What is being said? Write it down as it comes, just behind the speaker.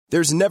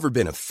There's never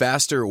been a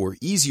faster or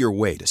easier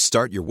way to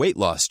start your weight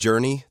loss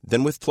journey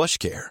than with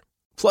PlushCare.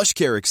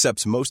 PlushCare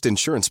accepts most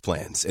insurance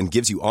plans and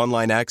gives you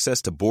online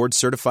access to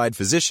board-certified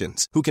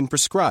physicians who can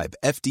prescribe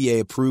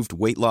FDA-approved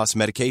weight loss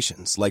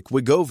medications like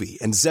Wegovy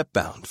and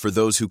Zepbound for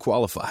those who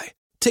qualify.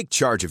 Take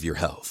charge of your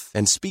health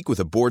and speak with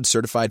a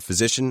board-certified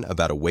physician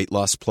about a weight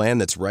loss plan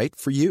that's right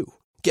for you.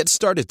 Get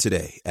started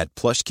today at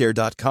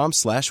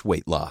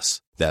plushcare.com/weight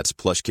loss. That's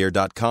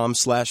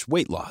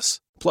plushcare.com/weight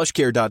loss.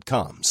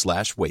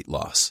 plushcare.com/weight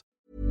loss.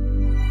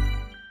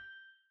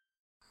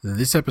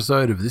 This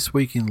episode of This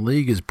Week in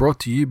League is brought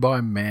to you by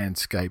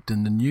Manscaped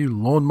and the new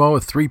Lawnmower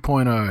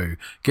 3.0.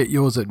 Get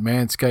yours at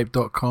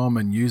manscaped.com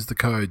and use the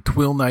code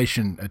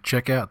TWILNATION at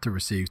checkout to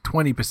receive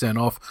 20%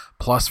 off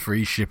plus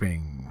free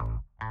shipping.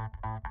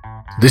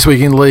 This Week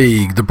in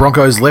League, the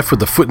Broncos left with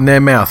the foot in their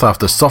mouth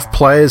after soft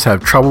players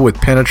have trouble with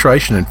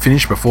penetration and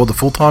finish before the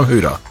full-time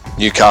hooter.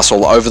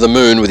 Newcastle over the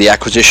moon with the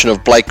acquisition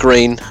of Blake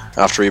Green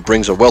after he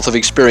brings a wealth of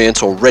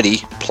experience already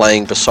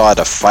playing beside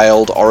a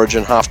failed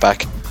Origin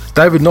halfback.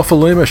 David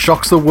Nofaluma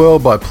shocks the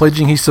world by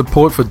pledging his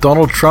support for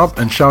Donald Trump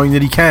and showing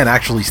that he can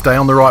actually stay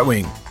on the right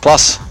wing.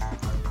 Plus,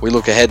 we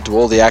look ahead to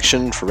all the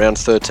action for round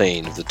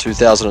 13 of the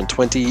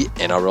 2020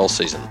 NRL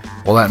season.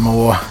 All that and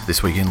more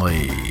This Week in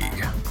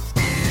League.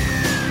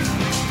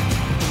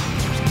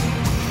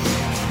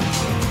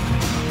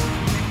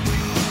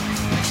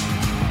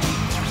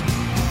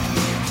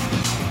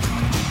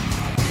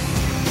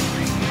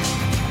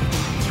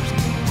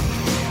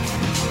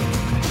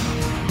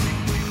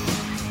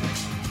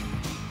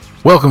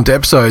 Welcome to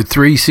episode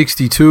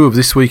 362 of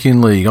This Week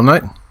in League. I'm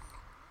Nate.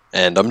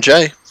 And I'm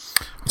Jay.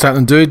 What's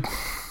happening, dude?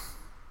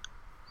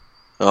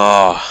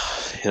 Oh,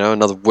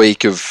 another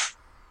week of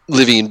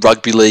living in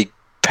rugby league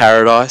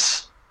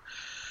paradise.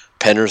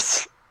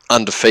 Penrith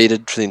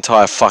undefeated for the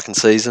entire fucking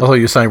season. I thought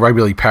you were saying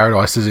rugby league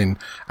paradise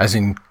as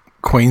in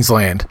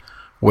Queensland,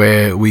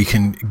 where we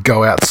can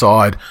go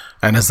outside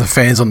and, as the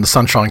fans on the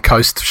Sunshine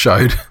Coast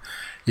showed,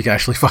 you can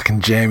actually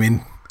fucking jam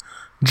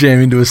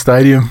into a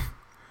stadium,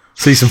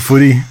 see some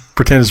footy,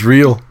 pretend it's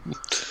real.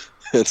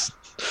 It's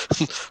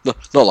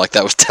not like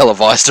that was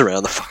televised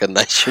around the fucking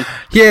nation.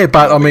 Yeah,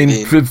 but I mean,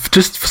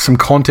 just for some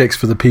context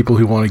for the people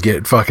who want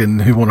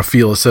to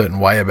feel a certain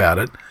way about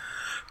it,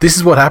 this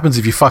is what happens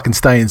if you fucking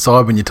stay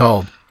inside when you're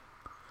told.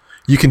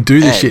 You can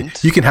do this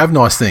shit. You can have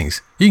nice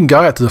things. You can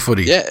go out to the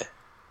footy. Yeah.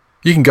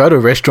 You can go to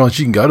restaurants.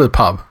 You can go to the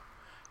pub.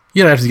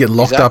 You don't have to get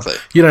locked up.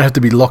 You don't have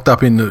to be locked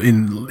up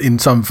in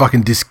some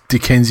fucking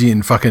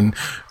Dickensian fucking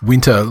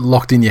winter,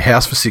 locked in your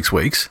house for 6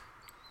 weeks.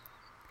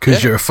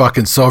 Because you're a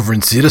fucking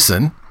sovereign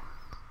citizen.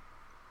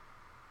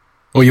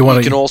 Or you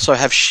can also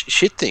have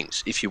shit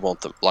things if you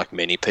want them, like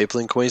many people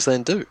in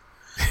Queensland do.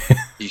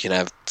 You can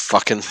have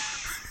fucking,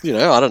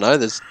 I don't know,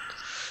 there's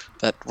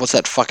that, what's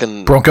that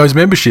fucking... Broncos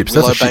memberships,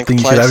 that's a shit thing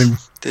you should have in...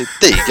 There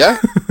you go.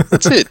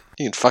 That's it.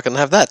 You can fucking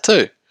have that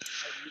too.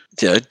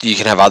 You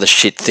can have other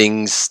shit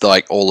things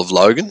like all of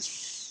Logan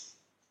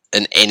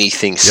and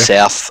anything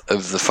south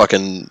of the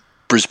fucking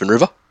Brisbane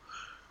River.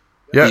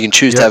 Yeah. You can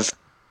choose to have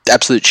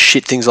absolute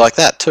shit things like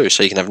that too,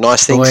 so you can have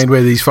nice things. The land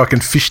where these fucking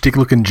fish stick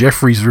looking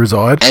Jeffreys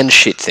reside. And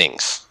shit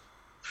things.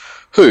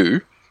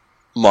 Who,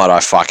 might I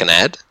fucking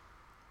add,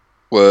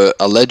 were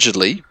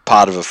allegedly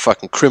part of a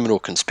fucking criminal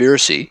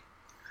conspiracy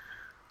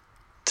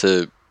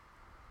to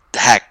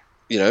hack,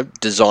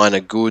 designer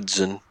goods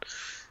and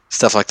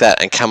stuff like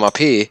that and come up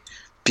here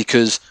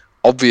because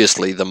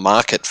obviously the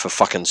market for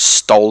fucking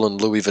stolen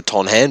Louis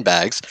Vuitton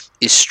handbags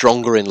is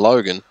stronger in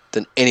Logan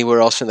than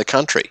anywhere else in the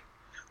country.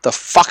 The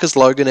fuck has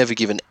Logan ever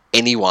given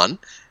anyone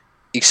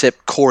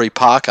except Corey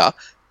Parker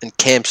and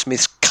Cam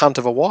Smith's cunt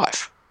of a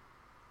wife?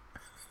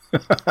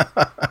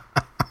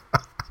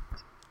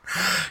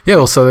 Yeah,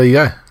 well, so there you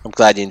go. I'm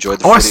glad you enjoyed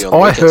the footy on the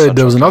weekend. I heard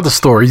there was another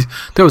story.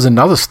 There was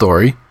another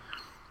story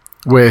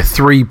where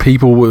 3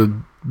 people were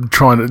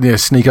trying to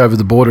sneak over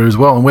the border as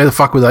well. And where the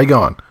fuck were they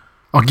going?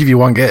 I'll give you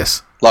one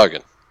guess.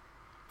 Logan.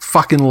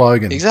 Fucking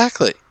Logan.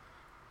 Exactly.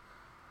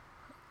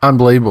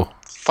 Unbelievable.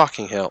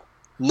 Fucking hell.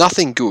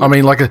 Nothing good. I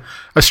mean,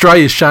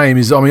 Australia's shame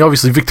is,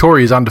 obviously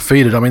Victoria's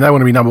undefeated. I mean, they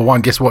want to be number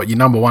one. Guess what? You're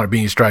number one at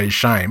being Australia's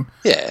shame.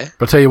 Yeah.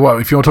 But I tell you what,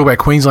 if you want to talk about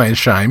Queensland's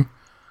shame,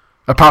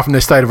 apart from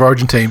their state of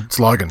origin team, it's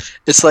Logan.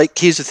 It's like,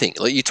 here's the thing.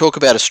 Like, you talk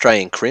about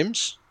Australian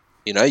crims,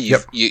 you're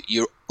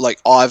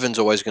like, Ivan's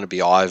always going to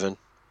be Ivan.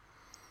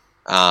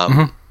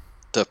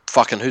 The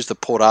fucking, who's the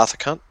Port Arthur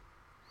cunt?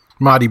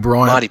 Marty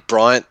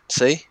Bryant,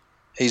 see?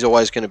 He's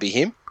always going to be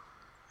him.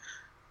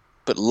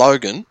 But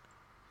Logan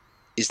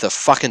is the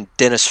fucking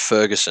Dennis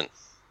Ferguson,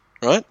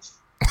 right?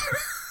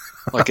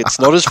 Like, it's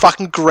not as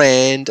fucking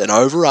grand and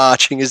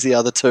overarching as the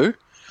other two,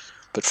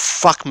 but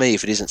fuck me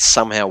if it isn't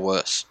somehow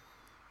worse.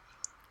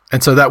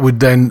 And so that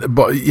would then,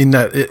 in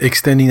that,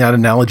 extending that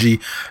analogy,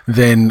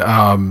 then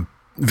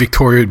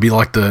Victoria would be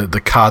like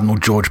the Cardinal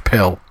George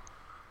Pell.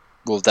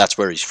 Well, that's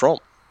where he's from.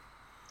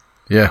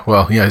 Yeah,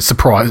 well,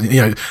 surprise.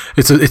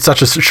 It's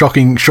such a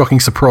shocking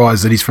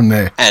surprise that he's from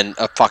there. And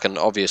a fucking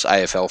obvious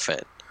AFL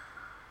fan.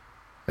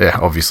 Yeah,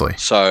 obviously.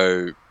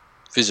 So,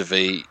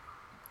 vis-a-vis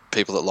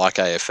people that like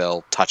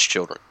AFL touch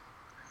children.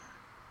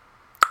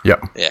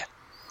 Yep. Yeah.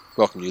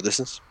 Welcome, new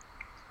listeners.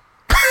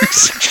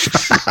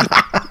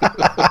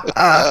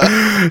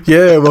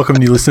 Yeah, welcome,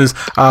 new listeners.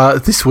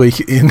 This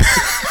week in,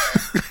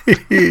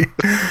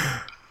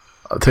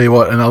 I'll tell you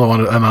what, another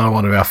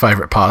one of our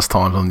favourite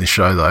pastimes on this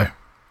show, though.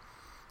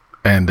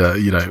 And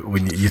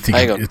when you think,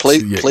 hang on,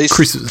 please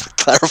Chris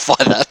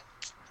clarify that.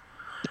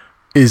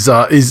 Is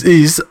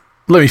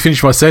let me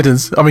finish my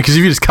sentence. I mean, because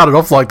if you just cut it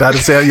off like that,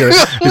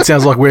 it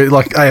sounds like we're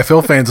like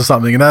AFL fans or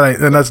something, and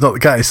that's not the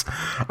case.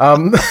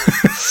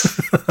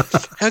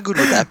 How good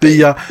would that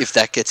be if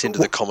that gets into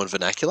the common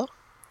vernacular?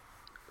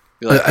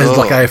 Like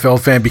AFL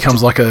fan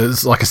becomes like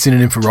a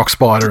synonym for rock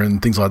spider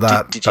and things like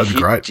that. That'd be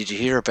great. Did you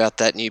hear about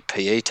that new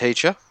PE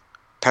teacher?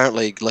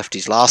 Apparently, he left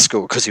his last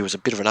school because he was a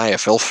bit of an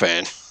AFL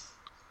fan.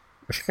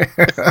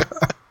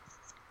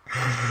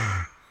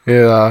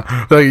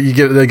 Yeah, they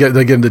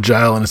get him to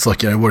jail, and it's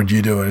like, what did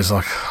you do? And it's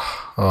like,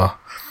 oh,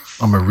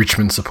 I'm a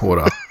Richmond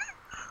supporter.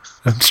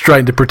 And straight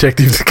into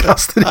protective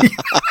custody.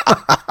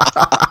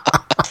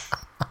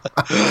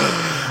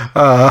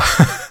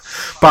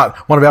 But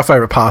one of our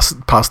favourite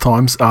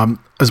pastimes,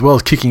 as well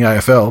as kicking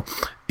AFL,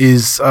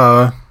 is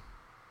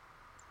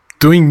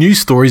doing news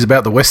stories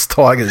about the West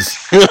Tigers.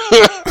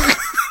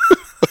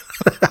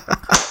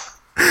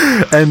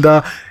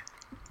 And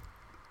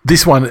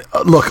this one,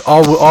 look,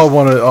 I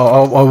want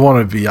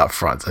to be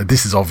upfront.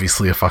 This is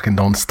obviously a fucking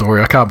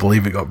non-story. I can't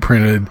believe it got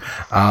printed,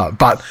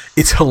 but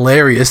it's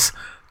hilarious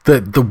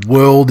that the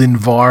world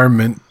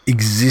environment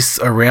exists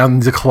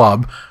around the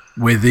club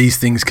where these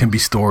things can be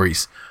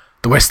stories.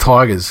 The West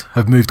Tigers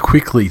have moved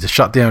quickly to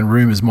shut down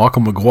rumours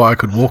Michael Maguire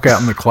could walk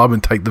out in the club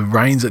and take the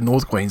reins at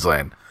North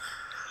Queensland.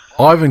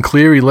 Ivan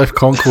Cleary left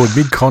Concord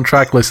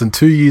mid-contract less than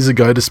 2 years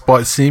ago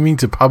despite seeming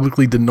to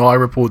publicly deny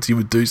reports he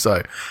would do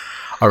so.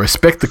 I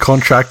respect the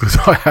contract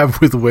that I have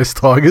with the West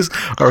Tigers.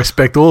 I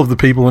respect all of the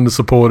people and the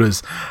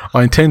supporters.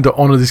 I intend to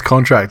honour this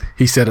contract,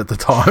 he said at the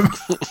time.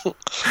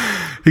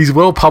 His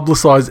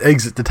well-publicised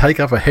exit to take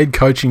up a head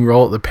coaching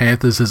role at the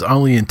Panthers has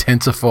only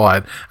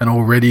intensified an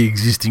already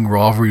existing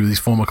rivalry with his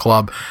former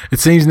club. It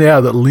seems now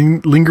that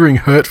lingering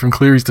hurt from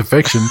Cleary's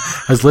defection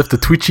has left the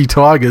twitchy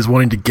Tigers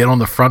wanting to get on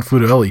the front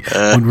foot early.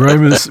 When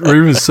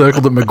rumours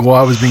circled that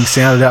Maguire was being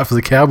sounded out for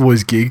the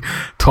Cowboys gig,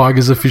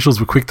 Tigers officials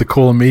were quick to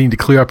call a meeting to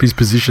clear up his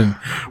position.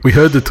 We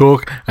heard the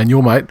talk, and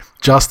your mate,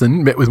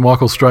 Justin, met with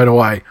Michael straight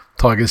away.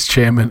 Tigers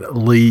chairman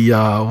Lee,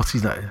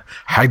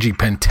 Haji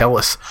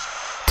Pentelis,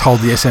 told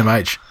the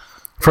SMH.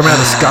 From our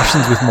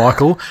discussions with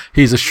Michael,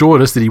 he has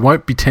assured us that he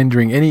won't be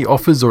tendering any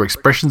offers or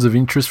expressions of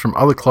interest from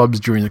other clubs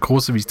during the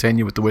course of his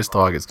tenure with the West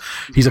Tigers.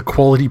 He's a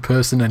quality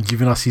person and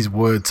given us his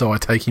word, so I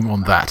take him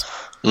on that.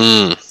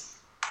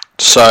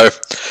 So,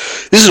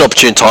 this is an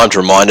opportune time to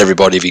remind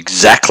everybody of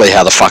exactly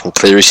how the fucking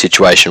Cleary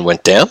situation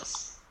went down.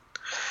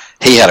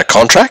 He had a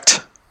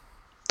contract,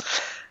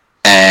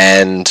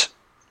 and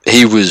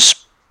he was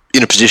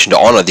in a position to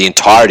honour the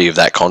entirety of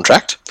that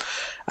contract.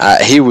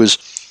 He was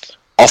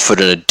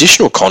offered an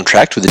additional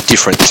contract with a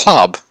different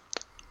club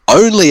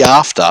only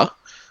after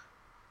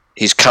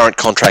his current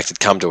contract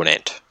had come to an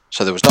end.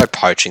 So there was no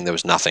poaching, there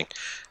was nothing.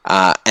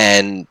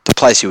 And the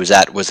place he was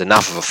at was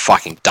enough of a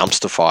fucking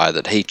dumpster fire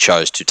that he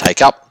chose to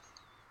take up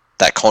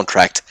that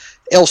contract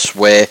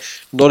elsewhere,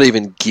 not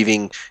even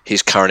giving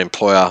his current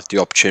employer the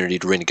opportunity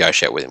to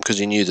renegotiate with him because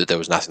he knew that there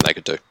was nothing they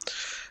could do.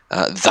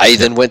 They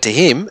then went to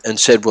him and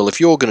said, well, if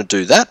you're going to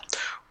do that,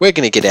 we're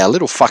going to get our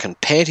little fucking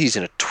panties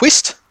in a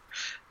twist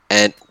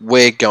and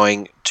we're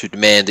going to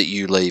demand that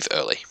you leave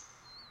early.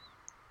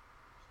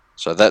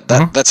 So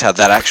that's how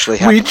that actually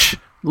happened. Which,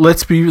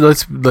 let's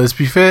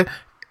be fair,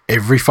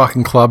 every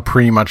fucking club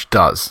pretty much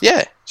does.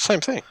 Yeah, same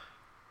thing.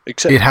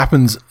 Except it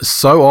happens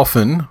so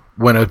often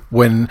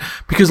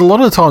because a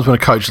lot of the times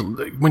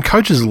when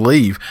coaches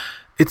leave,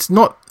 it's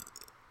not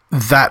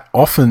that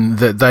often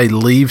that they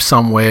leave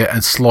somewhere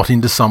and slot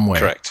into somewhere.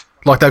 Correct.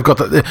 Like they've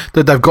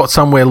got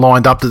somewhere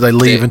lined up that they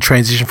leave and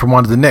transition from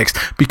one to the next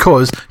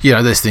because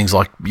there's things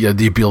like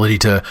the ability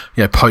to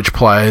poach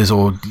players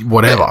or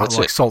whatever,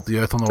 salt the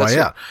earth on the way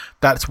out.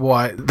 That's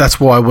why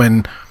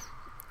when.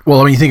 Well,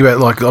 I mean, you think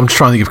about I'm just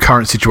trying to think of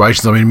current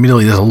situations. I mean,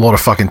 admittedly, there's a lot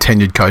of fucking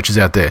tenured coaches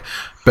out there,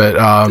 but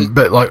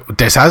like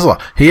Des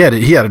Hasler, he had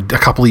a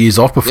couple of years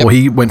off before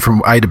he went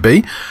from A to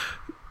B.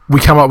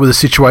 We come up with a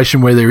situation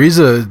where there is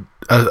a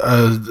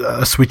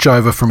switch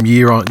over from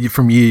year on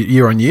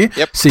year.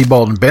 Yep.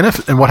 Seabold and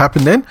Bennett, and what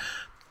happened then?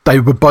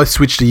 They were both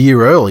switched a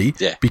year early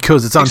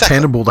because it's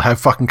untenable to have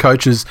fucking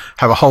coaches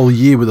have a whole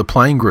year with a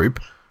playing group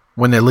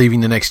when they're leaving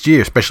the next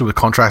year, especially with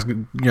contracts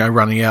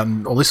running out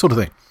and all this sort of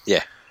thing.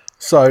 Yeah.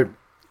 So.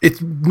 It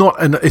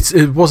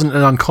wasn't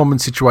an uncommon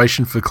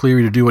situation for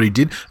Cleary to do what he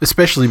did,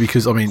 especially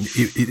because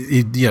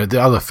the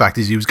other fact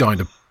is he was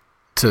going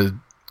to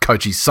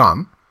coach his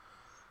son,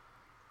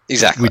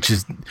 exactly. Which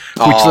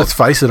let's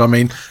face it, I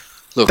mean,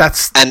 look,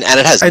 that's and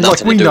it has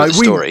nothing to do with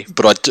the story.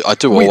 But I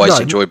do always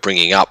enjoy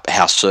bringing up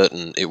how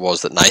certain it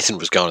was that Nathan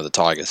was going to the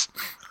Tigers.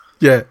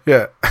 Yeah.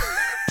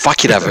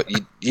 Fuck, you'd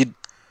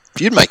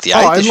make the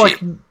 8 this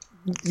year.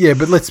 Yeah,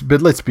 but let's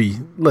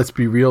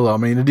be real. I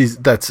mean,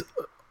 that's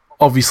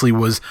obviously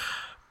was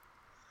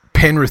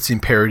Penrith's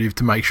imperative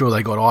to make sure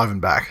they got Ivan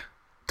back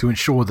to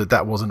ensure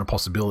that wasn't a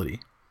possibility.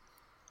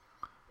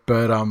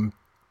 But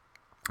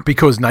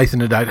because Nathan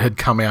had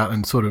come out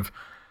and sort of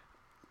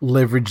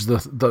leveraged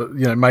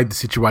made the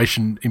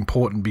situation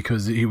important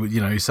because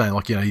he's saying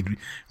like, he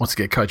wants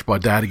to get coached by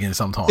Dad again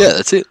sometime. Yeah,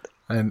 that's it.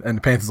 And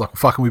the Panthers like, well,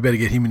 fucking, we better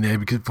get him in there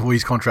because before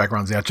his contract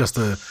runs out, just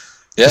to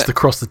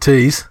cross the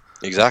T's,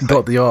 exactly,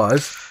 dot the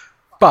I's.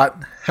 But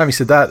having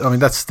said that, I mean,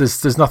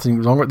 there's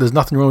nothing wrong. There's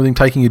nothing wrong with him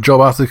taking a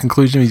job after the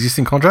conclusion of his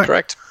existing contract.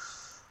 Correct.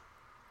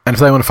 And if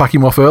they want to fuck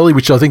him off early,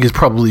 which I think is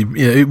probably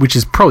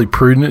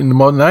prudent in the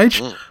modern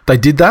age, they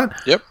did that.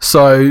 Yep.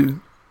 So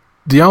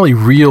the only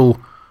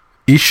real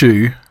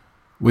issue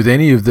with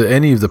any of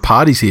the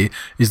parties here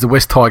is the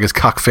West Tigers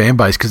cuck fan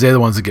base because they're the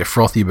ones that get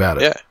frothy about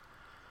it. Yeah.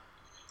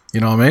 You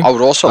know what I mean? I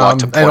would also like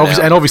to point out...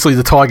 And obviously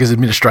the Tigers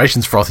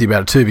administration's frothy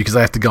about it too because they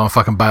have to go and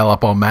fucking bail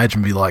up on Madge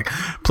and be like,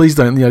 please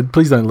don't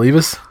leave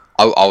us.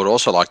 I would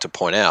also like to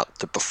point out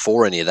that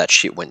before any of that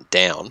shit went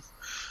down,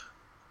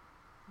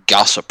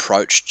 Gus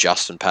approached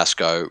Justin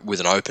Pascoe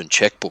with an open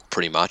checkbook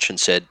pretty much and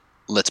said,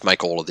 let's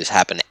make all of this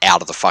happen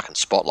out of the fucking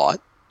spotlight.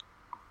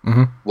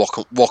 Mm-hmm.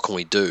 What can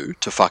we do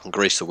to fucking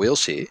grease the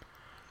wheels here?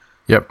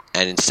 Yep.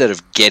 And instead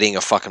of getting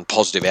a fucking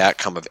positive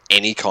outcome of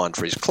any kind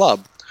for his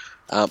club,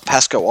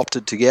 Pascoe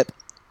opted to get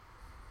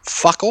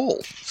fuck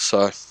all.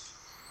 So,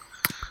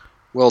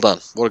 well done.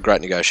 What a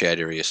great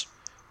negotiator he is.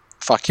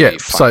 Fuck you. Yeah.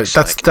 So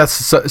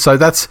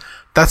that's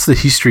the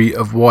history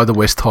of why the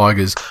West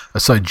Tigers are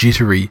so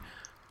jittery,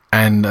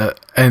 and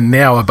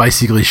now are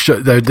basically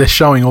they're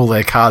showing all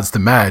their cards to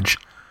Madge.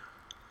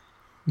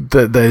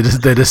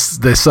 They're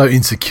so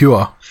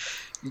insecure.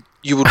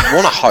 You would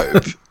want to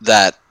hope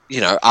that,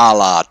 a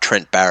la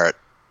Trent Barrett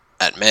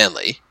at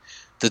Manly,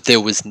 that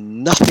there was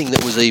nothing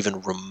that was even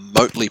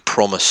remotely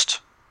promised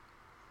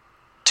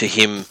to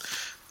him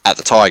at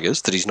the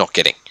Tigers that he's not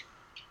getting.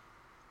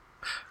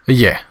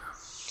 Yeah.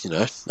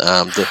 But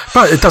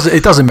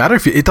it doesn't matter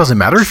if you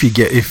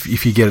get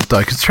it though,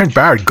 because Trent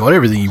Barrett got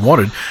everything he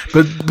wanted.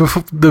 But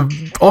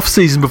the off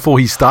season before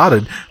he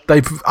started,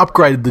 they've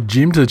upgraded the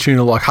gym to the tune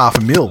of like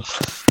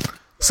 $500,000.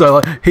 So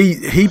like,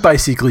 he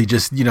basically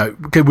just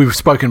because we've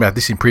spoken about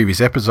this in previous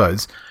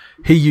episodes,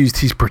 he used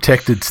his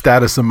protected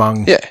status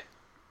among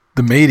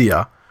the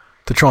media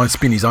to try and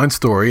spin his own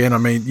story. And I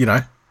mean,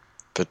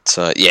 But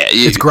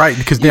it's great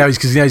because now he's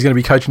going to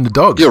be coaching the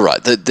Dogs. You're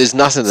right. There's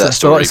nothing to that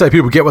story. So like I say,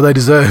 people get what they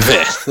deserve.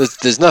 Yeah,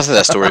 there's nothing to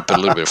that story, but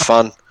a little bit of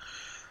fun.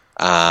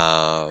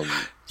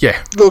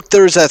 Yeah. Look,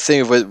 there is that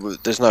thing of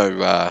there's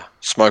no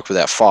smoke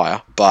without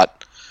fire,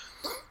 but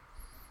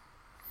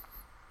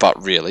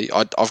really,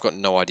 I've got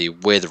no idea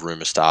where the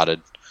rumor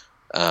started.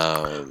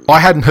 I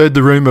hadn't heard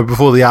the rumor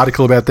before the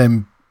article about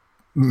them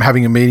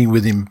having a meeting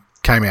with him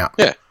came out.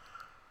 Yeah.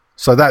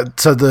 So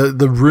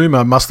the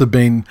rumor must have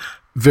been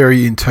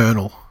very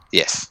internal.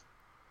 Yes.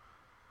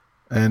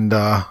 And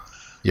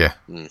yeah.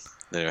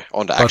 Anyway,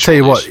 on to I'll tell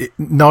you what,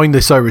 knowing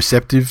they're so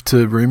receptive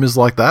to rumors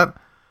like that,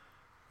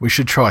 we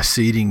should try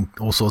seeding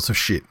all sorts of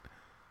shit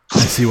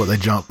and see what they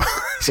jump.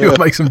 See what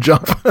makes them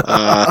jump.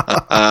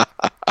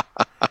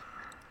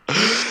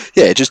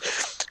 Yeah,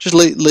 just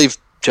leave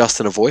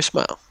Justin a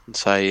voicemail and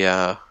say,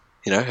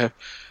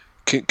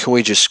 can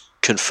we just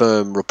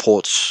confirm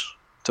reports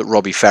that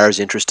Robbie Farah's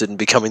interested in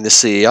becoming the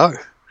CEO,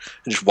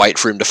 and just wait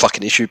for him to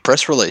fucking issue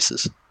press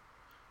releases.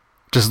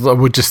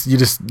 You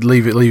just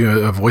leave a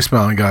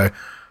voicemail and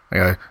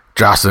go,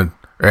 Justin,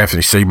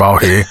 Anthony Seymour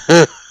here.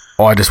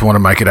 I just want to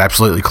make it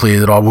absolutely clear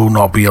that I will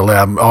not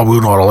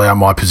allow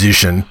my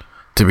position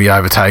to be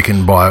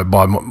overtaken by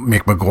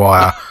Mick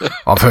Maguire.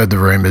 I've heard the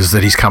rumours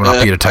that he's coming up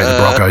here to take the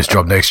Broncos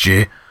job next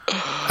year.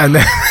 And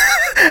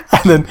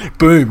then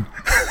boom.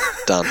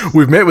 Done.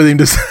 We've met with him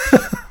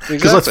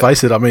because let's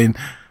face it, I mean,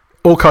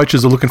 all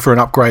coaches are looking for an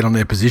upgrade on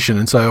their position,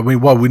 and so I mean,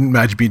 why wouldn't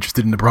Madge be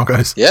interested in the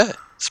Broncos? Yeah,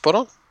 spot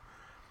on.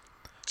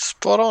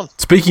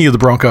 Speaking of the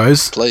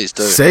Broncos, please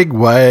do.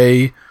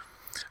 Segue.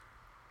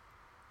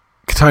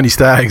 Tony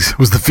Staggs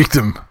was the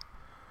victim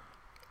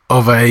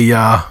of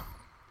a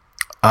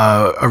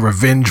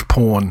revenge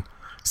porn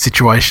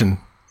situation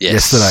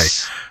yesterday,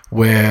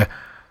 where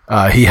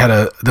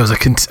there was a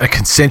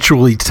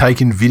consensually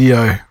taken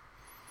video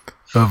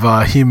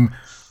of him.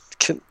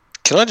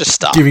 Can I just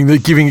start giving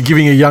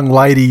a young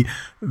lady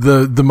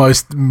the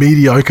most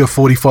mediocre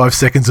 45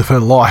 seconds of her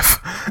life,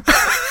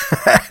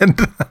 and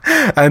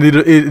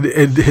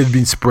it had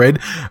been spread,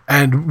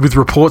 and with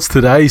reports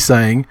today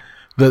saying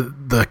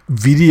that the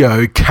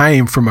video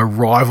came from a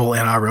rival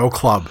NRL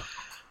club.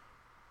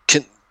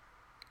 Can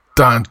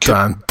I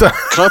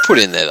put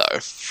in there though?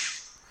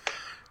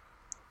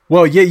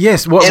 Well,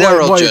 yes.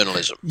 NRL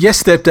journalism.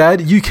 Yes,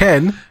 stepdad, you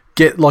can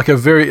get like a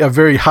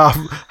very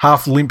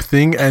half limp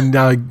thing and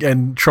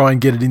try and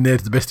get it in there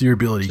to the best of your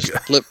ability.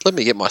 Let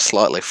me get my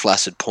slightly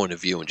flaccid point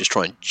of view and just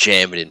try and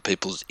jam it in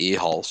people's ear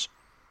holes.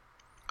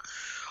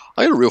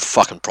 I got a real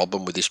fucking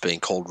problem with this being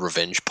called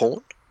revenge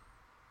porn.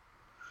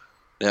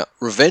 Now,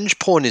 revenge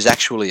porn is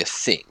actually a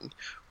thing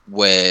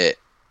where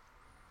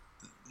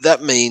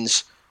that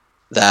means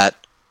that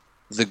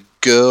the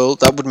girl,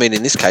 that would mean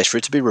in this case, for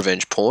it to be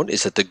revenge porn,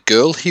 is that the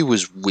girl he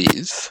was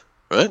with,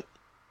 right,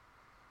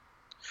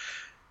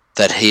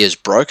 that he has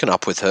broken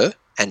up with her,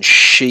 and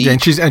she... Yeah,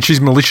 and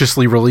she's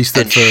maliciously released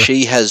it. And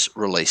she has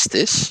released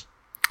this.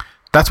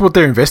 That's what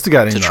they're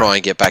investigating, to try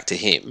and get back to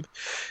him.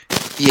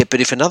 Yeah, but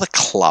if another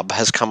club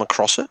has come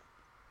across it,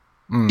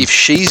 if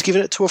she's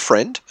given it to a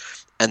friend,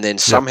 and then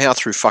somehow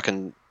through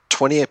fucking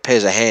 20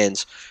 pairs of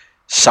hands,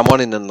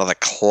 someone in another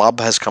club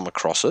has come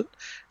across it,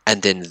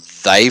 and then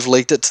they've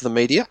leaked it to the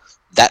media,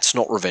 that's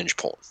not revenge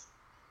porn.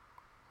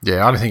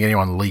 Yeah, I don't think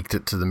anyone leaked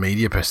it to the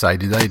media per se,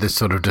 did they? They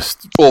sort of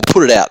just... Or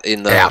put it out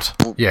in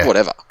the... Yeah.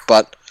 Whatever.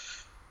 But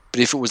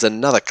if it was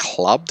another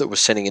club that was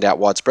sending it out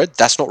widespread,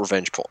 that's not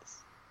revenge porn.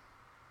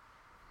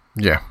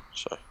 Yeah.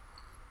 So,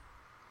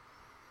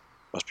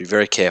 must be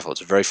very careful.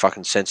 It's a very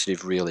fucking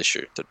sensitive, real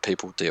issue that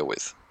people deal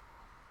with.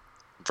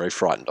 I'm very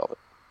frightened of it.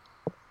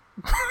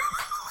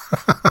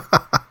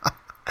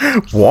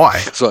 Why?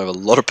 So I have a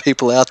lot of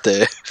people out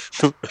there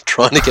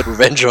trying to get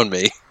revenge on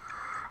me.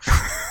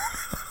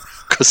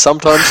 Because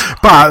sometimes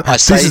I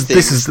say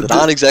things that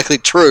aren't exactly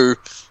true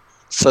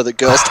so that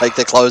girls take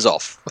their clothes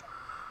off.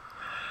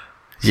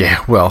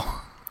 Yeah,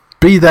 well,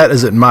 be that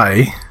as it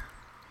may,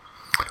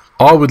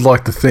 I would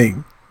like to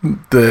think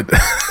that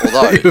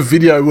if a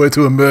video were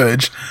to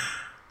emerge,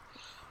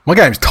 my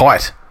game's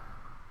tight.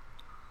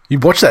 You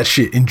watch that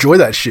shit, enjoy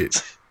that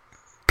shit,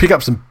 pick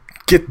up some,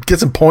 get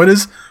some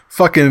pointers,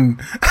 fucking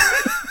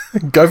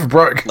go for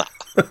broke.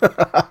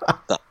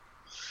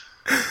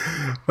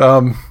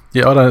 No.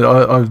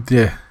 Yeah,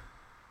 yeah.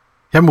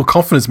 Have more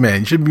confidence, man.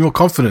 You should be more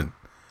confident.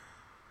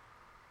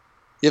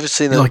 You ever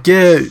seen that? Like,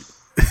 yeah.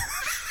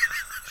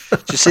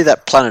 Did you see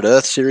that Planet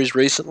Earth series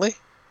recently,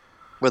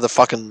 where the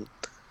fucking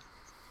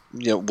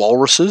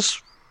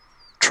walruses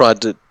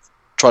tried to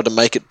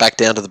make it back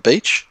down to the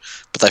beach,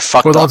 but they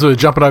fucked up. Well, the ones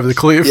jumping over the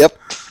cliff. Yep.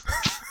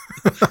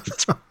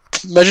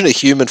 Imagine a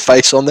human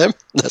face on them.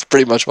 That's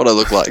pretty much what I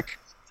look like.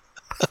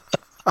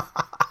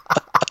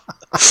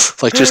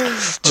 Like just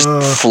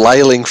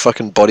flailing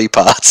fucking body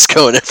parts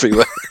going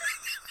everywhere.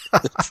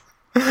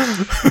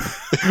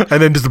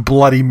 And then just a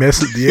bloody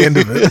mess at the end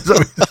of it.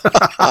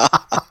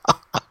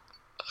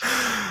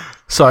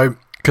 So,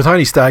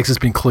 Kotoni Staggs has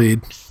been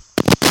cleared.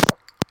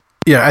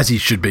 Yeah, as he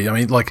should be. I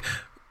mean, like,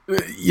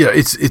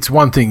 it's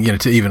one thing,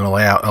 to even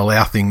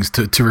allow things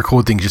to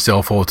record things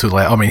yourself, or to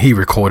allow. I mean, he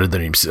recorded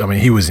them. I mean,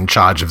 he was in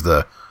charge of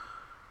the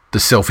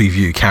selfie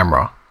view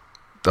camera.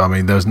 I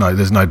mean, there's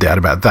no doubt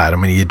about that. I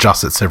mean, he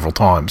adjusts it several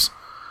times.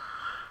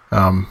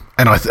 And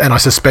I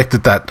suspect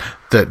that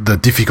the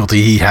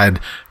difficulty he had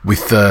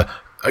with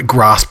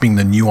grasping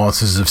the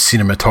nuances of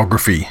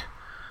cinematography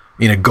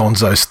in a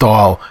Gonzo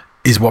style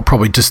is what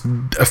probably just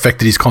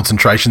affected his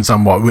concentration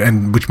somewhat,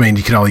 and which means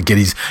he can only get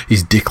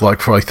his dick like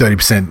probably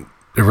 30%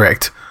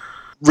 erect.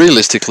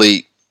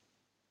 Realistically,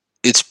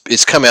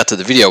 it's come out that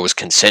the video was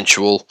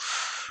consensual.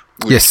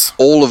 Yes.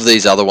 All of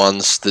these other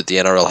ones that the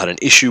NRL had an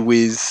issue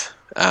with.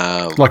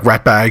 Like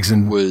rat bags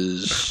and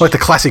like the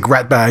classic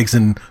rat bags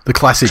and the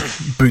classic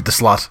boot the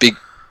slut,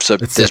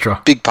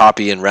 etc. Big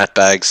Papi and rat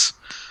bags.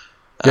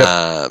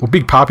 Yep. Well,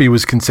 Big Papi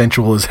was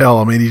consensual as hell.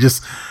 I mean,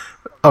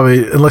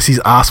 unless his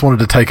ass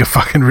wanted to take a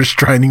fucking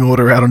restraining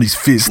order out on his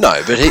fist.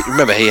 No, but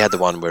remember he had the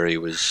one where he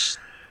was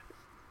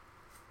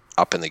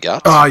up in the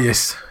guts. Oh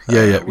yes,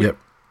 yep.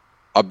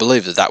 I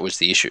believe that was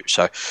the issue.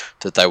 So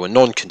that they were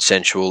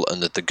non-consensual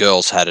and that the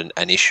girls had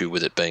an issue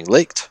with it being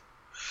leaked.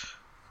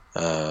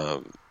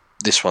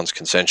 This one's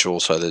consensual,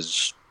 so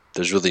there's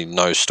really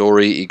no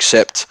story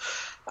except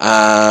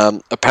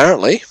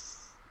apparently,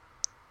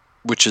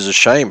 which is a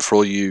shame for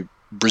all you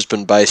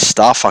Brisbane-based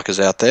star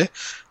fuckers out there,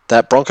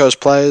 that Broncos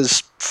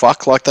players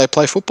fuck like they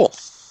play football.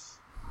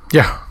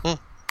 Yeah.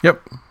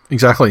 Yep.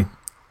 Exactly.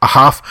 A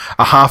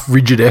half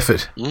rigid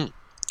effort,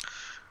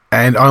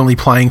 and only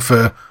playing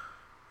for.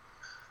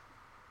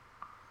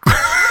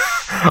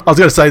 I was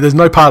going to say, there's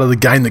no part of the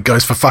game that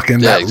goes for fucking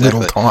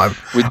little time.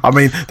 I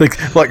mean,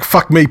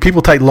 fuck me,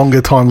 people take longer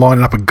time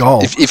lining up a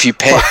goal. If you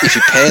pan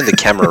the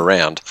camera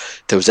around,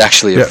 there was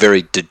actually a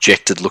very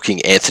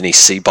dejected-looking Anthony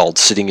Seibold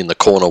sitting in the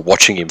corner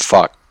watching him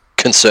fuck,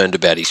 concerned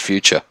about his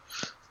future.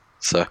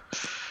 So,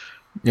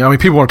 I mean,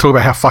 people want to talk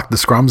about how fucked the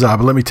scrums are,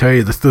 but let me tell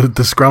you, the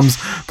scrums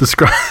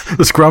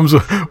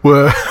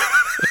were.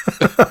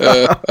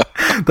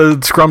 The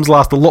scrums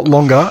last a lot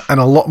longer and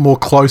a lot more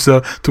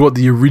closer to what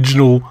the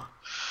original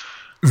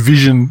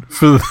vision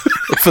for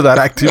that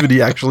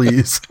activity actually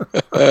is.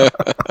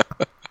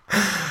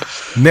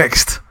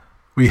 Next,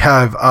 we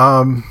have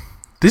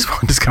this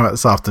one just came out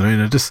this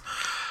afternoon.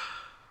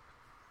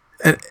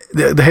 And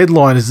the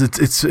headline is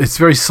it's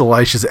very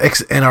salacious.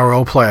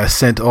 Ex-NRL player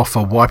sent off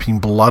for wiping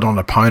blood on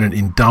opponent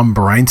in dumb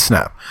brain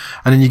snap.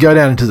 And then you go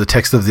down into the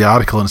text of the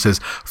article and it says,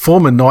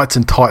 former Knights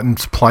and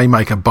Titans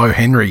playmaker Bo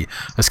Henry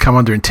has come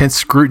under intense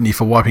scrutiny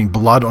for wiping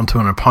blood onto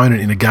an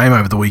opponent in a game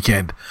over the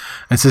weekend.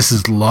 And so this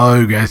is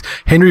low, guys.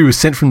 Henry was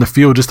sent from the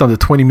field just under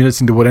 20 minutes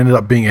into what ended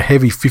up being a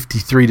heavy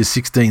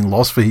 53-16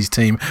 loss for his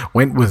team,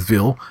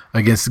 Wentworthville,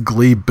 against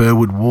Glebe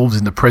Burwood Wolves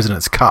in the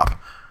President's Cup.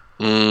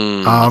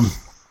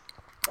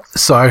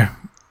 So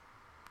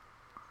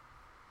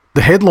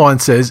the headline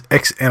says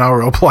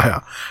ex-NRL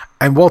player.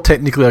 And while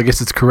technically I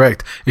guess it's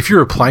correct, if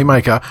you're a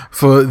playmaker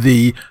for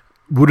the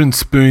Wooden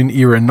Spoon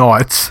era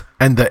Knights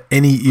and the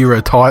Any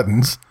era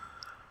Titans,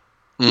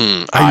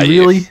 are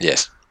you really?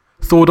 Yes.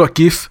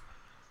 Thor.gif?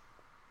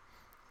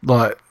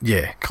 Like,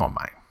 yeah, come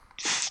on, mate.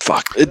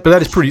 Fuck. But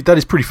that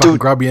is pretty fucking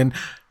grubby. And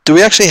do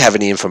we actually have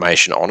any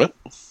information on it?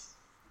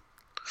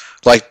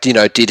 Like,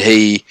 did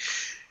he...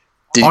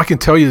 I can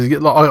tell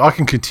you, I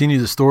can continue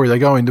the story. They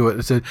go into it.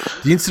 It said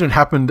the incident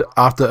happened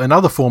after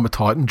another former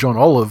Titan, John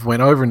Olive,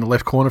 went over in the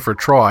left corner for a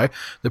try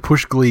that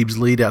pushed Glebe's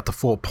lead out to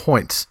 4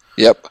 points.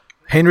 Yep.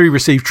 Henry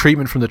received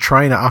treatment from the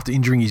trainer after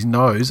injuring his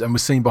nose and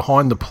was seen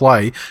behind the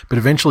play, but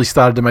eventually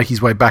started to make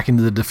his way back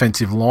into the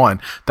defensive line.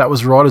 That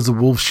was right as the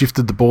Wolves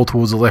shifted the ball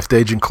towards the left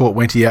edge and caught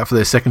Wenty out for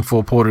their second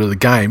 4-quarter of the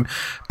game.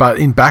 But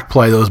in back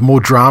play, there was more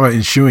drama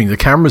ensuing. The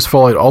cameras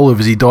followed Olive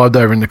as he dived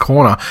over in the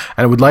corner,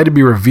 and it would later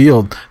be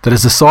revealed that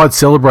as the side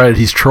celebrated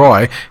his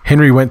try,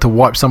 Henry went to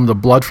wipe some of the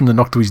blood from the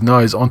knock to his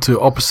nose onto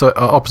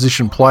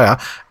opposition player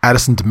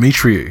Addison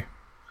Demetriou.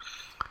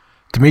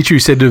 Demetriou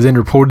said to have then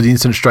reported the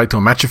incident straight to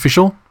a match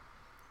official.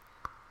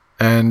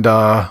 And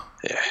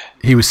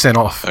he was sent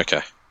off. Okay.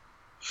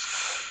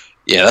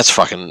 Yeah, that's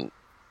fucking...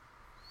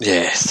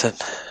 Yeah.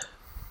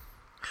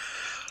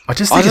 I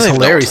just think it's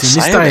hilarious in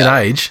this day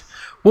and age.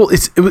 Well,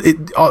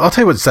 I'll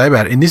tell you what to say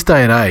about it. In this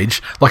day and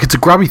age, like, it's a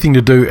grubby thing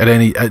to do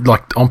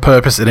like on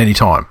purpose at any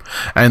time.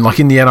 And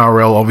like in the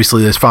NRL,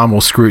 obviously there's far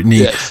more scrutiny.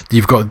 Yes.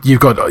 You've got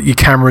your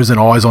cameras and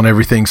eyes on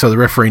everything, so the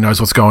referee knows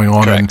what's going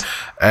on. Correct.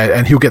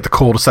 And he'll get the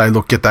call to say,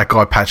 look, get that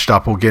guy patched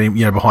up, or get him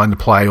behind the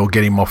play, or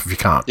get him off if you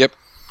can't. Yep.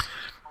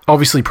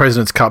 Obviously,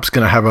 President's Cup's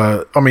going to have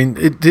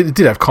it did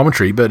have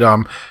commentary, but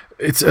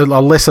it's a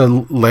lesser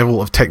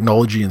level of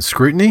technology and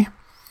scrutiny.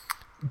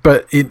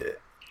 But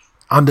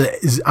under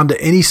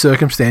any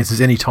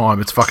circumstances, any time,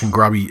 it's fucking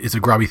grubby. It's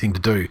a grubby thing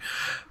to do.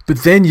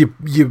 But then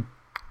you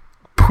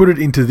put it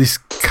into this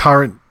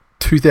current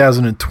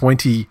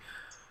 2020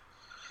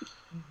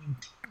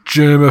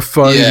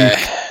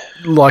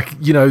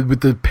 germaphobic, with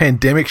the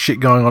pandemic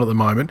shit going on at the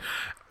moment.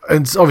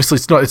 And obviously,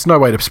 it's no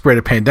way to spread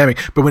a pandemic,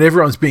 but when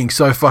everyone's being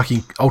so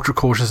fucking ultra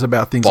cautious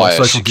about things like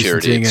social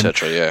distancing,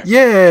 etc.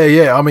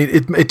 Yeah. I mean,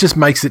 it just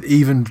makes it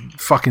even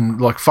fucking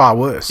like far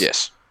worse.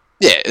 Yes.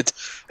 Yeah.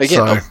 It's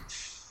again.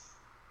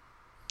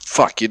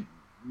 Fuck you.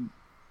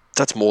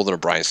 That's more than a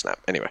brain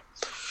snap. Anyway.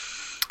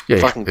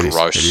 Yeah. Fucking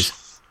gross. It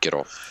is. Get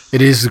on.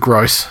 It is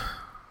gross,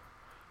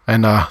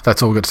 and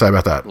that's all we've got to say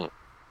about that.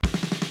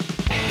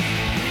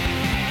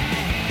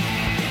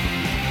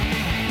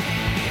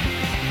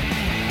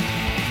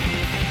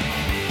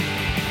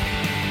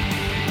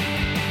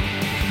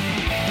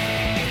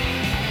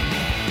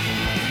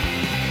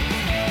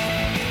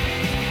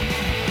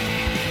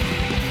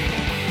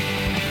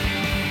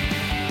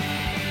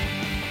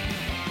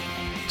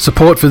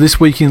 Support for This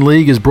Week in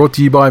League is brought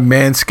to you by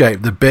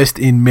Manscaped, the best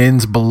in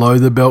men's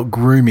below-the-belt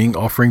grooming,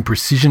 offering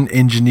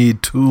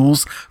precision-engineered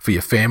tools for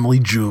your family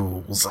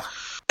jewels.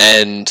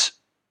 And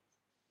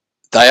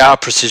they are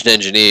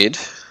precision-engineered.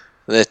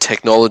 Their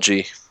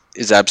technology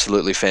is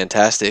absolutely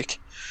fantastic.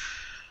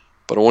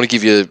 But I want to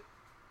give you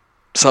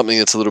something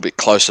that's a little bit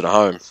closer to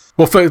home.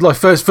 Well,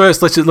 first,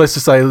 let's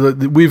just say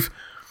that we've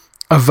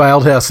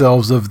availed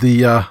ourselves of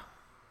the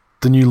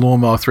new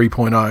Lawnmower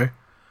 3.0.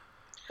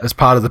 As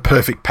part of the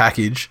perfect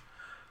package.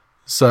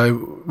 So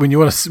when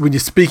you're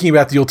speaking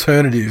about the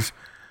alternative,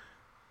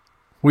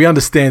 we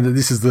understand that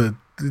this is the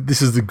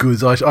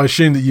goods. I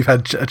assume that you've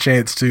had a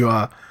chance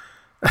to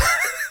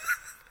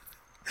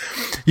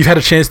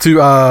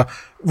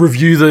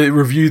review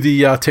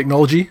the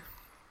technology.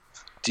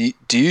 Do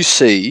you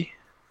see?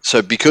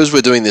 So because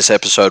we're doing this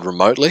episode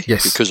remotely,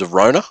 yes, because of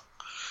Rona,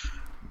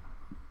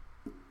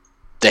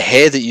 the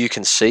hair that you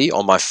can see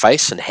on my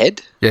face and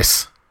head,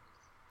 yes,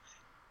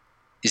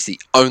 is the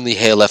only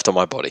hair left on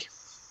my body.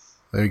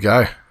 There you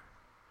go.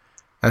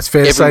 It's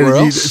fair to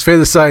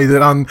say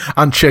that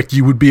unchecked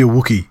you would be a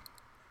Wookiee.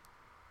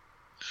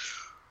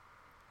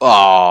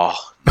 Oh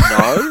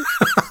no.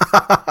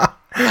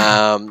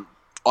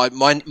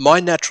 My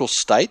natural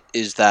state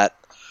is that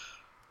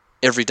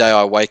every day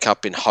I wake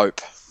up in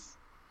hope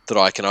that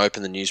I can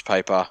open the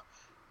newspaper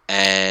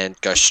and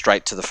go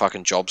straight to the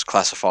fucking jobs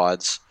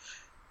classifieds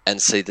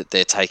and see that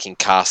they're taking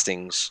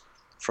castings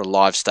for a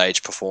live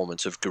stage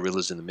performance of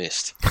Gorillas in the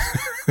Mist.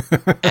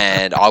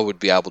 And I would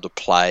be able to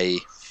play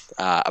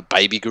a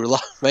baby gorilla,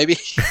 maybe.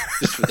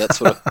 Just with that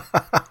sort of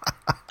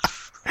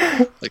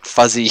like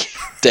fuzzy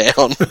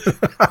down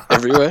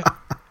everywhere.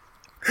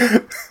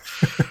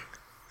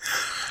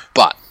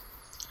 But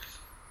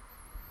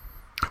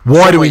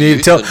why do we need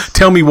it?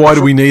 Tell me, why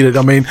do we need it?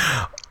 I mean,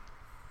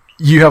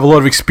 you have a lot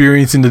of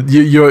experience in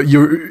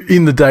you're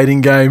in the dating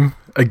game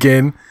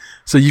again,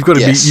 so you've got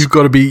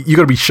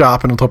to be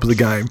sharp and on top of the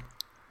game.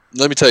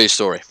 Let me tell you a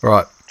story.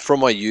 Right. From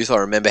my youth, I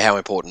remember how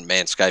important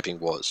manscaping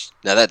was.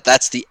 Now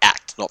that's the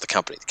act, not the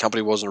company. The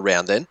company wasn't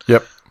around then.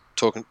 Yep.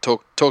 Talking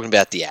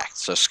about the act.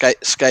 So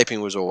scaping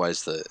was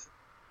always the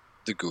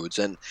goods,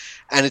 and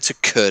it's a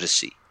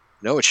courtesy.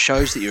 You know, it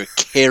shows that you're a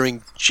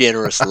caring,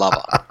 generous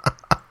lover.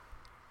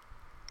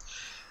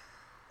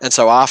 And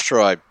so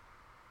after I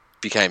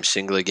became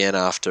single again,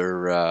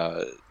 after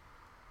I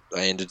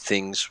ended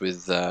things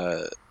with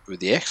the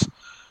ex,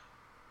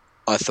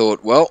 I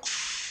thought, well,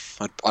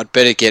 I'd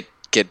better get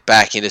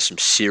back into some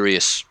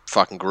serious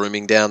fucking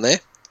grooming down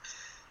there.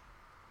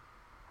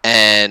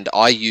 And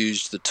I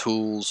used the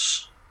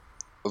tools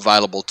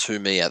available to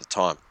me at the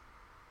time,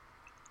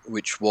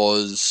 which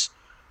was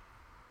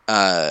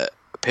a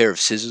pair of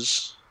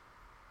scissors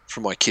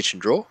from my kitchen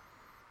drawer,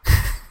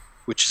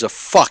 which is a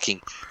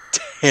fucking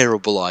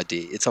terrible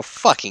idea. It's a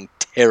fucking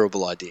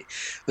terrible idea.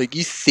 Like,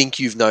 you think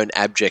you've known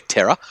abject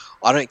terror.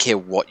 I don't care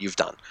what you've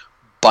done.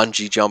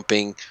 Bungee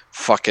jumping,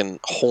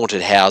 fucking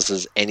haunted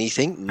houses,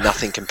 anything.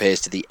 Nothing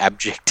compares to the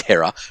abject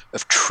terror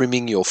of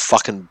trimming your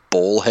fucking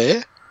ball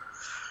hair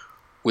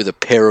with a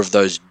pair of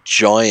those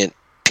giant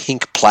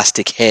pink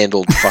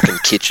plastic-handled fucking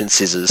kitchen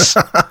scissors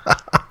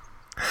that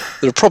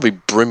are probably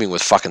brimming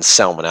with fucking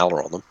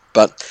salmonella on them.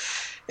 But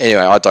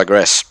anyway, I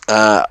digress.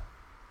 I'd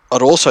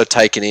also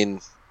taken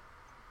in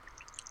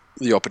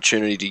the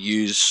opportunity to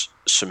use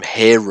some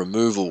hair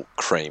removal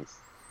cream.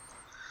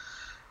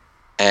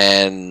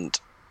 And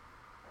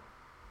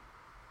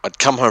I'd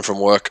come home from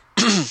work,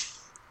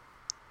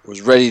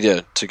 was ready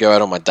to go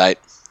out on my date,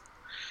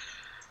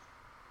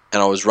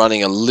 and I was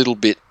running a little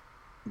bit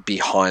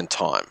behind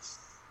time.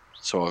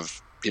 So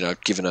I've,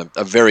 given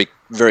a very,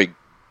 very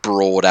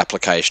broad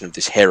application of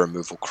this hair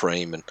removal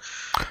cream, and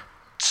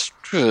it's,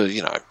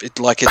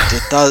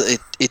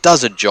 it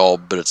does a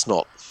job, but it's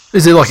not.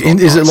 Is it like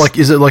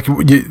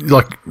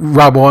you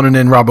rub on and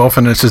then rub off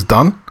and it's just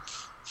done?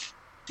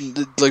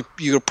 Like,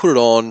 you got to put it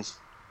on.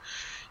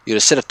 You got to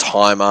set a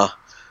timer.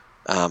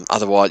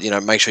 Otherwise,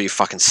 make sure your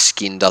fucking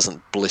skin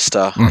doesn't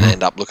blister and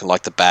end up looking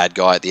like the bad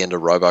guy at the end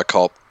of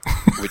RoboCop,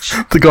 which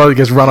the guy that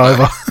gets run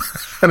over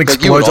and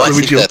explodes on the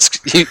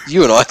windshield.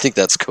 You and I think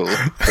that's cool,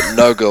 but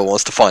no girl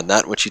wants to find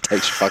that when she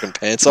takes her fucking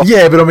pants off.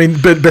 Yeah, but I mean,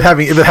 but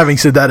having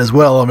said that as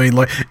well, I mean,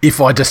 like, if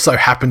I just so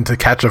happen to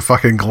catch a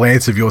fucking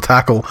glance of your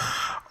tackle,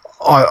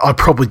 I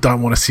probably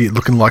don't want to see it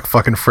looking like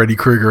fucking Freddy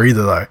Krueger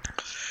either, though.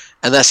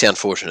 And that's the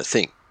unfortunate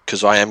thing,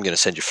 because I am going to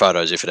send you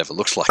photos if it ever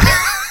looks like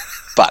that.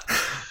 But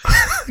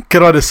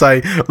can I just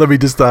say, let me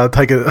just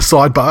take a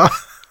sidebar.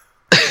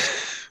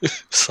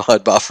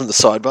 Sidebar from the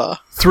sidebar.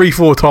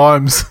 3-4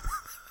 times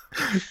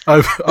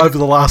over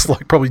the last,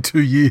 probably 2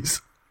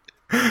 years.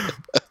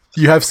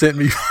 You have sent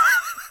me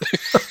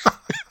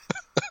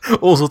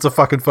all sorts of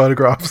fucking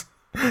photographs.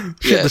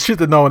 The shit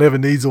that no one ever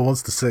needs or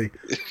wants to see.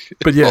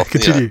 But yeah,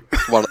 continue.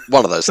 One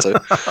of those two.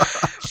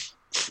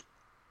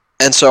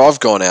 And so I've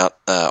gone out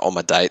on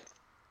my date,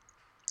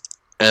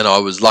 and I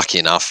was lucky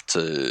enough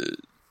to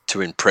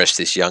impress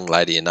this young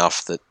lady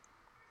enough that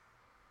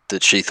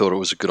she thought it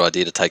was a good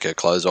idea to take her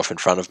clothes off in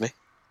front of me.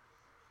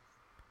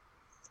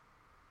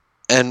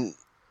 And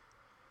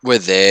we're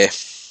there,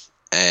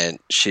 and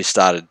she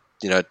started,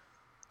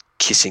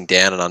 kissing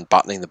down and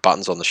unbuttoning the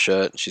buttons on the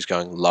shirt, and she's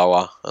going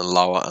lower and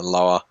lower and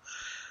lower.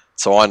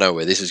 So I know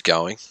where this is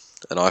going,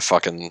 and I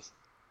fucking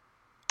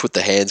put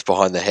the hands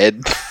behind the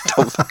head.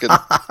 I'm fucking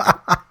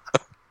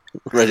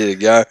ready to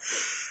go.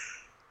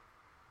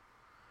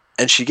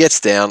 And she gets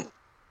down.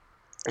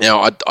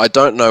 Now, I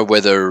don't know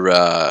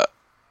whether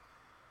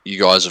you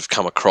guys have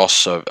come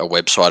across a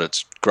website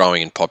that's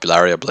growing in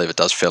popularity. I believe it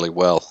does fairly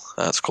well.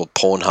 It's called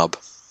Pornhub.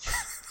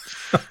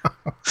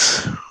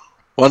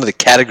 One of the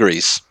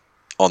categories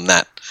on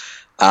that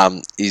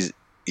is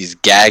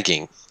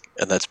gagging,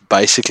 and that's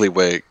basically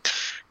where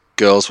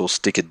girls will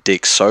stick a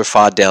dick so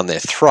far down their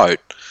throat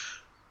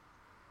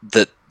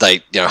that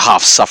they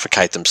half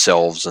suffocate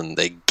themselves, and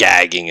they're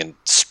gagging and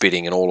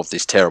spitting and all of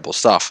this terrible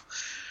stuff.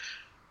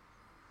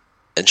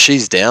 And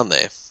she's down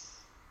there,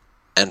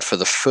 and for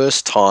the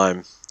first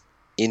time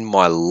in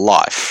my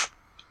life,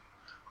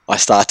 I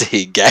start to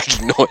hear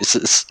gagging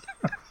noises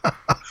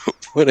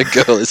when a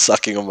girl is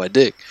sucking on my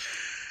dick.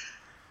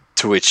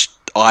 To which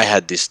I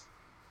had this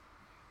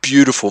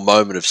beautiful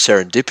moment of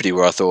serendipity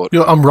where I thought,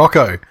 I'm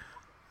Rocco.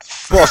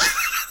 What?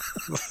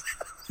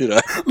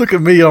 Look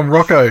at me, I'm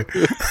Rocco.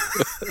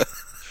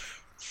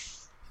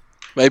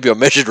 Maybe I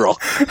measured wrong.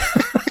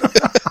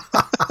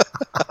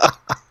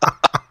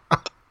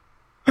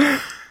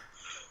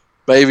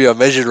 Maybe I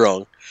measured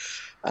wrong.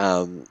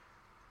 And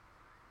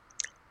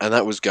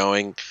that was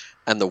going.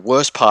 And the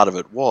worst part of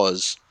it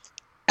was,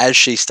 as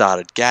she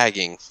started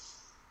gagging,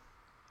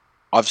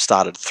 I've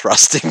started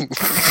thrusting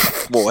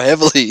more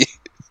heavily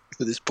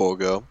for this poor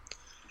girl.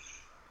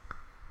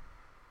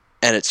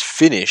 And it's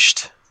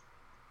finished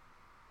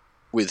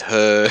with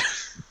her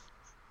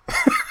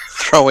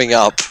throwing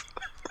up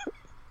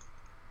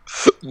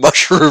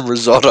mushroom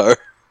risotto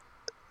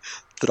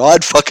that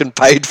I'd fucking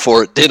paid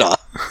for at dinner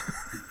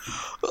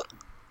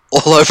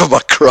all over my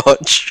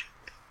crotch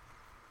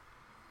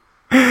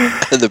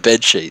and the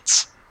bed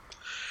sheets.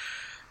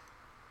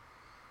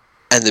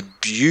 And the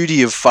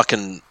beauty of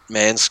fucking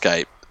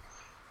Manscaped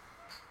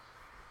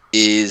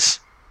is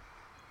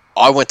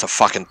I went to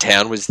fucking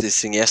town with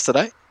this thing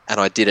yesterday, and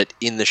I did it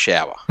in the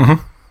shower.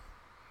 Mm-hmm.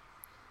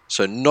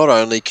 So not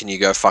only can you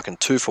go fucking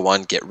 2 for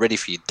 1, get ready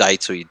for your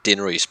dates or your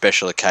dinner or your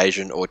special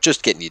occasion, or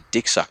just getting your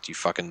dick sucked, you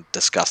fucking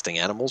disgusting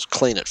animals,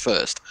 clean it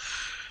first.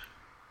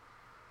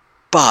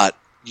 But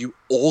you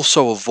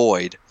also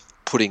avoid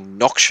putting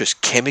noxious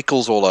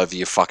chemicals all over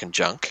your fucking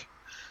junk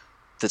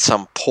that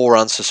some poor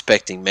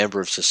unsuspecting member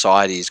of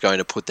society is going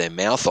to put their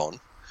mouth on.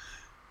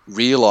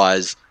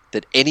 Realise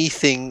that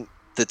anything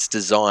that's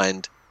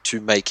designed to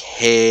make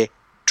hair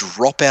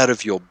drop out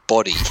of your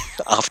body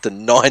after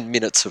 9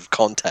 minutes of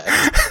contact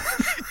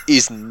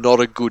is not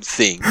a good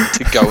thing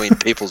to go in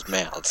people's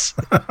mouths.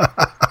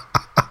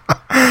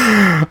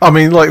 I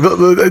mean, like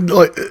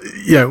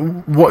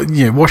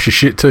wash your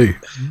shit too.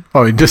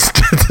 I mean, just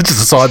a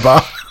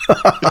sidebar.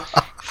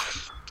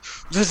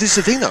 This is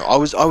the thing, though. I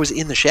was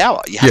in the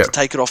shower. You have to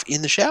take it off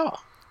in the shower.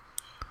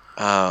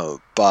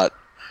 But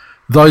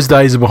those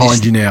days are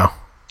behind you now.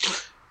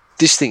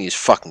 This thing is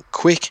fucking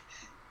quick.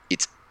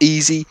 It's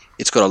easy.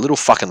 It's got a little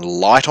fucking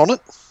light on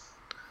it.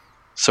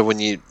 So when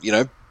you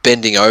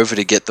bending over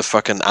to get the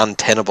fucking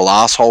untenable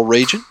asshole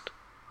region,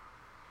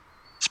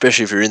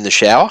 especially if you're in the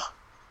shower,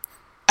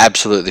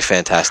 absolutely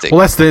fantastic.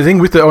 Well, that's the thing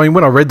with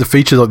when I read the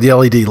features of the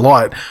LED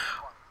light,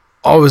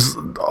 I was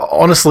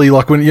honestly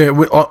like, when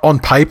on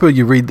paper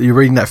you're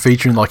reading that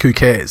feature and like, who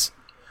cares?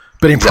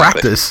 But in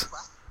practice,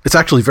 it's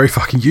actually very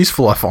fucking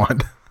useful, I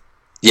find.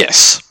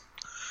 Yes.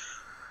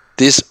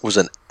 This was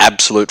an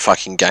absolute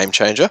fucking game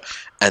changer,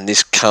 and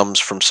this comes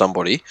from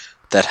somebody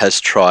that has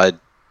tried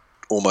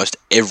almost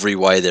every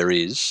way there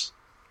is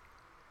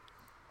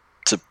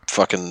to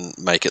fucking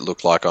make it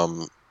look like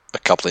I'm a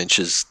couple of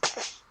inches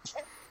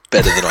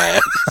better than I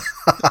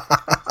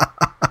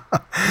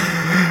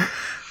am.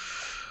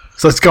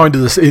 So let's go into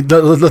the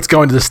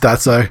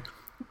stats. So,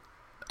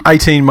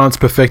 18 months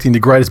perfecting the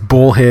greatest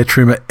ball hair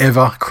trimmer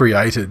ever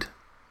created.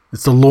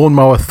 It's the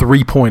Lawnmower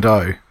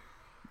 3.0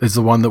 is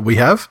the one that we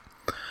have.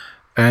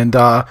 And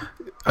a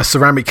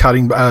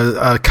cutting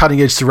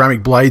edge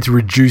ceramic blade to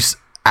reduce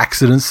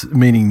accidents,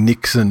 meaning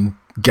nicks and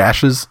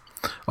gashes,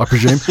 I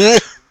presume.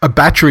 A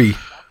battery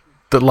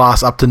that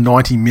lasts up to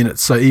 90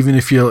 minutes. So even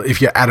if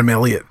you're Adam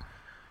Elliott,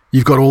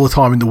 you've got all the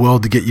time in the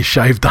world to get your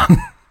shave done.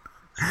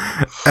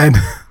 And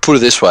put it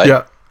this way,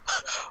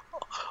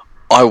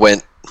 I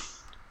went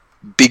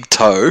big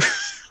toe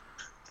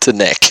to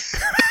neck.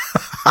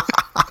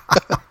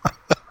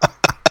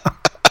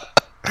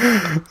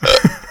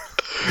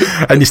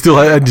 And you still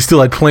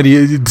had plenty.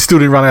 You still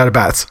didn't run out of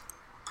bats.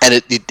 And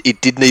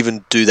it didn't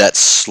even do that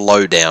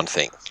slow down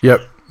thing.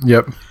 Yep.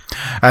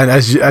 And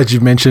as you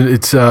mentioned,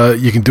 it's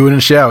you can do it in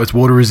a shower. It's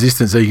water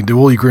resistant, so you can do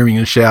all your grooming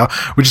in a shower,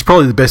 which is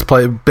probably the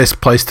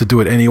best place to do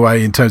it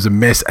anyway in terms of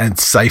mess and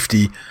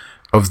safety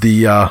of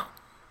the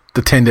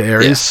tender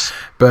areas. Yes.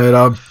 But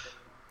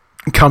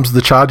it comes with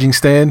the charging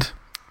stand,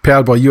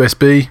 powered by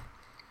USB.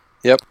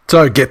 Yep.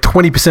 So get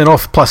 20%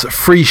 off plus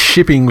free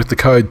shipping with the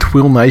code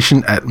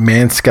TWILNATION at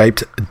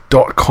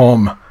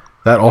manscaped.com.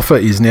 That offer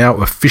is now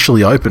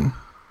officially open.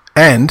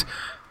 And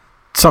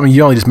something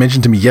you only just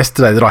mentioned to me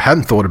yesterday that I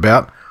hadn't thought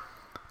about,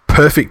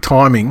 perfect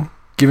timing,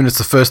 given it's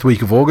the first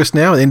week of August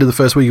now, the end of the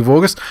first week of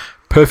August,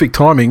 perfect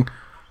timing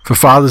for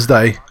Father's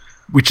Day,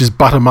 which is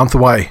but a month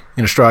away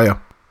in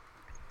Australia.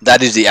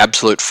 That is the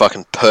absolute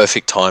fucking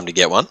perfect time to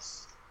get one.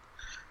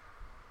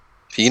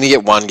 If you're going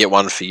to get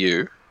one for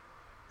you.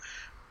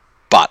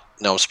 But,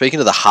 now I'm speaking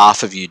to the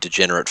half of you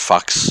degenerate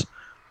fucks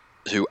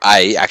who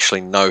A,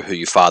 actually know who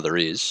your father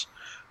is,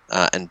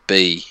 and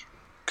B,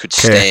 could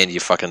stand your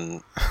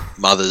fucking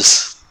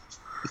mothers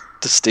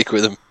to stick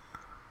with them.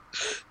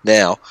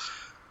 Now,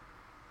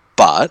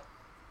 but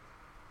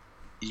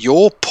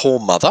your poor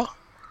mother,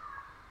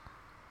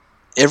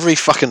 every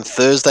fucking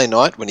Thursday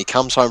night when he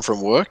comes home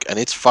from work and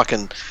it's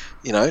fucking,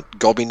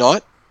 gobby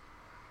night,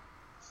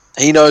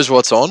 he knows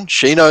what's on,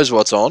 she knows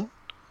what's on.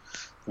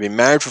 They've been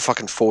married for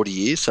fucking 40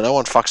 years, so no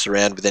one fucks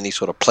around with any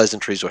sort of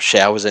pleasantries or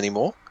showers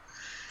anymore.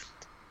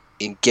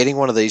 In getting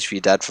one of these for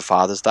your dad for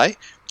Father's Day,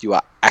 you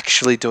are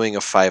actually doing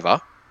a favour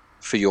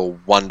for your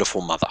wonderful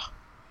mother.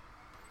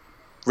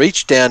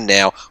 Reach down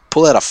now,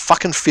 pull out a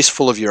fucking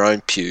fistful of your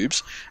own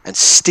pubes and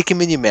stick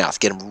them in your mouth.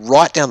 Get them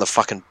right down the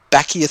fucking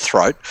back of your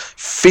throat.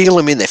 Feel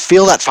them in there.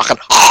 Feel that fucking...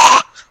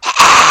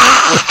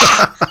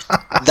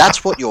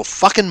 That's what your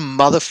fucking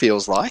mother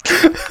feels like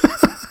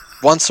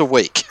once a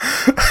week.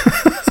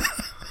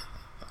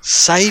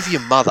 Save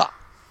your mother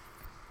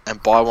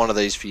and buy one of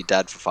these for your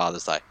dad for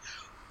Father's Day.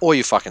 Or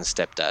your fucking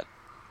stepdad.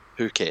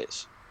 Who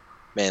cares?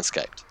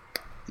 Manscaped.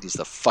 It is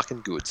the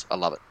fucking goods. I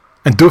love it.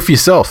 And do it for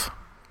yourself.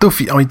 Do it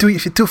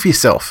for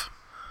yourself.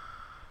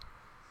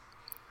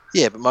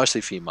 Yeah, but mostly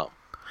for your mum.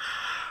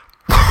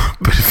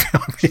 But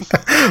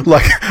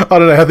I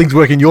don't know how things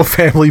work in your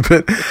family,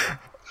 but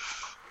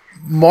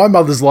my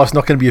mother's life's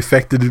not going to be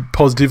affected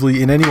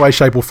positively in any way,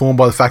 shape, or form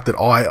by the fact that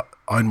I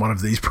own one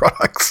of these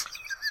products.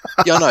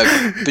 Yeah, I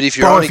know, but if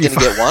you're only going to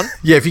get one...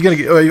 Yeah, if you're going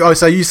to get...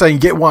 So you're saying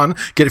get one,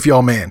 get it for your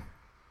old man.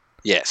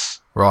 Yes.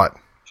 Right.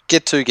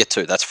 Get two,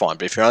 that's fine.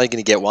 But if you're only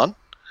going to get one,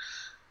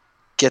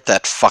 get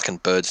that fucking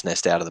bird's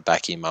nest out of the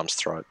back of your mum's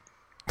throat.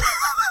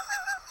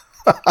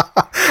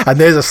 And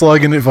there's a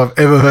slogan if I've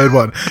ever heard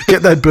one.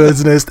 Get that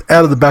bird's nest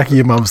out of the back of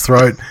your mum's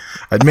throat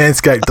at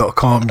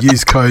manscaped.com.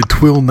 Use code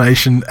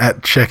TWILNATION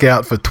at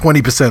checkout for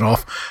 20%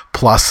 off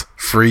plus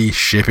free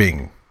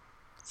shipping.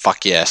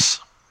 Fuck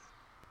yes.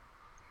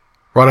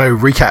 Righto,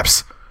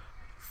 recaps.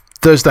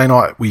 Thursday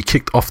night, we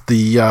kicked off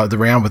the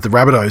round with the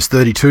Rabbitohs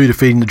 32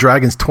 defeating the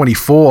Dragons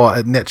 24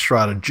 at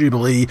Netstrata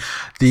Jubilee.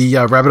 The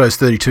Rabbitohs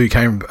 32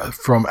 came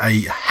from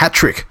a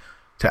hat-trick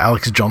to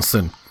Alex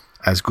Johnston,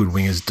 as good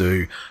wingers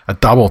do. A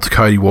double to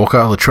Cody Walker.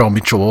 Latrell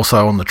Mitchell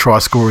also on the try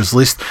scorers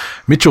list.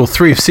 Mitchell,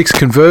 3 of 6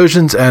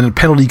 conversions and a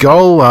penalty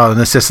goal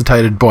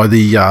necessitated by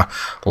the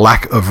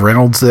lack of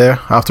Reynolds there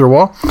after a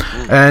while.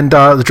 And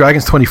the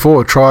Dragons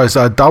 24 tries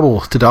double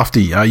to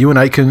Dufty. Ewan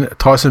Aitken,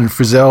 Tyson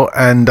Frizzell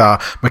and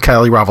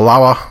Michaeli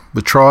Ravalawa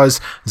with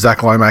tries.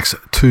 Zach Lomax,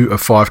 2 of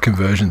 5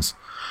 conversions.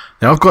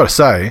 Now, I've got to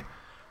say,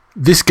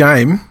 this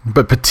game,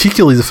 but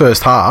particularly the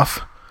first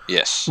half,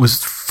 yes,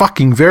 was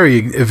fucking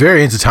very,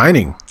 very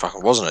entertaining.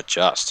 Fucking wasn't it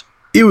just?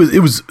 It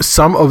was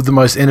some of the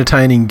most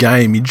entertaining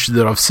gameage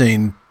that I've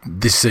seen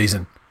this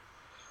season.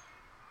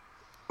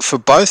 For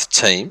both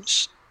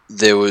teams,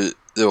 there were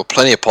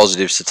plenty of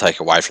positives to take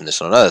away from this.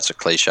 And I know that's a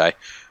cliche,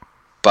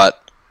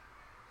 but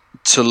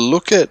to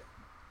look at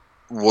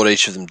what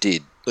each of them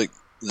did, like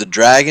the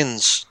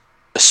Dragons,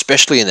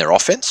 especially in their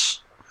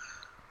offense,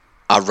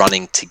 are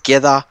running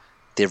together.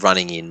 They're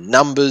running in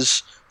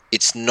numbers.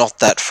 It's not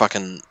that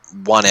fucking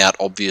one-out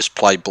obvious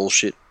play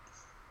bullshit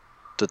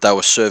that they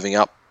were serving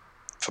up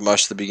for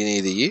most of the beginning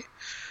of the year.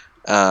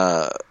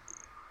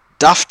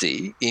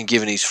 Dufty, in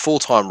given his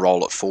full-time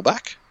role at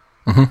fullback,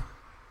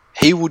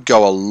 he would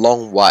go a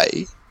long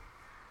way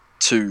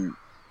to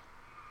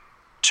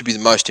be the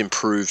most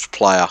improved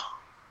player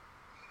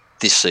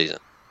this season.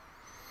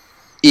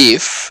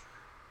 If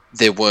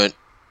there weren't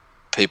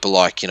people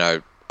like,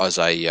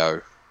 Isaiah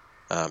Yeo,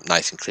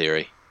 Nathan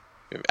Cleary,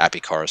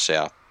 Api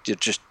Coruscant,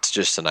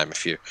 just to name a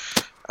few.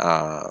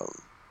 But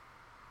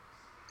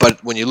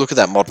when you look at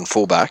that modern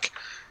fullback,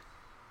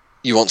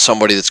 you want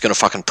somebody that's going to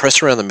fucking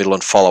press around the middle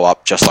and follow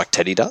up just like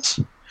Teddy does.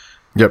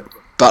 Yep.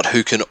 But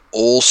who can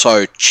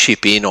also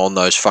chip in on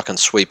those fucking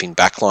sweeping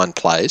backline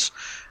plays.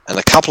 And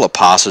a couple of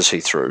passes he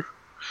threw,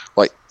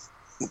 like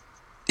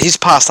his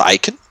pass to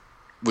Aiken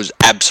was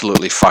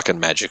absolutely fucking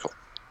magical.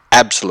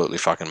 Absolutely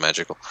fucking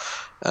magical.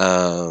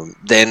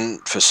 Then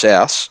for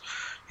South,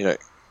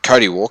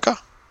 Cody Walker.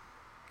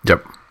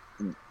 Yep.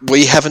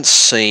 We haven't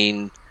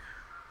seen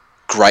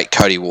great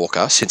Cody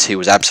Walker since he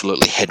was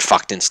absolutely head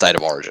fucked in State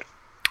of Origin.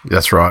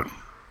 That's right.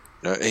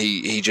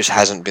 He just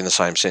hasn't been the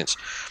same since.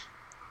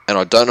 And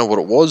I don't know what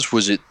it was.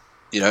 Was it,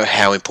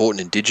 how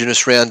important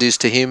Indigenous round is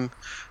to him?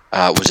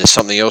 Was there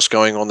something else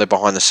going on there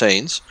behind the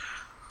scenes?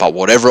 But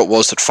whatever it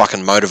was that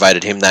fucking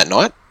motivated him that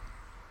night,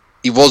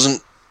 he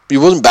wasn't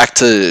back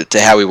to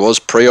how he was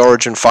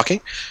pre-Origin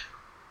fucking.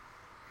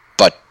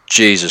 But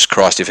Jesus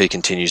Christ, if he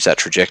continues that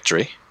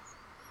trajectory,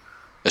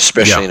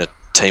 especially in a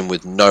team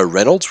with no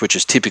Reynolds, which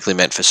is typically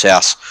meant for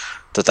South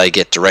that they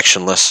get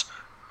directionless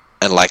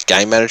and lack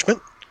game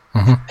management,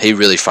 he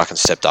really fucking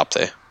stepped up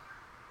there.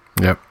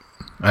 Yep,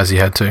 as he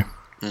had to.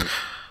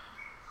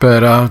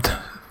 But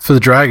for the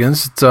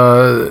Dragons,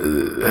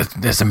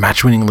 there's a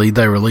match-winning lead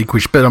they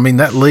relinquished. But, I mean,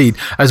 that lead,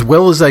 as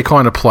well as they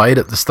kind of played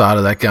at the start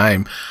of that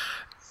game,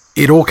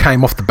 it all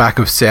came off the back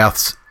of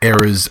South's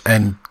errors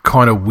and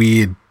kind of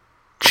weird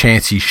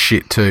chancy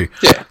shit too.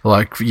 Yeah.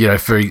 Like, so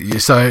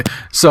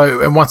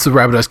and once the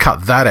Rabbitohs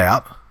cut that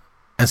out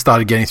and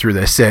started getting through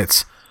their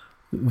sets,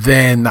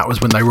 then that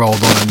was when they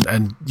rolled on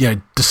and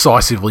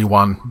decisively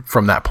won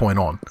from that point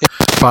on. Yeah.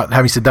 But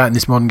having said that, in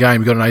this modern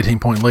game, you've got an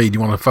 18-point lead. You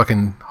want to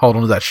fucking hold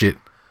on to that shit.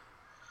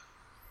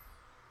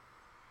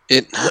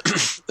 It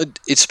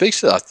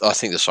speaks to, I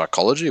think, the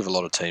psychology of a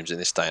lot of teams in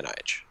this day and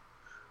age.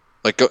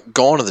 Like,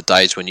 gone are the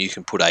days when you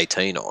can put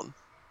 18 on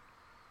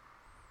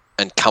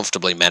and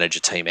comfortably manage a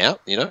team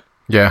out,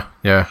 Yeah.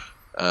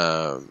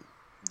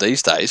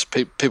 These days,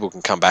 people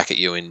can come back at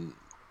you in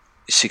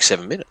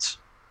 6-7 minutes.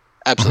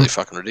 Absolutely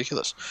fucking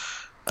ridiculous.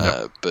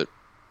 Yep. But,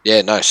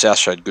 yeah, no, South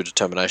showed good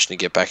determination to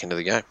get back into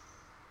the game.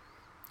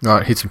 All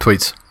right, hit some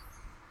tweets.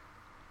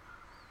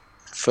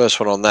 First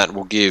one on that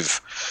we'll give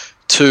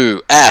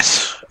to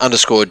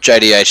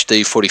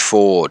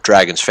 @_JDHD44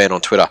 Dragons fan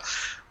on Twitter.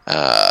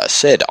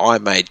 Said, I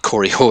made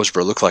Corey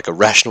Horsburgh look like a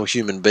rational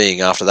human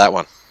being after that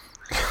one.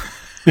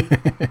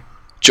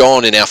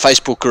 John in our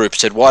Facebook group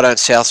said, why don't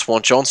Souths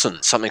want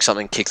Johnson?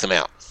 Something kick them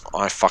out.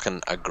 I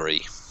fucking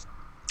agree.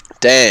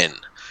 Dan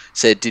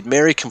said, did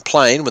Mary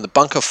complain when the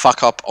bunker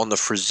fuck up on the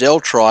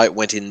Frizzell try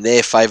went in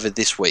their favour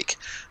this week?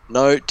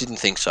 No, didn't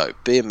think so.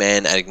 Be a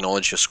man and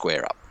acknowledge your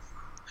square up.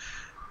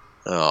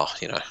 Oh,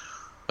 I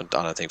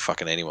don't think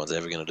fucking anyone's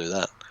ever going to do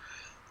that.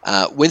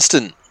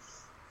 Winston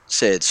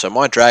said, so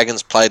my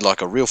Dragons played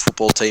like a real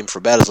football team for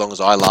about as long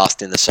as I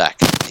last in the sack,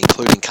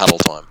 including cuddle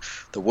time.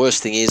 The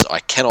worst thing is I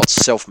cannot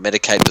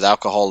self-medicate with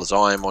alcohol as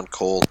I am on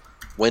call.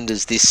 When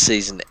does this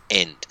season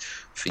end?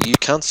 For you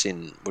cunts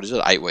in,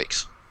 8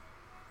 weeks?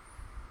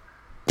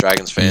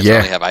 Dragons fans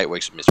only have 8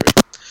 weeks of misery.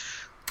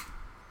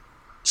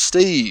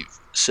 Steve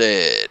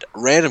said,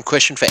 random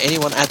question for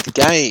anyone at the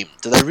game.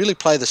 Do they really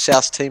play the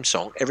South team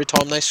song every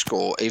time they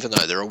score, even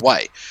though they're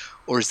away?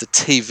 Or is the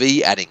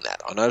TV adding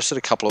that? I noticed it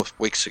a couple of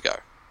weeks ago.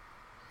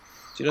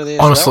 Do you know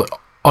the answer?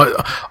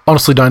 I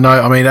honestly don't know.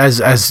 I mean, as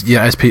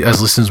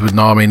listeners would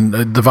know, I mean,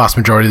 the vast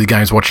majority of the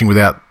game's watching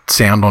without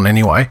sound on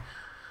anyway.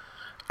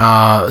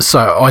 So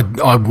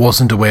I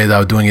wasn't aware they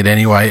were doing it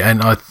anyway,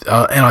 and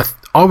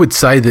I would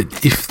say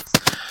that if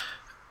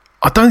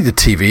I don't think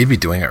the TV would be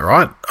doing it,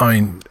 right? I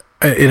mean,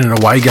 in an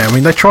away game, I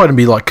mean, they try to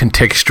be like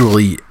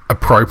contextually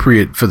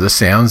appropriate for the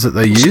sounds that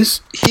they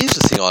use. Here's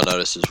the thing I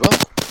noticed as well.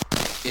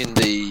 In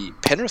the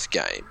Penrith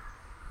game,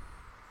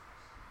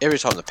 every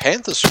time the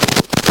Panthers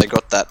scored, they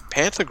got that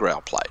Panther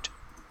growl played.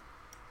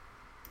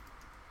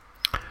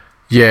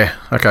 Yeah.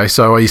 Okay.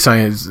 So are you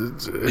saying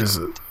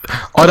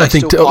I don't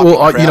think.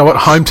 Well, you know what?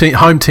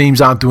 Home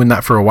teams aren't doing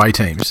that for away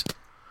teams,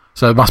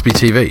 so it must be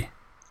TV.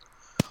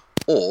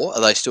 Or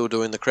are they still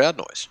doing the crowd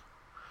noise?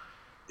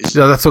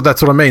 Yeah, that's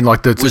what I mean.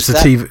 Like it's the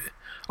TV.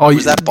 Oh,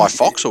 was that by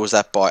Fox or was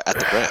that by at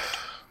the ground?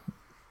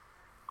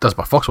 That's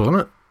by Fox, wasn't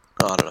it?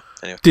 Oh, I don't know.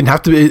 Anyway. Didn't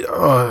have to be.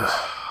 Yeah,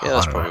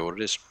 that's probably what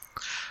it is.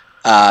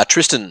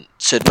 Tristan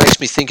said, makes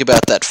me think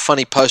about that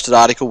funny posted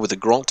article with the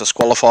Gronk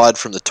disqualified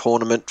from the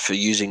tournament for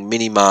using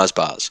mini Mars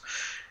bars.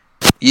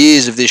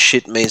 Years of this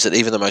shit means that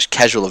even the most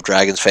casual of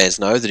Dragons fans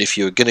know that if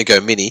you're going to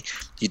go mini,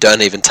 you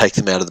don't even take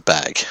them out of the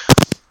bag.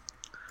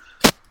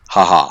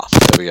 Haha.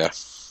 There we go.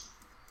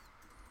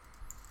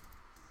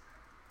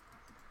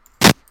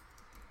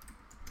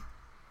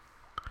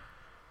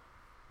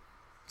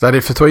 Is that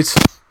it for tweets?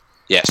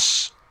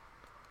 Yes.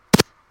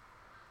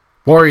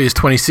 Warriors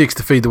 26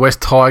 to feed the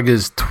West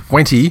Tigers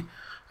 20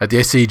 at the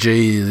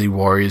SCG. The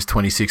Warriors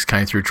 26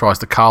 came through, tries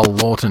to Carl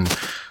Lawton,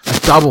 a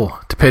double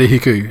to Peter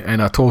Hiku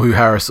and Tohu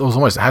Harris. It was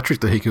almost a hat-trick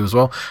to Hiku as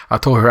well.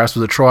 Tohu Harris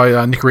with a try.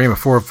 Nikorima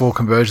 4 of 4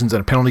 conversions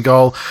and a penalty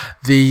goal.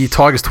 The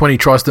Tigers 20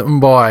 tries to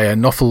Mbai,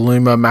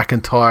 Nofaluma,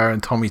 McIntyre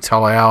and Tommy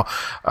Talau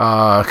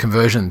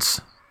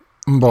conversions.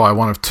 Mbai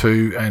 1 of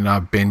 2 and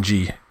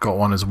Benji got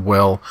 1 as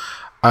well.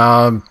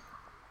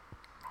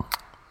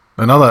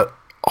 Another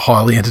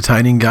highly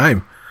entertaining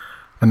game.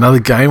 Another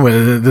game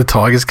where the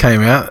Tigers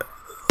came out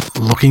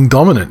looking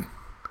dominant.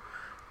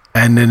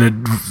 And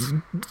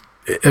then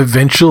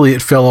eventually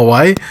it fell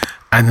away.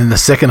 And then the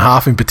second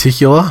half in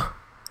particular,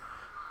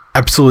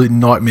 absolute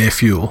nightmare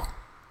fuel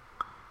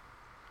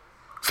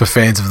for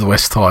fans of the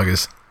West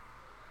Tigers.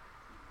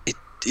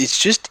 It's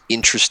just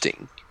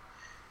interesting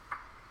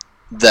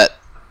that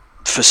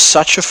for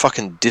such a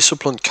fucking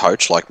disciplined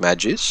coach like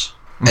Madge is,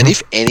 and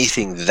if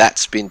anything,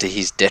 that's been to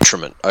his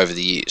detriment over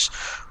the years.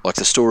 Like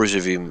the stories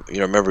of him,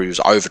 remember he was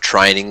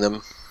overtraining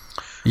them.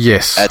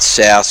 Yes. At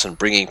South and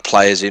bringing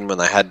players in when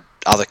they had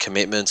other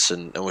commitments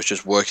and was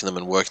just working them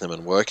and working them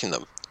and working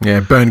them. Yeah,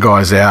 burn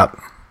guys out.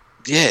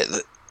 Yeah,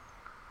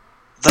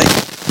 they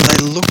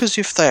look as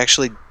if they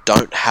actually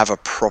don't have a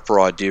proper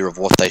idea of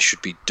what they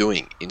should be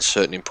doing in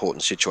certain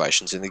important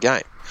situations in the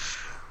game.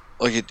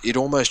 Like it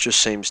almost just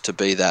seems to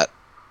be that,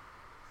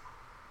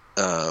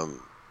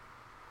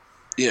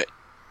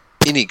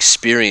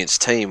 inexperienced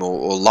team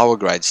or lower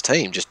grades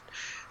team. Just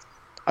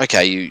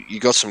okay, you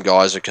got some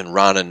guys that can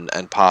run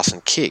and pass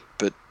and kick,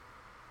 but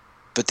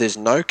there's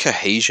no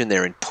cohesion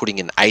there in putting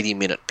an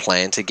 80-minute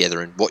plan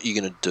together and what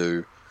you're going to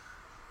do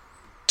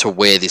to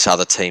wear this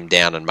other team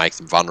down and make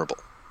them vulnerable.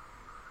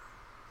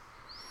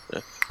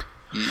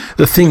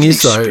 The thing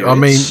is, though,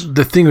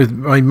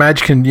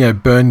 Madge can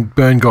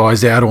burn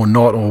guys out or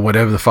not or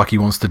whatever the fuck he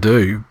wants to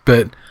do,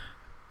 but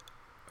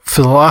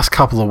for the last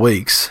couple of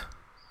weeks,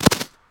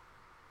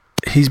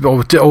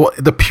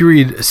 the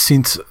period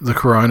since the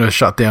corona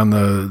shut down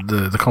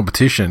the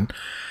competition,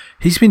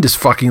 he's been just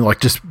fucking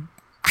just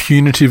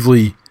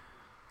punitively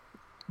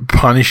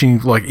punishing.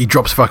 Like he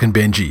drops fucking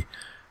Benji,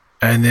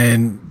 and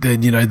then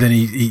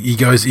he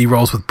goes, he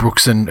rolls with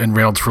Brooks and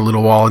Reynolds for a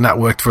little while, and that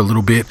worked for a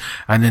little bit,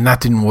 and then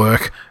that didn't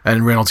work,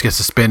 and Reynolds gets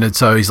suspended.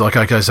 So he's like,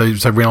 okay, so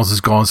Reynolds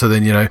is gone. So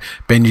then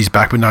Benji's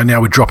back, but no,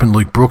 now we're dropping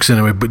Luke Brooks in,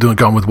 and we're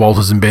going with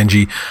Walters and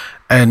Benji,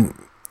 and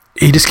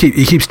he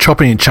keeps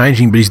chopping and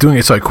changing, but he's doing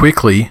it so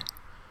quickly.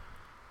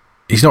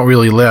 He's not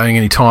really allowing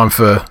any time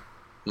for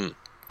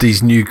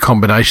these new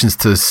combinations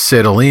to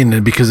settle in,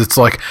 and because it's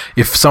like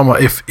if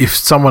someone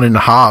in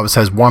the halves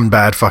has one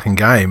bad fucking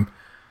game,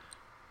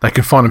 they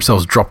can find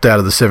themselves dropped out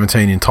of the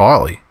 17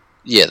 entirely.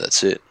 Yeah,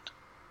 that's it.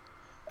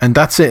 And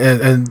that's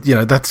it, and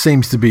that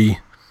seems to be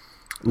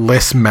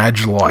less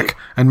Madge-like,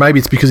 and maybe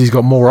it's because he's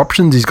got more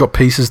options. He's got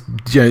pieces.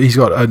 He's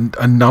got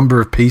a number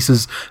of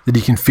pieces that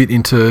he can fit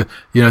into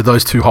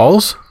those two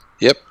holes.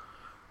 Yep.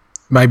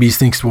 Maybe he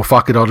thinks, well,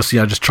 fuck it, I'll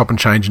just chop and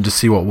change and just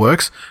see what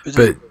works.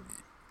 But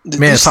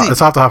man, it's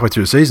after halfway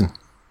through the season.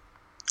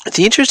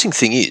 The interesting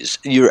thing is,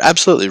 you're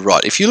absolutely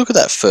right. If you look at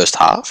that first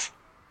half,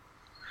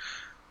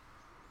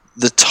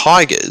 the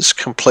Tigers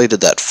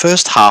completed that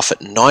first half at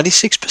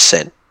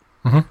 96%.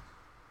 Mm-hmm.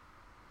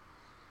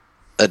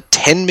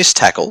 10 missed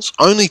tackles,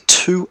 only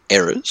 2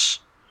 errors.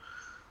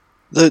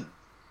 They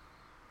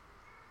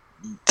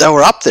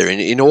were up there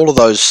in all of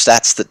those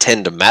stats that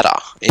tend to matter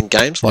in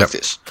games like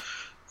this.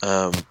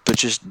 but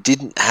just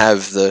didn't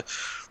have the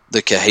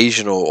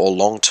cohesion or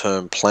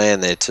long-term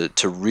plan there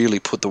to really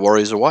put the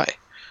Warriors away.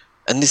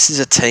 And this is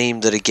a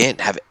team that, again,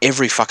 have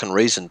every fucking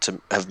reason to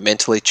have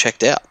mentally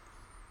checked out.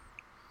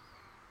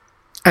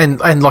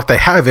 And like they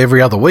have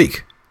every other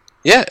week.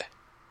 Yeah.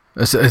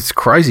 It's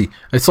crazy.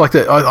 It's like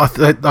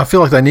that. I feel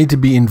like they need to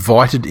be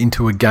invited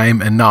into a game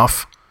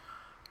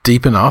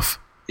deep enough.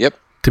 Yep.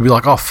 To be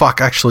like, oh fuck,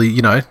 actually,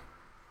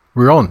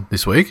 we're on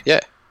this week. Yeah,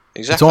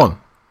 exactly. It's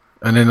on,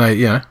 and then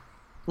they,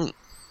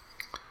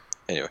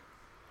 Anyway,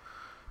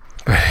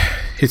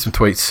 hit some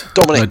tweets.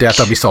 Dominic, no doubt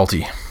they'll be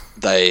salty.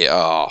 Look,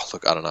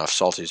 I don't know if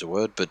salty is a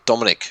word, but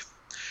Dominic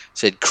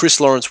said Chris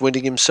Lawrence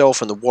winning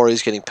himself and the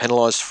Warriors getting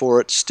penalised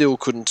for it still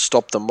couldn't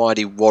stop the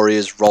mighty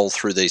Warriors roll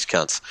through these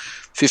cunts.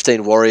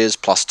 15 Warriors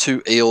plus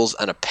 2 Eels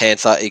and a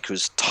Panther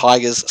equals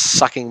Tigers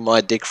sucking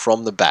my dick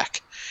from the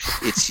back.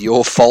 It's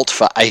your fault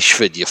for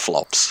Ashford, you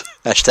flops.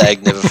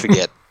 Hashtag never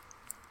forget.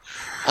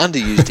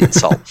 Underused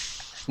insult.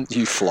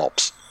 You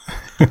flops.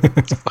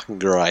 It's fucking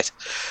great.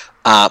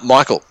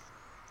 Michael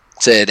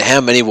said, how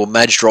many will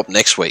Madge drop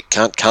next week?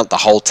 Can't cunt the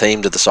whole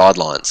team to the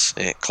sidelines.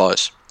 Yeah,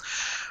 close.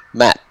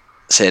 Matt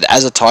said,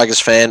 as a Tigers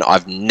fan,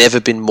 I've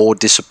never been more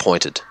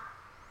disappointed.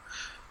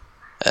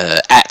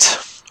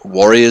 At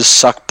Warriors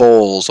Suck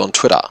Balls on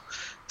Twitter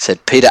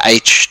said, Peter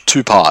H.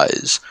 2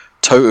 pies,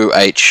 Tohu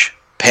H.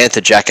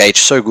 Panther Jack H.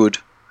 So good.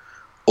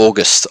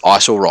 August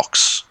Ice or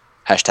Rocks.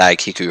 Hashtag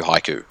Hiku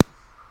Haiku. Yeah,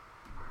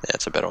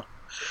 that's a better one.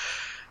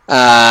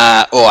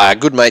 Our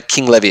good mate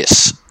King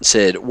Levius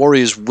said,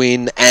 Warriors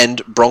win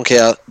and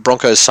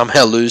Broncos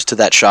somehow lose to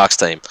that Sharks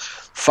team.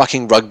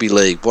 Fucking rugby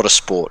league, what a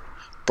sport.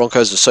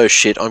 Broncos are so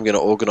shit, I'm going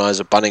to organise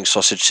a Bunnings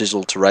sausage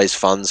sizzle to raise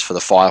funds for the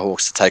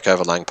Firehawks to take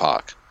over Lang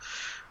Park.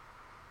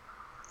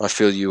 I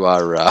feel you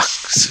are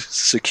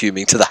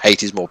succumbing to the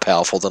hate is more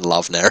powerful than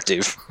love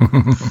narrative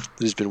that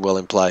has been well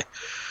in play.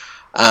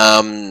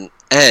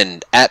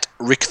 And at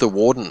Rick the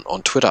Warden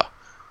on Twitter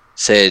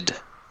said,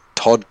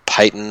 Todd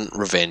Payton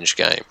revenge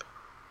game.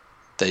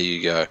 There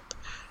you go.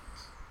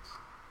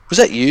 Was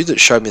that you that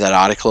showed me that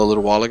article a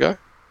little while ago?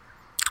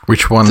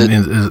 Which one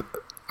is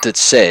that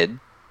said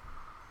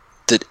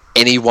that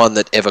anyone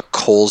that ever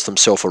calls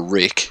themselves a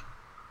Rick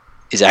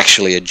is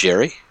actually a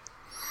Jerry?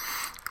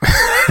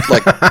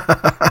 Like,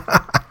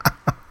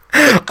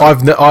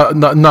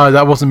 no,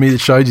 that wasn't me that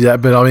showed you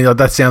that, but I mean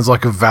that sounds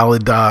like a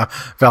valid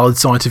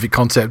scientific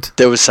concept.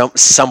 There was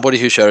somebody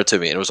who showed it to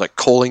me, and it was like,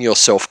 calling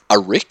yourself a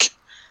Rick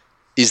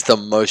is the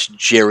most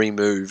Jerry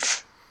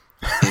move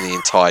in the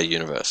entire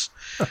universe.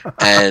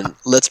 And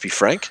let's be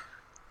frank,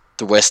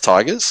 the West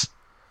Tigers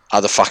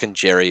are the fucking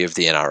Jerry of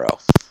the NRL.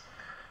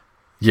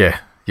 Yeah,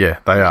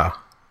 they are.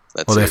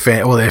 They're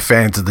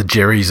fans of the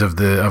Jerrys of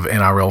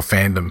NRL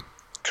fandom.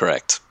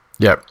 Correct.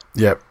 Yep.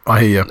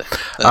 I hear you.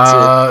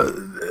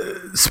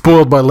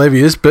 Spoiled by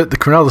Levius, but the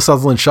Cronulla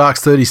Sutherland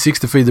Sharks 36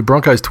 defeated the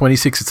Broncos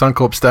 26 at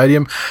Suncorp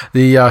Stadium.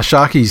 The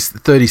Sharkies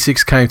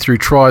 36 came through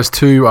tries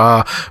to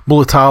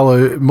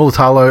Mulatalo,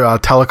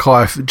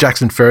 Talakai,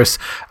 Jackson Ferris,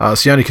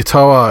 Sione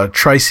Katoa,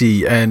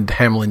 Tracy, and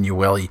Hamlin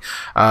Ueli.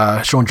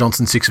 Sean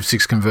Johnson 6 of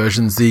 6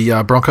 conversions.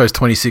 The Broncos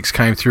 26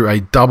 came through a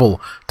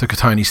double to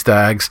Katoni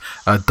Staggs,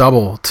 a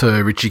double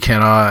to Richie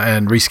Kenner,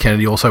 and Reece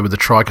Kennedy also with the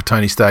try.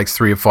 Katoni Staggs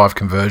 3 of 5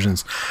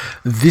 conversions.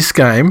 This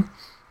game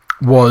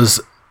was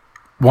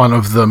one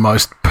of the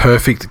most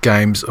perfect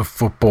games of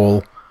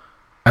football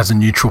as a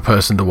neutral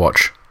person to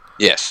watch.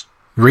 Yes.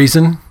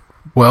 Reason?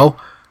 Well,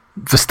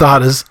 for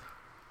starters,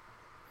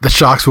 the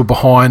Sharks were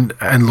behind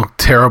and looked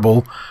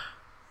terrible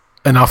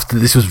enough that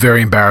this was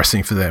very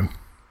embarrassing for them.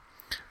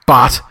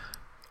 But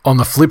on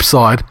the flip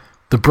side,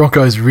 the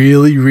Broncos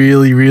really,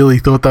 really, really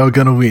thought they were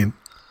going to win.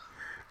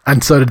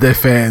 And so did their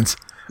fans.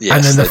 Yes,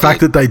 and then the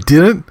fact that they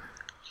didn't,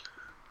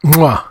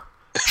 mwah,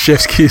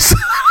 chef's kiss.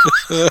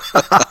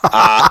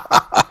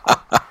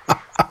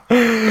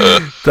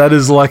 That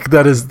is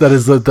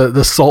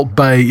the Salt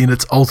Bay in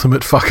its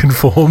ultimate fucking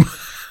form.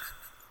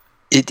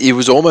 It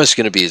was almost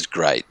going to be as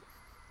great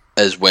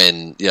as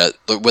when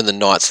the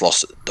Knights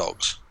lost to the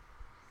Dogs.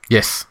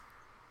 Yes.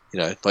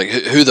 Like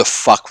who the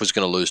fuck was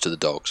going to lose to the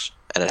Dogs,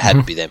 and it had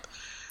to be them.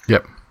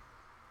 Yep.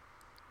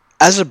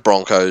 As a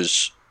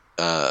Broncos,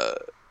 heel,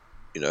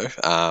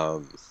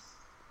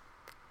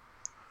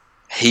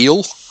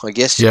 I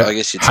guess. Yeah. I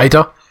guess you'd say.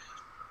 Hater.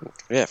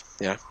 Yeah,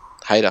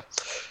 hater.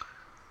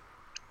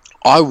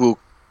 I will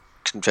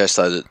confess,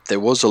 though, that there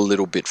was a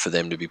little bit for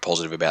them to be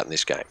positive about in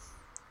this game.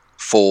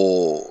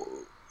 For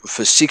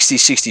 60,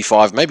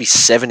 65, maybe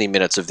 70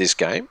 minutes of this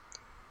game,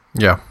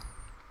 yeah,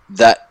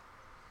 that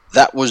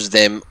was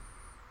them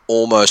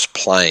almost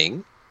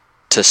playing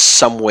to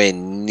somewhere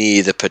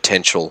near the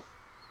potential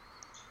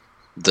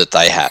that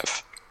they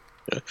have.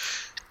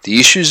 The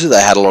issues that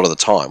they had a lot of the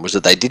time was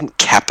that they didn't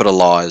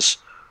capitalise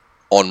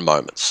on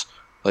moments.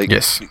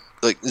 Yes.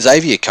 Like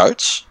Xavier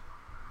Coates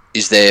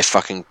is there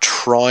fucking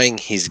trying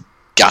his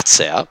guts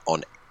out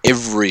on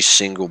every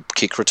single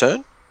kick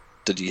return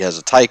that he has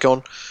a take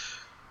on,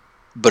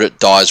 but it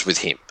dies with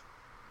him.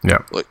 Yeah.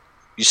 Like,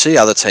 you see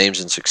other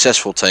teams and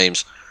successful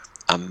teams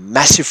a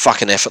massive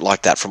fucking effort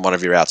like that from one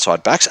of your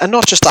outside backs, and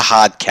not just a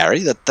hard carry,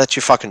 that's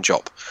your fucking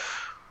job.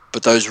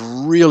 But those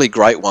really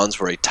great ones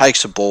where he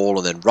takes a ball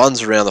and then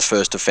runs around the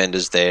first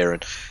defenders there,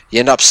 and you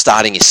end up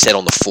starting your set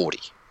on the 40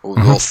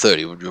 or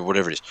 30, or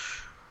whatever it is.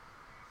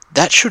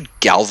 That should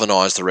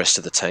galvanise the rest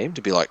of the team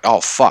to be like, oh,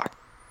 fuck,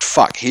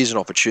 here's an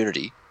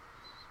opportunity.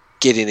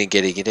 Get in and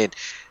getting it in.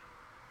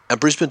 And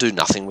Brisbane do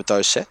nothing with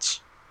those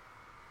sets.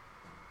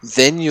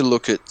 Then you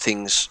look at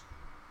things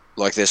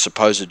like their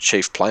supposed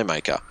chief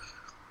playmaker.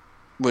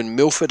 When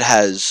Milford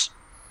has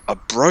a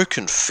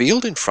broken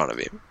field in front of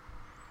him,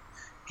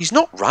 he's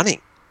not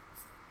running.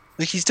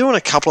 Like, he's doing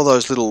a couple of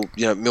those little,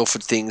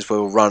 Milford things where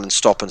we'll run and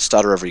stop and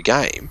stutter every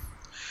game.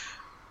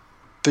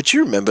 But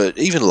you remember,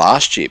 even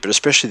last year, but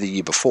especially the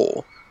year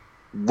before,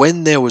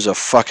 when there was a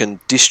fucking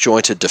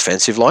disjointed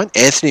defensive line,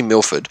 Anthony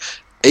Milford,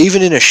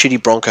 even in a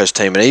shitty Broncos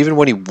team, and even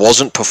when he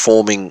wasn't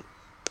performing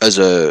as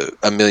a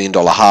 $1 million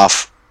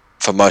half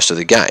for most of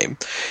the game,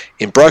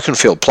 in broken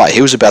field play,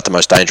 he was about the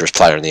most dangerous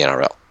player in the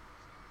NRL.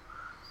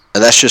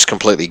 And that's just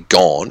completely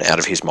gone out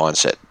of his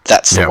mindset.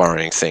 That's the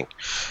worrying thing.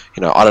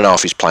 I don't know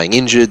if he's playing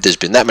injured. There's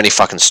been that many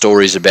fucking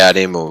stories about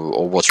him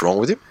or what's wrong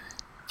with him.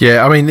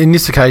 Yeah, I mean, in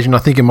this occasion, I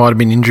think it might have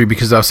been injury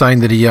because they were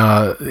saying that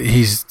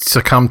he's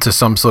succumbed to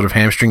some sort of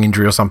hamstring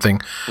injury or something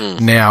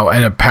now,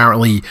 and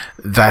apparently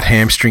that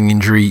hamstring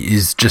injury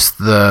is just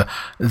the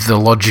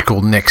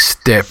logical next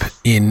step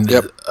in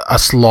a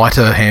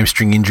slighter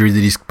hamstring injury that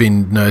he's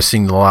been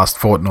nursing the last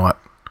fortnight.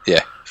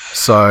 Yeah.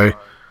 So,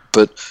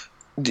 but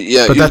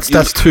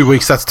that's 2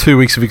 weeks. That's 2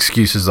 weeks of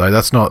excuses, though.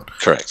 That's not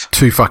correct.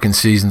 2 fucking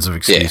seasons of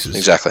excuses. Yeah,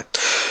 exactly.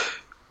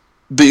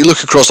 But you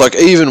look across, like,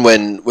 even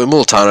when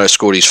Mulitano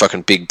scored his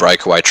fucking big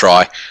breakaway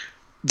try,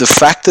 the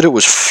fact that it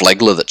was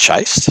Flegler that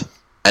chased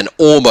and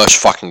almost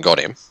fucking got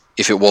him,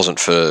 if it wasn't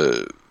for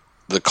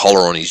the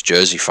collar on his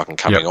jersey fucking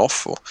coming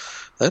off, or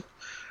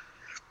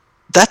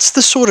that's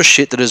the sort of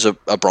shit that as a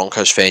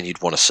Broncos fan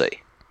you'd want to see.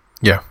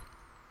 Yeah.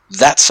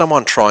 That's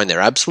someone trying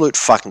their absolute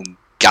fucking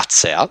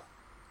guts out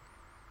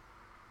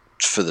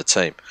for the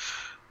team.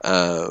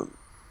 But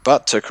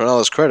to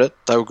Cronulla's credit,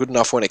 they were good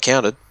enough when it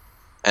counted.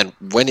 And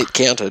when it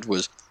counted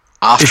was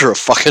after a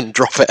fucking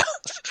dropout.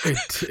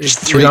 Just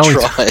 3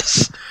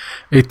 tries.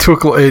 It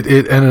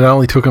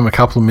only took them a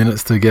couple of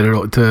minutes to get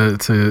it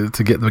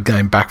to get the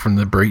game back from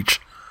the breach.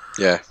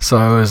 Yeah.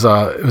 So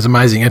it was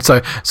amazing, and so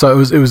it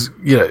was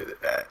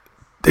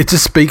it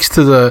just speaks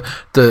to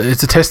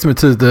it's a testament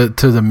to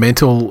the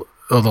mental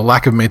or the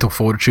lack of mental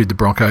fortitude the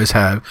Broncos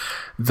have,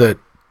 that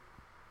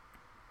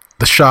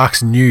the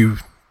Sharks knew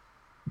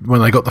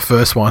when they got the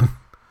first one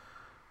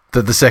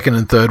that the second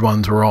and third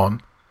ones were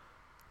on.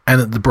 And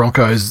that the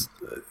Broncos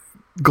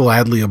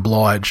gladly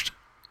obliged.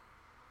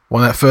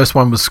 When that first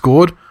one was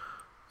scored,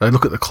 they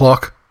look at the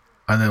clock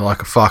and they're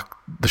like, fuck,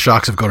 the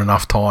Sharks have got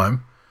enough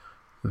time.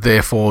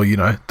 Therefore,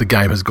 the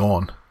game has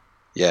gone.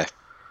 Yeah,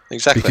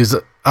 exactly. Because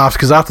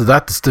after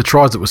that, the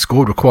tries that were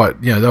scored were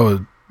quite,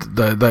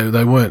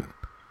 they weren't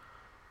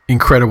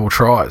incredible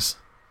tries.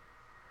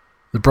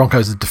 The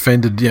Broncos had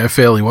defended,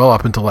 fairly well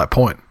up until that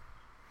point.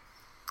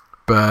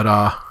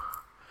 But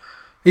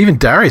even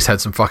Darius had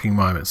some fucking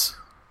moments.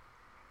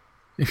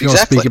 If you want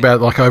to speak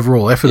about like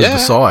overall effort of the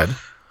side,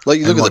 like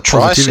you look at the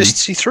try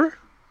assists he threw.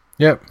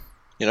 Yep.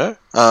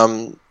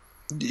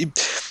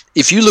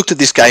 If you looked at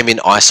this game in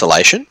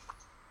isolation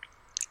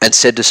and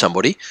said to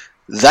somebody,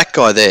 that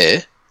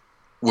guy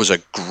was a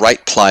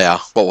great player.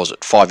 What was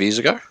it, 5 years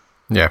ago?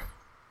 Yeah.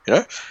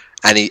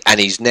 And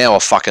he's now a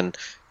fucking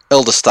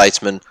elder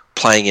statesman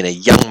playing in a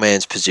young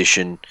man's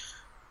position,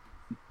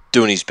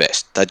 doing his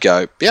best. They'd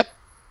go, yep,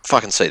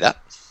 fucking see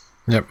that.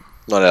 Yep.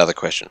 Not out of the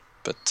question.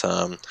 But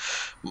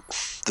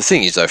the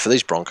thing is, though, for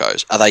these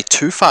Broncos, are they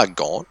too far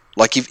gone?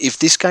 Like, if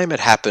this game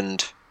had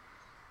happened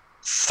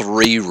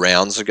 3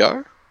 rounds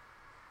ago,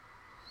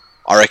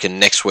 I reckon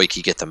next week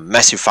you get the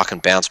massive fucking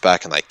bounce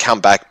back and they come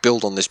back,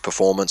 build on this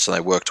performance, and they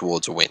work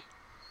towards a win.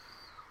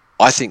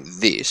 I think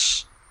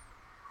this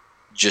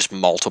just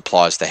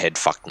multiplies the head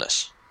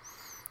fuckness.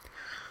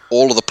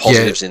 All of the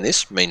positives in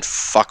this mean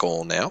fuck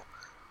all now.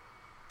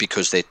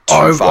 Because they're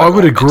too far. I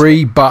would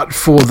agree, but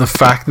for the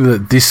fact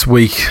that this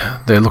week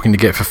they're looking to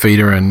get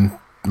Fafita and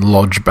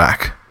Lodge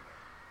back.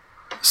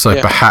 So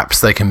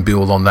perhaps they can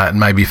build on that, and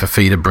maybe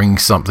Fafita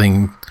brings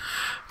something.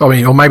 I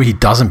mean, or maybe he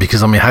doesn't,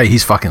 because, hey,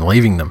 he's fucking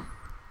leaving them.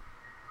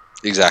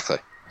 Exactly.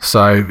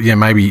 So,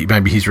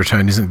 maybe his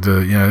return isn't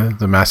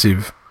the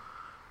massive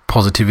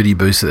positivity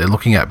boost that they're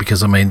looking at,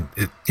 because,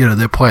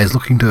 their players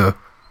looking to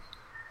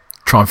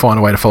try and find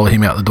a way to follow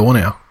him out the door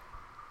now.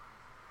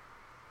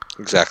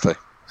 Exactly.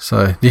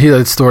 So, did you hear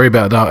that story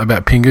about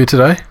Pingu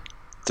today?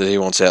 That he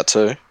wants out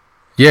too?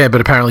 Yeah,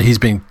 but apparently he's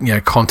been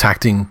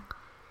contacting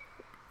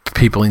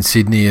people in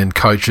Sydney and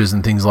coaches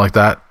and things like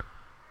that,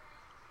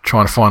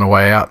 trying to find a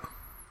way out.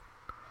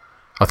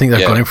 I think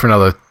they've got him for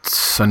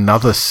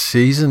another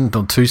season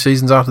or 2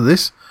 seasons after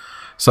this.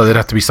 So there'd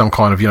have to be some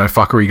kind of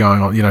fuckery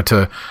going on,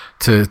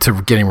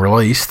 to get him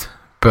released.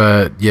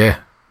 But yeah,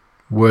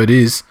 word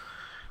is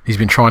he's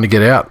been trying to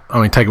get out.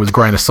 I mean, take it with a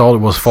grain of salt. It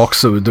was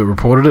Fox that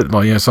reported it.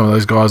 Like, some of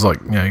those guys, like,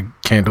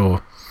 Kent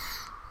or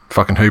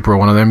fucking Hooper or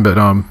one of them. But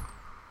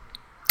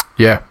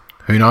yeah,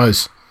 who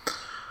knows?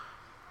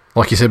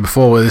 Like you said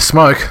before, where there's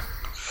smoke.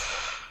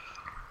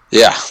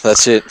 Yeah,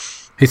 that's it.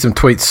 Here's some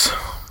tweets.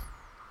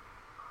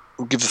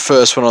 We'll give the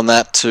first one on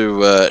that to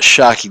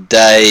Sharky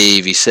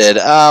Dave. He said,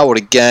 what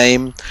a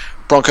game.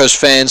 Broncos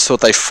fans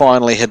thought they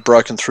finally had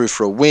broken through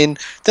for a win.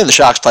 Then the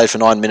Sharks played for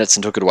 9 minutes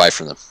and took it away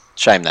from them.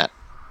 Shame that.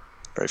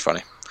 Very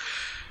funny.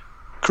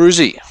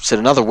 Cruzy said,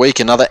 another week,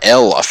 another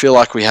L. I feel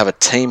like we have a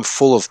team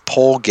full of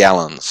Paul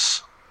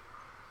Gallons.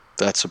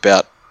 That's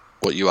about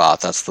what you are.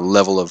 That's the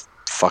level of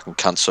fucking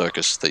cunt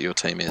circus that your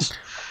team is.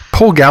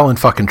 Paul Gallen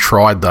fucking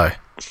tried, though.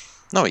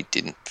 No, he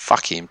didn't.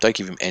 Fuck him. Don't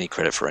give him any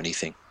credit for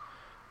anything.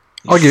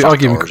 I'll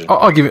give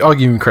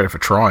him credit for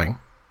trying.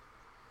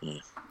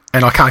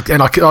 And I can't.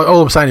 And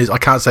all I'm saying is I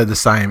can't say the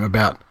same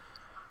about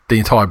the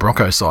entire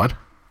Broncos side.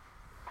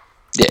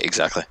 Yeah,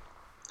 exactly.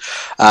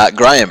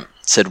 Graham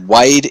said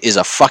Wade is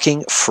a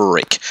fucking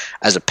freak.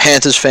 As a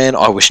Panthers fan,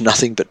 I wish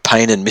nothing but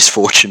pain and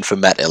misfortune for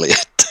Matt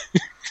Elliott.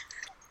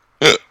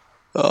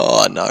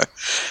 Oh no,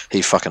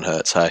 he fucking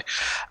hurts. Hey,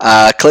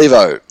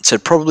 Clevo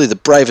said probably the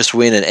bravest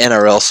win an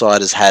NRL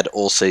side has had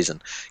all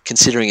season,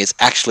 considering it's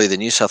actually the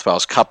New South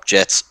Wales Cup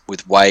Jets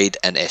with Wade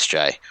and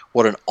SJ.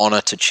 What an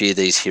honour to cheer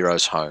these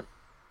heroes home.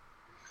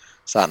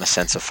 Starting to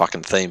sense a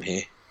fucking theme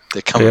here.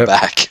 They're coming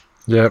back.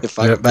 They're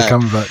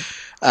coming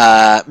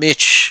back.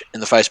 Mitch in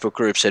the Facebook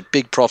group said,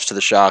 big props to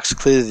the Sharks.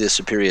 Clearly the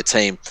superior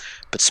team,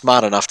 but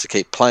smart enough to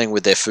keep playing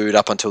with their food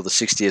up until the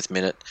 60th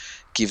minute.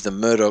 Give the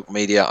Murdoch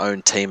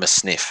Media-owned team a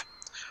sniff.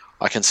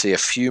 I can see a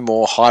few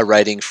more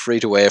high-rating,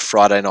 free-to-air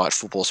Friday night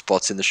football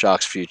spots in the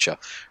Sharks' future.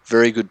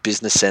 Very good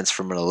business sense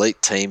from an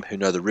elite team who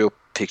know the real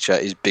picture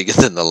is bigger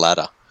than the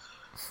ladder.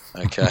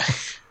 Okay.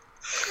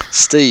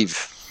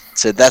 Steve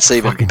said that's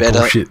even fucking better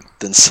bullshit.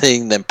 Than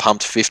seeing them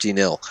pumped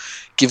 50-0.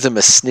 Give them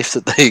a sniff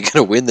that they're going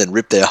to win, then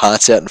rip their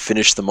hearts out and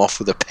finish them off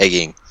with a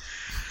pegging.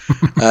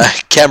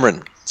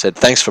 Cameron said,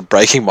 thanks for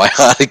breaking my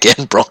heart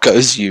again,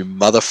 Broncos, you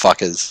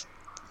motherfuckers.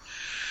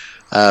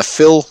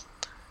 Phil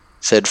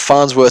said,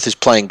 Farnsworth is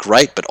playing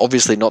great, but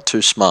obviously not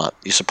too smart.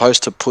 You're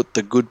supposed to put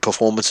the good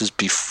performances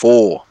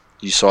before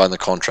you sign the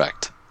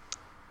contract.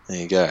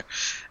 There you go.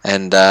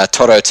 And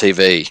Toto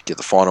TV, get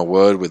the final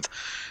word with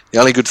the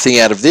only good thing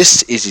out of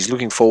this is he's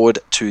looking forward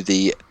to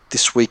the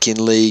This Week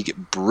in League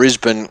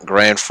Brisbane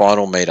Grand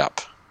Final meetup.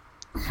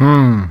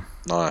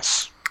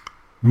 Nice.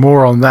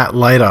 More on that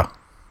later.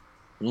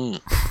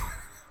 Where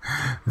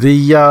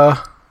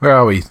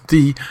are we?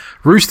 The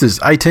Roosters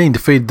 18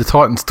 defeated the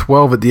Titans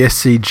 12 at the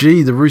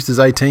SCG. The Roosters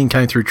 18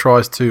 came through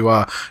tries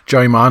to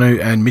Joey Manu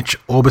and Mitch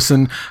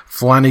Orbison.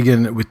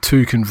 Flanagan with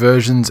 2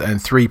 conversions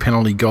and 3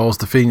 penalty goals,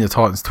 defeating the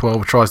Titans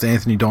 12. Tries to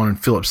Anthony Don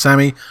and Philip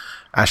Sammy.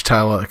 Ash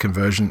Taylor, a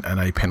conversion and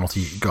a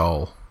penalty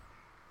goal.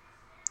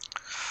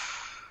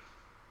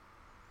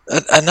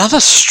 Another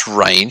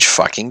strange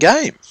fucking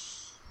game.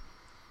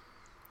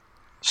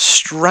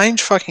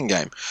 Strange fucking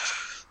game.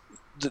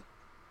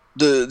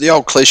 The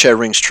old cliche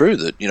rings true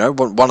that,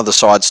 one of the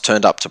sides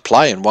turned up to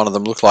play and one of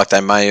them looked like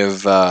they may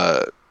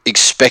have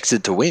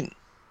expected to win.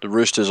 The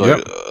Roosters,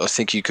 yep. I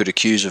think you could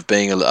accuse of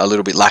being a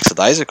little bit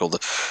lackadaisical. The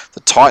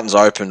Titans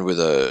opened with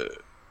a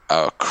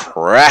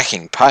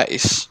cracking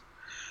pace,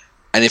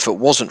 and if it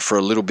wasn't for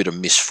a little bit of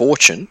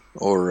misfortune,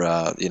 or,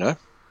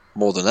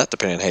 more than that,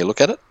 depending on how you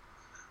look at it,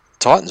 the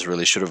Titans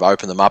really should have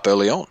opened them up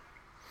early on.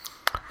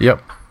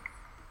 Yep.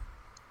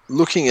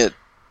 Looking at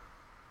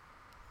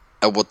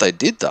what they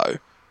did, though,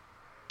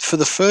 for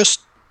the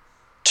first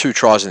 2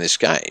 tries in this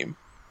game,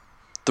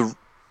 the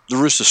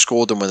Roosters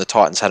scored them when the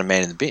Titans had a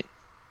man in the bin.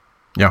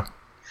 Yeah.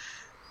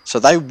 So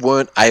they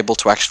weren't able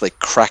to actually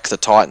crack the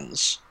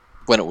Titans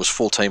when it was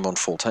full team on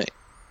full team.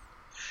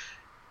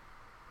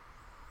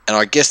 And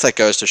I guess that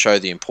goes to show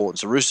the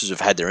importance. The Roosters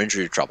have had their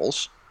injury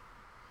troubles,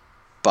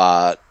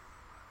 but,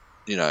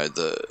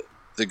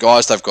 the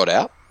guys they've got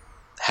out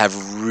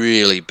have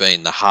really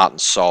been the heart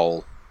and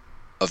soul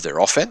of their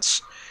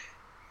offense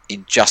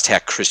in just how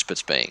crisp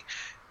it's been.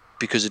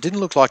 Because it didn't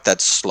look like they'd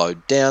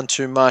slowed down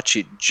too much.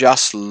 It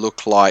just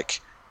looked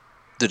like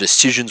the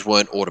decisions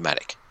weren't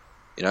automatic.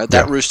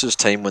 That Roosters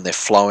team, when they're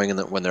flowing and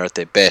when they're at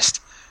their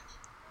best,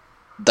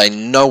 they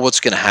know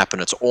what's going to happen.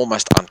 It's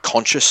almost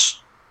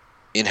unconscious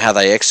in how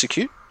they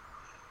execute.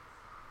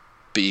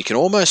 But you can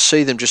almost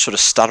see them just sort of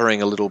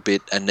stuttering a little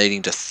bit and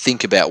needing to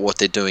think about what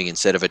they're doing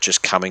instead of it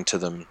just coming to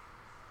them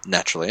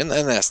naturally. And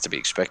that's to be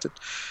expected.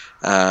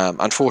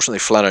 Unfortunately,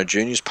 Flano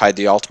Jr.'s paid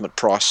the ultimate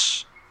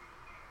price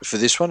for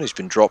this one. He's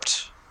been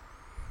dropped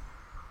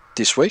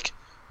this week.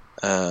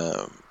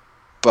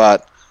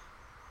 But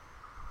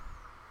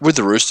with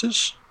the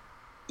Roosters,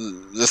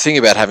 the thing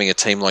about having a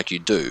team like you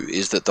do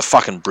is that the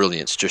fucking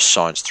brilliance just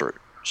shines through.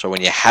 So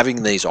when you're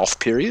having these off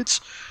periods,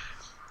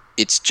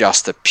 it's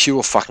just the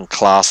pure fucking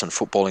class and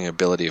footballing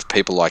ability of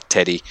people like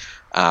Teddy.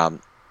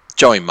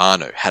 Joey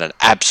Manu had an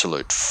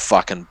absolute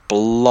fucking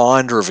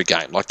blinder of a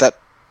game. Like that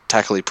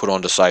tackle he put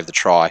on to save the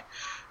try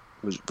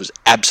was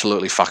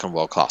absolutely fucking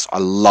world class. I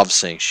love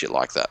seeing shit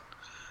like that.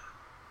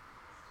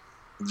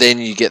 Then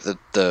you get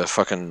the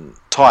fucking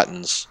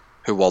Titans,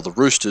 who while the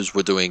Roosters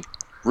were doing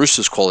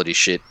Roosters quality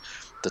shit,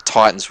 the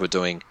Titans were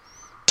doing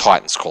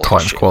Titans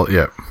quality shit.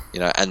 Yeah. You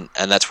know, and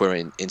that's where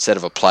instead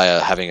of a player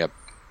having a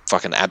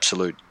fucking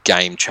absolute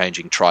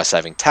game-changing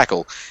try-saving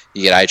tackle,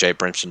 you get AJ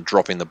Brimson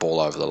dropping the ball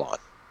over the line.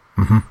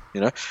 Mm-hmm.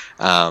 You know,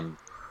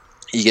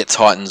 you get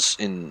Titans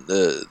in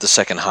the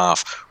second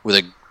half with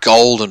a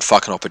golden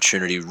fucking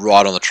opportunity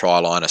right on the try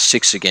line, a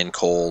 6 again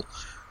call,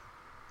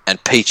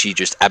 and Peachy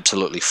just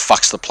absolutely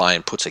fucks the play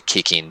and puts a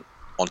kick in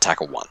on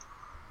tackle 1.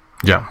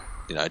 Yeah.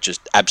 You know,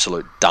 just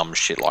absolute dumb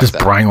shit like just that.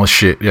 Just brainless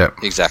shit, yeah.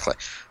 Exactly.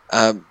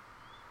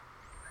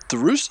 The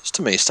Roosters,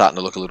 to me, are starting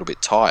to look a little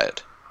bit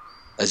tired,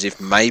 as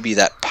if maybe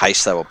that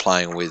pace they were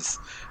playing with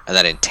and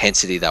that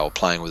intensity they were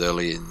playing with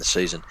earlier in the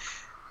season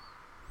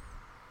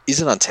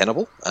isn't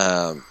untenable.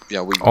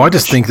 I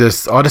just think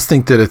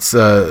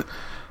that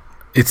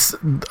it's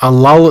a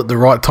lull at the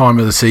right time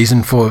of the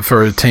season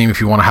for a team if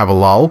you want to have a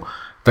lull.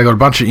 They got a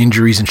bunch of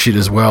injuries and shit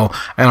as well.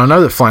 And I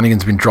know that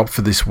Flanagan's been dropped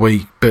for this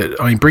week,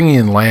 but I mean, bringing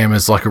in Lamb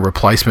as like a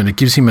replacement, it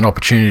gives him an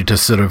opportunity to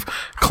sort of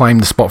claim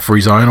the spot for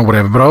his own or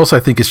whatever. But I also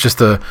think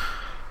it's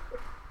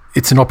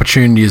an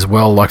opportunity as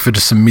well, like for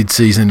just some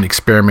mid-season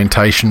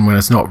experimentation when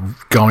it's not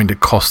going to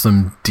cost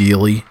them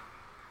dearly,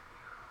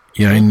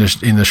 you know, in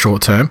the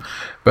short term.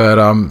 But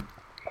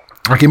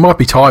like it might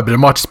be tired, but it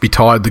might just be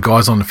tired. The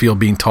guys on the field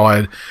being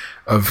tired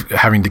of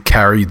having to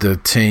carry the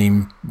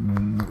team,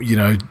 you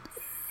know,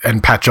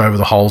 and patch over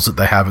the holes that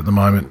they have at the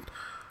moment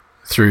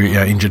through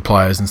injured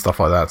players and stuff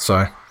like that.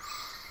 So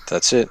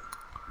that's it.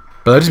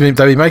 But they've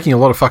been making a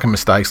lot of fucking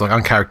mistakes, like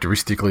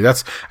uncharacteristically.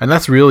 That's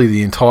really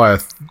the entire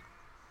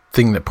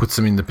thing that puts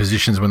them in the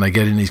positions when they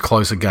get in these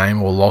closer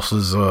game or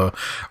losses or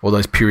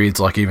those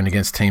periods, like even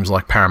against teams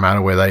like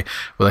Parramatta where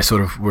they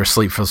sort of were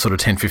asleep for sort of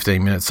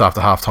 10-15 minutes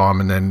after half time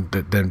and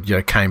then you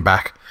know came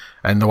back.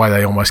 And the way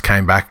they almost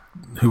came back,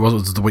 it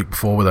was the week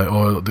before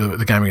or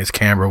the game against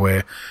Canberra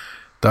where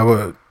they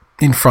were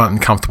in front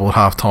and comfortable at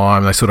half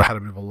time. They sort of had a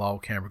bit of a lull.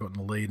 Canberra got in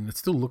the lead, and it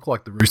still looked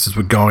like the Roosters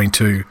were going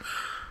to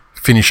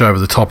finish over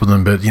the top of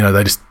them, but you know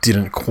they just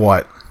didn't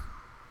quite,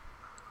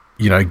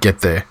 you know, get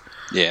there.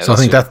 Yeah. So I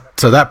think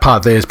that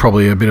part there is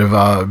probably a bit of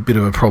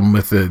a problem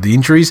with the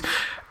injuries.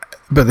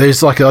 But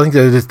there's I think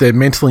they're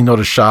mentally not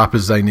as sharp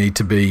as they need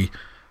to be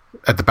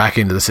at the back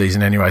end of the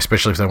season anyway,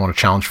 especially if they want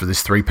to challenge for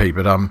this 3-peat.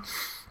 But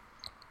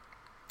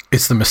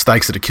it's the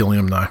mistakes that are killing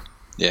them though.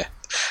 Yeah,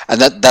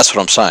 and that's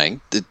what I'm saying.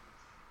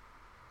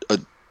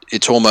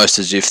 It's almost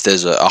as if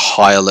there's a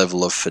higher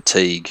level of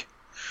fatigue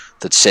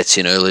that sets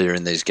in earlier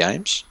in these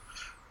games.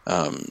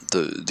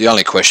 The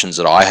only questions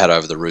that I had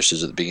over the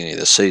Roosters at the beginning of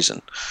the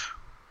season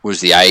was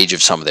the age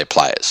of some of their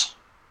players.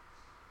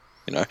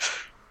 You know,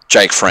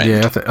 Jake Friend.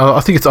 Yeah,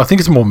 I think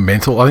it's more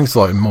mental. I think it's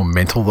like more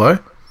mental though.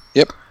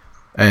 Yep.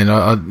 And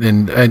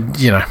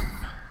you know,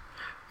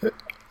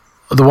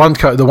 the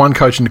one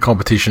coach in the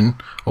competition,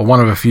 or one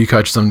of a few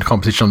coaches in the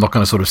competition, I'm not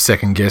going to sort of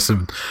second guess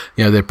of,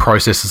 you know, their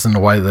processes and the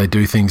way that they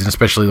do things, and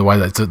especially the way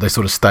that they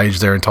sort of stage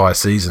their entire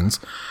seasons,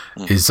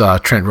 is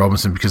Trent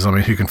Robinson. Because I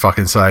mean, who can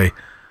fucking say?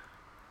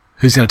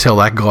 Who's going to tell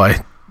that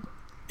guy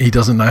he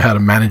doesn't know how to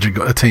manage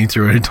a team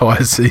through an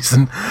entire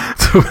season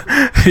to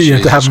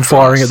have him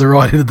firing at the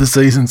right end of the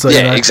season? So, yeah,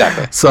 you know,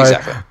 exactly.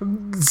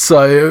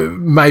 So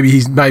maybe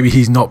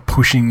he's not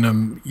pushing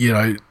them, you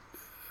know,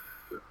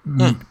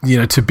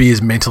 to be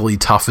as mentally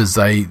tough as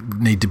they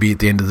need to be at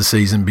the end of the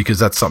season, because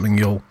that's something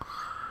he'll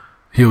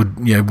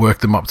work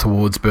them up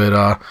towards.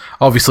 But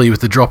obviously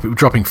with the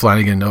dropping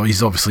Flanagan,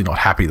 he's obviously not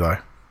happy though.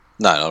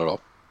 No, not at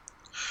all.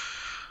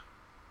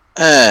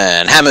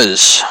 And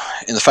Hammers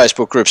in the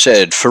Facebook group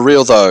said, for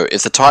real though,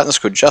 if the Titans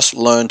could just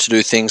learn to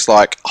do things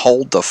like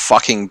hold the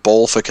fucking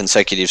ball for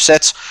consecutive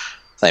sets,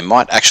 they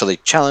might actually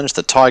challenge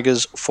the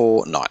Tigers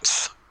for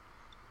 9th.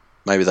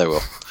 Maybe they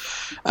will.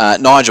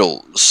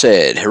 Nigel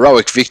said,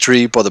 heroic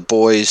victory by the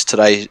boys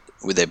today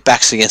with their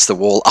backs against the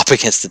wall up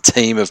against a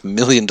team of $1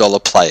 million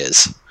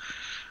players.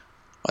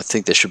 I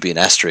think there should be an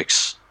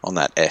asterisk on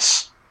that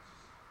S.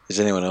 Is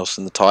anyone else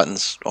in the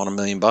Titans on $1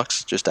 million?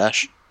 Just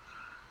Ash?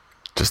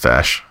 Just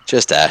Ash.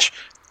 Just Ash.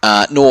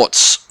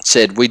 Norts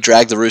said, we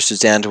dragged the Roosters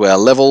down to our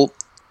level.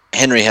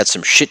 Henry had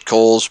some shit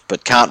calls,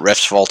 but can't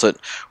refs fault it.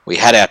 We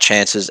had our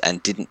chances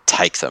and didn't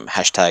take them.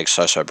 #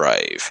 so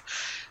brave.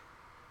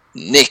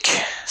 Nick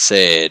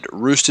said,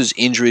 Roosters'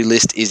 injury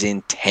list is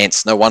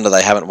intense. No wonder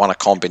they haven't won a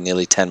comp in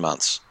nearly 10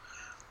 months.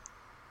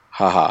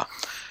 Haha.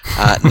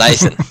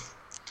 Nathan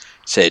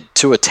said,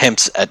 2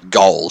 attempts at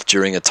goal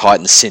during a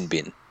Titans sin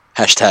bin.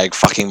 #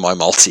 fucking my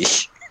multi.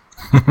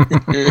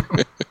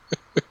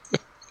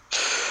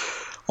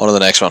 On to the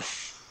next one.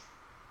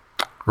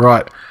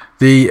 Right.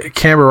 The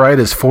Canberra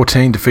Raiders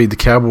 14 defeat the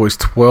Cowboys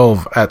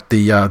 12 at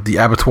the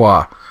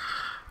Abattoir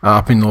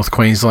up in North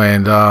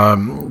Queensland.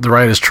 The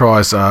Raiders'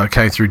 tries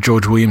came through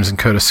George Williams and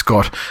Curtis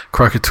Scott.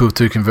 Croker 2 of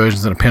 2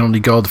 conversions and a penalty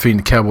goal, defeating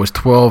the Cowboys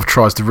 12.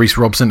 Tries to Reece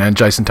Robson and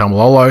Jason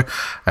Taumalolo,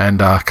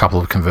 and a couple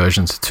of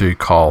conversions to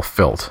Kyle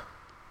Felt.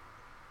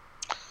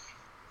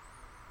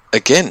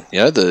 again,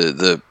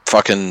 the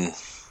fucking...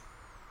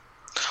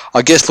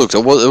 I guess, look,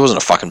 it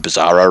wasn't a fucking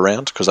bizarro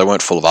round because they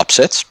weren't full of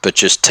upsets, but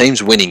just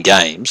teams winning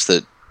games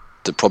that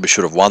probably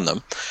should have won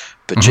them.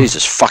 But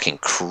Jesus fucking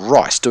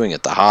Christ, doing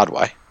it the hard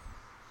way.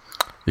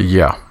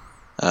 Yeah.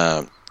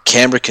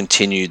 Canberra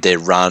continued their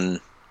run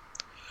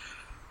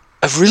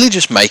of really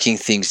just making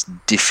things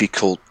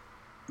difficult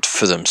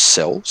for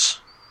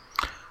themselves.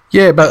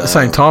 Yeah, but at the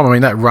same time, I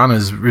mean, that run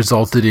has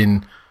resulted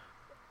in...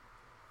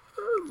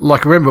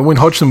 Like, remember, when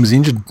Hodgson was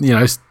injured,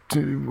 a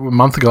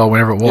month ago or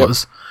whenever it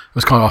was, it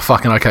was kind of a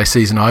fucking okay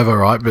season over,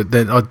 right? But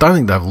then I don't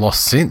think they've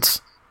lost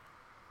since.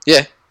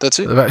 Yeah, that's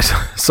it.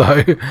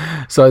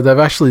 So they've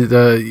actually,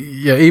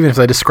 even if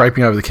they're just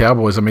scraping over the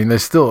Cowboys, I mean, they're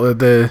still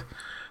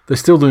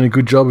doing a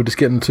good job of just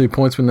getting 2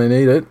 points when they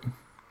need it.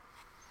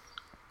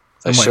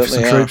 They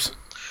certainly are. Troops.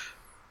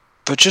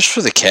 But just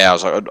for the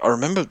Cows, I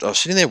remember I was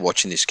sitting there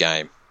watching this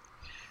game,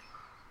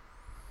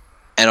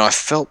 and I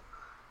felt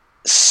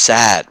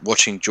sad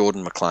watching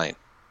Jordan McLean.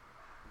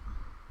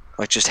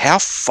 Like, just how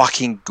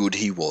fucking good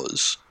he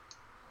was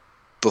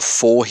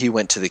before he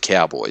went to the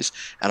Cowboys.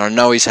 And I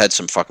know he's had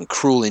some fucking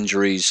cruel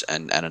injuries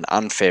and an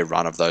unfair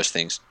run of those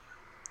things.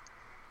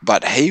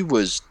 But he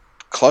was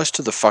close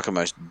to the fucking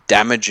most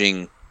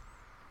damaging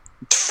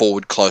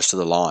forward close to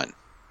the line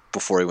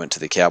before he went to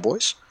the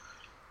Cowboys.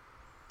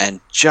 And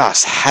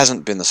just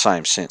hasn't been the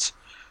same since.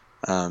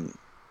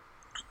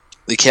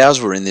 The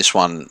Cows were in this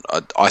one,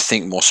 I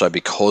think, more so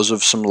because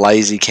of some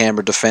lazy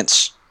Canberra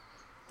defence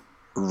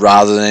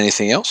rather than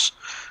anything else.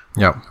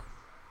 Yep.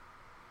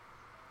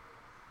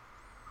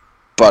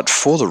 But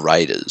for the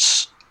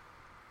Raiders,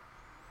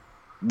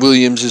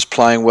 Williams is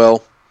playing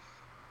well.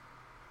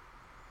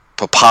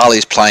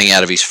 Papali's playing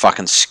out of his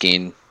fucking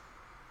skin.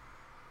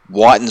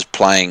 Whiten's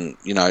playing,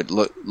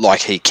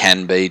 like he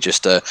can be,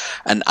 just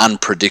an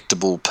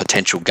unpredictable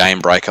potential game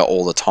breaker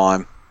all the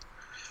time.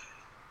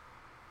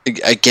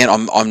 Again,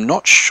 I'm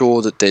not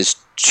sure that there's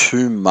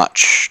too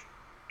much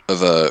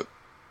of a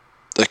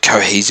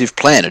cohesive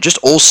plan. It just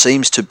all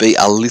seems to be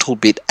a little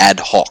bit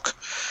ad hoc.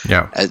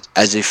 Yeah.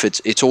 As if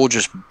it's all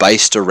just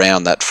based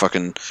around that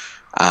fucking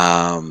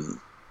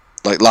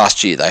like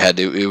last year they had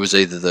it was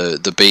either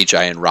the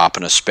BJ and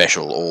Rapana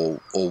special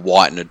or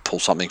Whiten had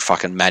pulled something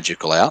fucking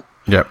magical out.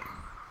 Yep.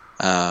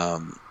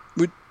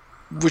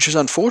 Which is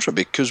unfortunate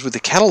because with the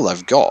cattle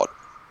they've got,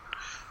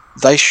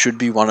 they should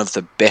be one of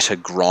the better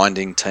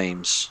grinding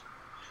teams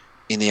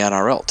in the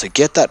NRL. To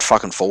get that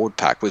fucking forward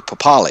pack with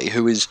Papali,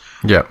 who is,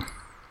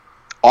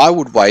 I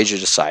would wager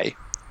to say,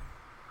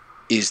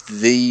 is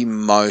the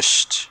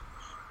most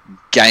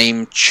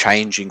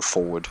game-changing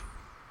forward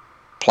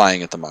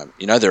playing at the moment.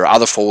 There are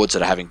other forwards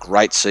that are having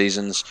great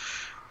seasons,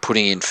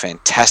 putting in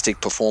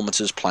fantastic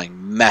performances,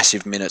 playing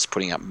massive minutes,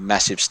 putting up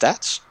massive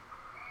stats.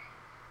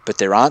 But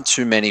there aren't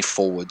too many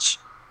forwards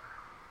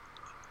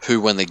who,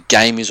 when the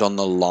game is on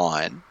the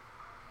line,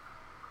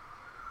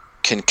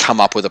 can come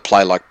up with a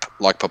play like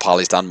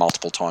Papali's done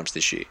multiple times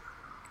this year.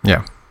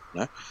 Yeah.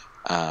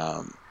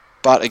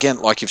 But again,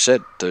 like you've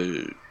said,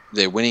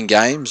 they're winning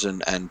games,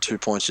 and 2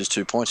 points is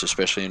 2 points,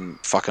 especially in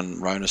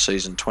fucking Rona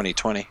season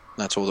 2020.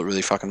 That's all that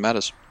really fucking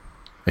matters.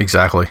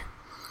 Exactly.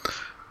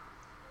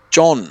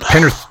 John.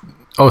 Penrith.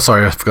 Oh,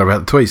 sorry, I forgot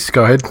about the tweets.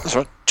 Go ahead. That's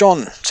right.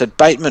 John said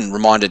Bateman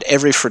reminded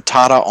every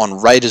frittata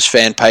on Raiders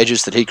fan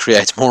pages that he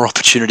creates more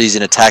opportunities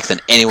in attack than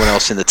anyone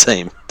else in the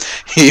team.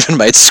 He even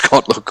made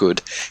Scott look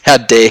good. How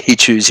dare he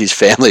choose his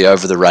family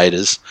over the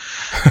Raiders?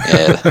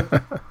 Yeah,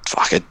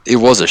 fuck it. It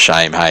was a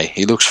shame, hey.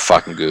 He looks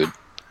fucking good.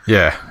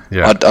 Yeah.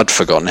 I'd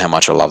forgotten how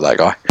much I love that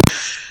guy.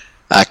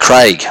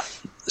 Craig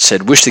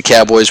said, wish the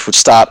Cowboys would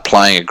start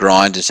playing a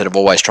grind instead of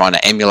always trying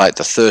to emulate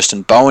the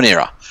Thurston Bowen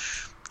era.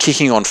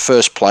 Kicking on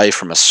first play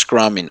from a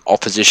scrum in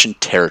opposition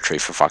territory,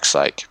 for fuck's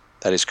sake.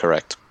 That is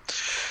correct.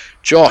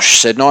 Josh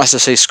said, nice to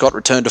see Scott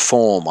return to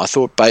form. I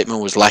thought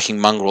Bateman was lacking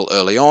mongrel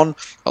early on.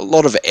 A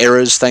lot of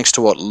errors thanks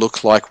to what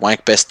looked like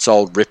Wankbest's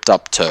old ripped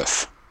up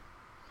turf.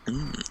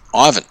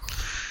 Ivan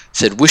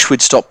said, wish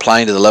we'd stop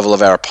playing to the level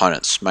of our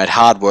opponents. Made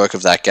hard work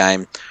of that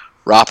game.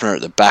 Rapana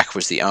at the back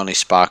was the only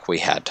spark we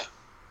had.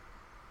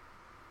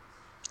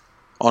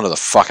 On to the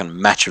fucking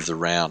match of the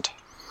round.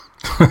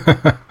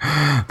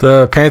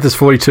 The Panthers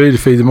 42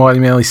 defeated the mighty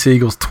Manly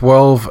Seagulls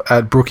 12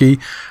 at Brookie.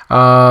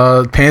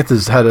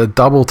 Panthers had a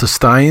double to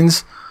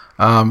Staines.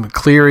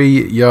 Cleary,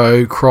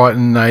 Yeo,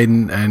 Crichton,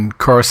 Naden and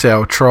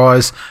Coruscant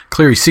tries.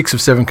 Cleary 6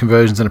 of 7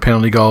 conversions and a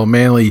penalty goal.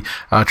 Manly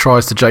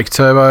tries to Jake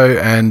Turbo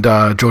and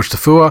George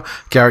Tafua.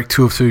 Garrick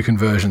 2 of 2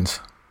 conversions.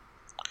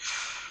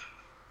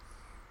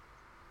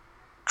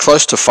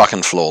 Close to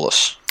fucking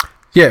flawless.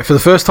 Yeah, for the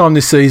first time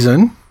this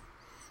season,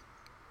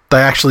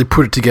 they actually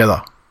put it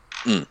together.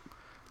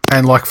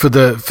 And for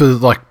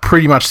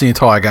pretty much the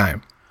entire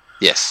game.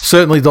 Yes.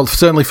 Certainly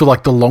for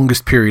like the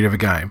longest period of a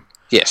game.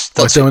 Yes.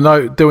 There were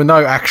no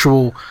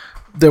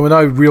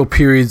real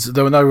periods,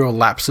 there were no real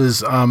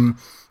lapses, and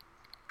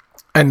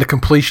the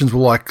completions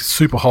were like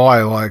super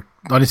high. Like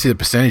I didn't see the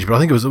percentage, but I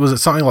think it was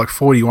something like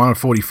 41 or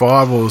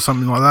 45 or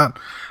something like that.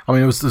 I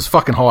mean, it was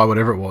fucking high,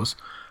 whatever it was.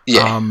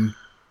 Yeah.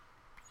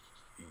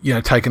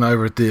 taken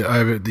over at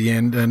the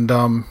end, and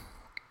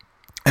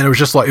it was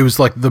just it was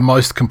the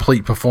most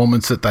complete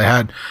performance that they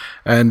had,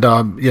 and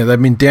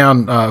they've been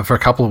down for a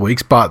couple of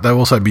weeks, but they've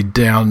also been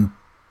down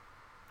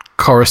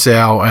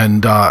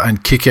Coruscant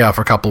and Kickout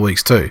for a couple of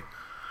weeks too,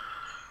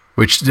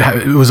 which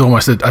it was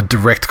almost a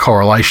direct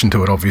correlation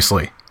to it,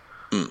 obviously.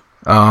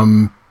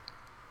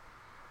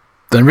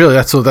 Then really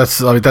that's all.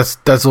 That's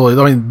all.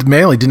 I mean,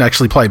 Manly didn't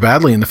actually play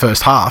badly in the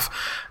first half,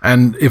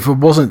 and if it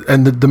wasn't,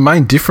 and the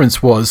main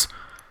difference was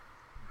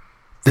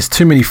there's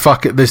too many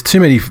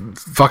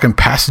fucking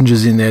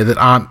passengers in there that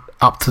aren't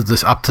up to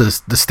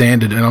the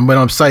standard. And when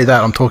I say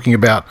that, I'm talking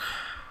about,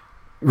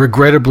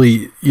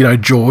 regrettably,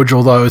 George,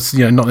 although it's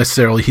not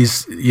necessarily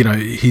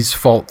his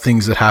fault,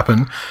 things that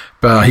happen,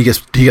 but he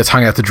gets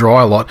hung out to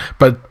dry a lot.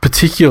 But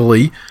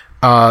particularly,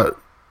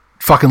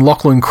 fucking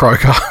Lachlan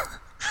Croker.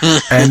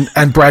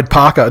 and Brad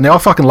Parker. Now, I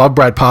fucking love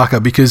Brad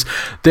Parker because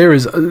there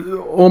is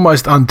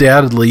almost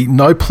undoubtedly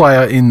no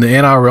player in the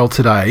NRL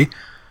today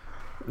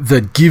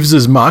that gives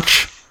as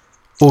much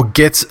or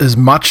gets as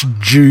much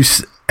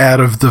juice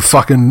out of the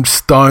fucking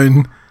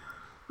stone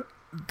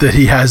that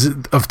he has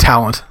of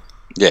talent.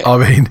 Yeah. I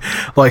mean,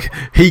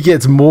 he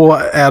gets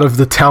more out of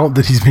the talent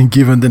that he's been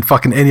given than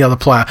fucking any other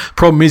player.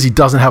 Problem is, he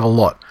doesn't have a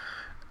lot.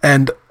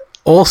 And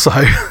also...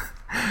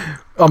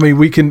 I mean,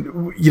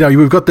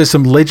 there's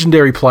some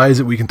legendary players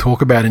that we can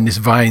talk about in this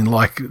vein,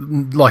 like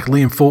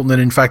Liam Fulton, and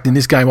in fact, in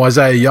this game,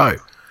 Isaiah Yeo.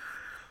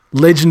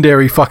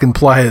 Legendary fucking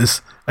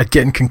players at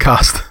getting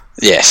concussed.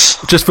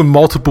 Yes. Just for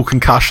multiple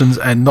concussions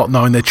and not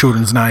knowing their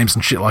children's names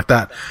and shit like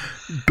that.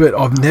 But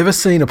I've never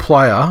seen a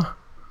player.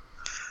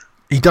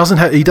 He doesn't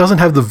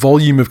have the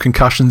volume of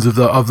concussions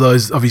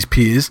of his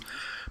peers,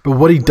 but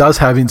what he does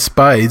have in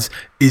spades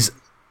is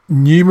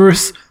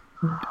numerous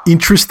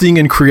interesting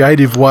and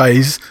creative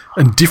ways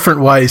and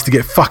different ways to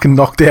get fucking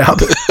knocked out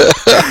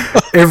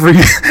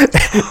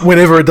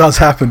whenever it does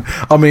happen.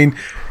 I mean,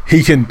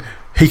 he can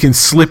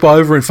slip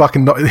over and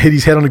fucking hit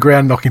his head on the ground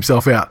and knock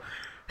himself out.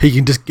 He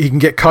can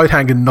get coat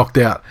hanger and knocked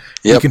out.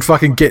 Yep. He can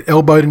fucking get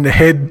elbowed in the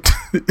head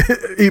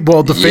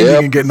while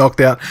defending and get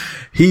knocked out.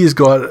 His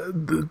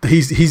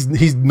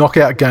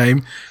knockout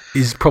game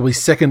is probably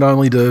second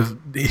only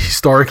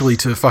historically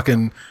to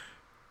fucking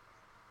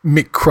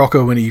Mick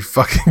Crocker when he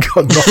fucking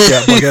got knocked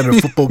out by getting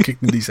a football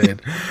kicked in his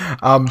head.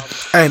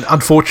 And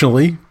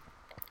unfortunately,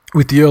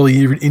 with the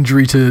early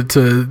injury to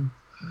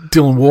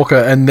Dylan Walker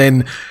and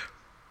then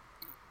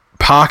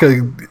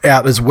Parker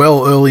out as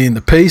well early in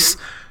the piece,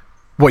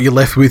 what you're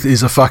left with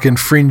is a fucking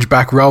fringe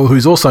back rower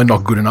who's also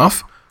not good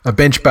enough, a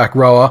bench back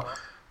rower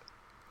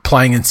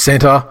playing in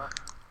centre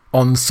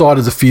on the side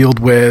of the field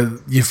where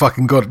you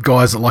fucking got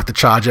guys that like to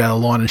charge out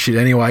of line and shit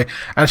anyway,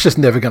 and it's just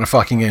never going to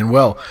fucking end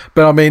well.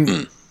 But I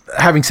mean...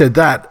 Having said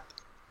that,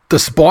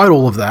 despite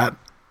all of that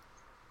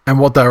and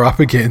what they were up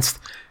against,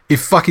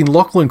 if fucking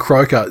Lachlan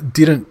Croker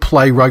didn't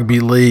play rugby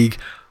league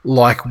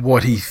like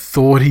what he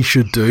thought he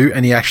should do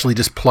and he actually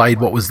just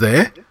played what was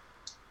there,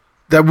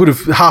 that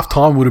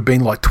half-time would have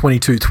been like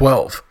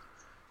 22-12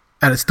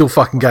 and it's still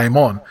fucking game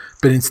on.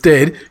 But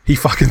instead, he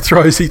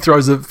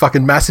throws a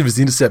fucking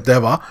massivest intercept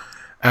ever,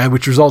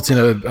 which results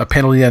in a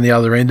penalty down the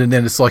other end, and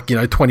then it's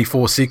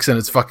 24-6 and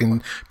it's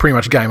fucking pretty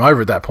much game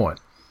over at that point.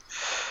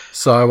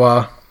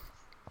 So,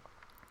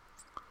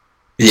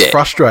 it's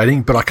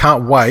frustrating, but I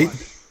can't wait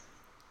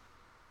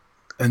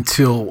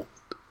until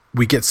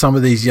we get some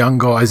of these young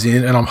guys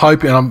in, and I'm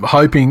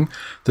hoping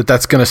that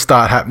that's going to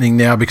start happening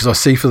now, because I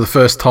see for the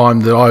first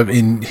time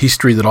in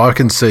history that I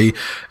can see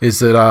is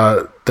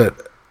that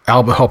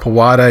Albert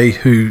Hopewade,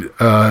 who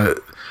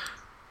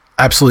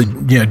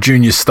absolute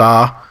junior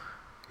star,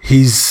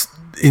 he's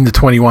in the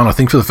 21, I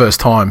think, for the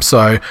first time.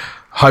 So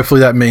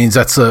hopefully that means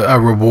that's a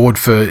reward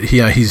for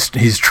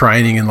his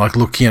training and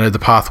the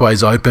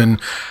pathway's open.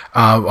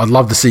 I'd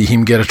love to see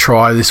him get a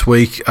try this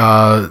week,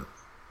 but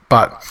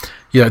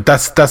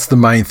that's the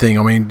main thing.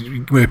 I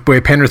mean,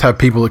 where Penrith have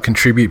people that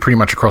contribute pretty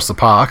much across the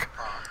park,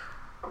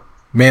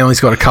 Manly's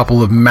got a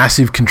couple of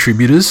massive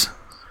contributors,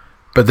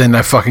 but then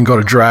they've fucking got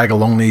to drag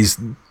along these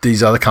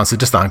other cunts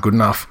that just aren't good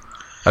enough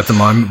at the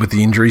moment with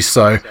the injuries.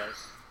 So.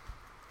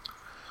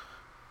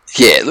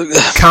 Yeah, look.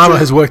 Karma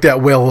has worked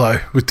out well though.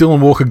 With Dylan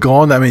Walker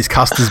gone, that means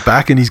Custer's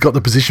back, and he's got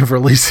the position for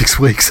at least 6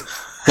 weeks.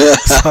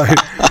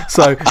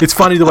 so it's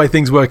funny the way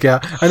things work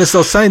out. And as I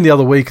was saying the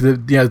other week,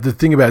 that the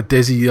thing about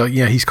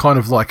Desi, he's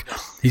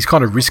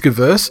kind of risk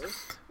averse,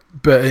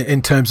 but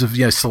in terms of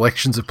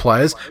selections of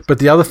players. But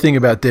the other thing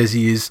about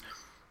Desi is,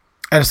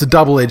 and it's a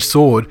double-edged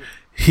sword.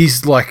 He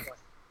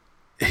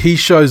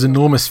shows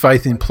enormous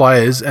faith in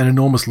players and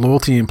enormous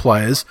loyalty in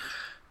players,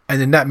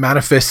 and then that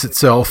manifests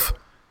itself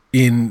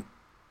in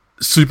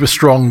super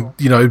strong,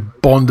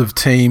 bond of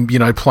team,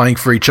 playing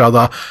for each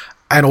other.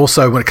 And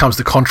also when it comes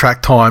to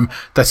contract time,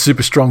 that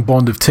super strong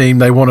bond of team,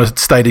 they want to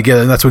stay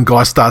together. And that's when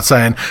guys start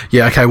saying,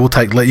 yeah, okay, we'll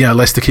take,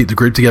 less to keep the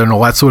group together and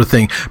all that sort of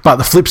thing. But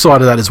the flip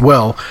side of that as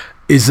well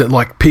is that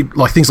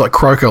things like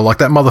Croker,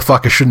 that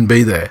motherfucker shouldn't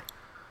be there.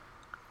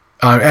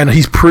 And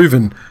he's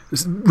proven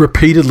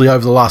repeatedly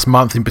over the last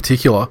month in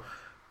particular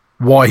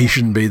why he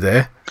shouldn't be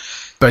there.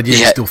 But yeah,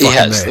 he's still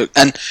fucking there. Look,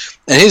 and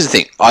here's the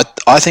thing.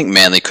 I think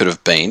Manly could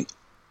have been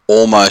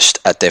almost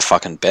at their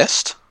fucking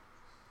best.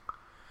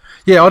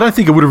 Yeah, I don't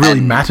think it would have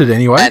really mattered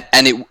anyway.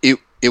 And it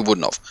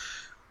wouldn't have.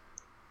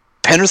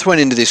 Penrith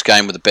went into this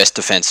game with the best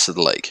defence of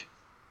the league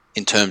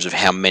in terms of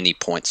how many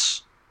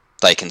points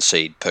they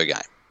concede per game.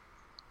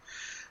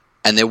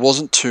 And there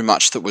wasn't too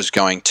much that was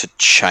going to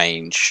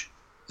change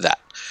that.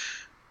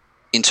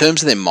 In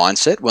terms of their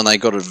mindset, when they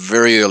got a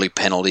very early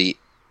penalty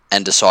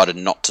and decided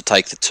not to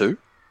take the 2,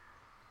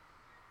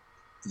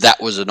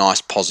 that was a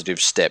nice positive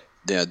step.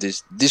 You know,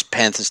 this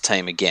Panthers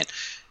team, again,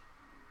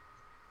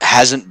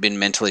 hasn't been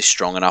mentally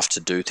strong enough to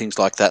do things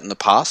like that in the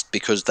past,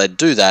 because they'd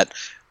do that,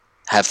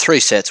 have 3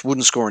 sets,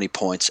 wouldn't score any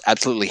points,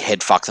 absolutely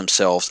head fuck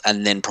themselves,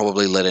 and then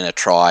probably let in a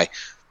try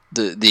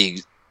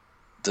the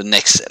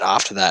next set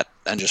after that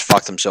and just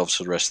fuck themselves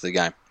for the rest of the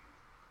game.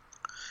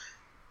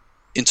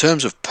 In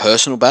terms of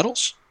personal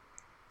battles,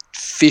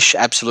 Fish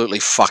absolutely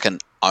fucking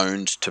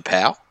owned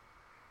Tapau.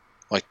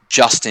 Like,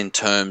 just in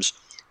terms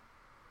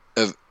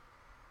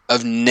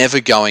of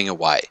never going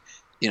away.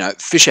 You know,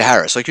 Fisher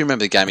Harris, like, you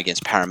remember the game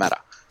against Parramatta.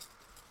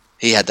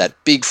 He had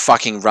that big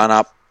fucking run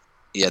up.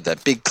 He had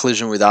that big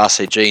collision with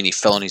RCG and he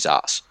fell on his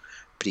ass.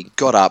 But he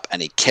got up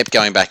and he kept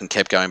going back and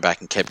kept going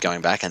back and kept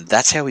going back. And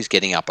that's how he's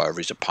getting up over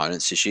his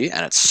opponents this year.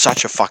 And it's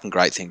such a fucking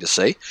great thing to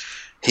see.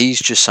 He's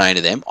just saying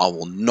to them, I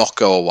will not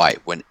go away.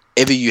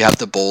 Whenever you have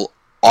the ball,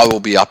 I will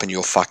be up in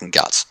your fucking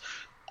guts.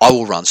 I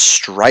will run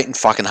straight and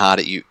fucking hard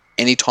at you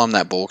anytime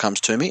that ball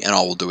comes to me. And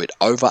I will do it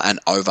over and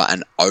over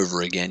and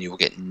over again. You will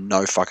get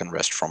no fucking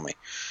rest from me.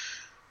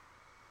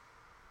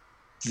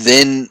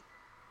 Then,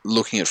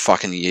 looking at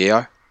fucking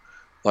Yeo,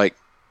 like,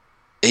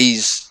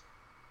 he's,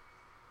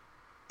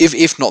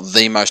 if not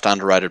the most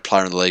underrated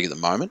player in the league at the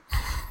moment,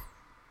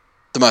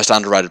 the most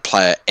underrated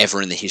player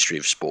ever in the history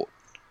of sport.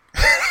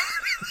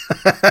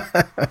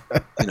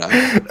 You know,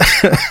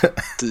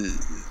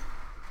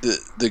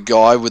 the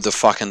guy with the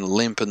fucking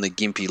limp and the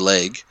gimpy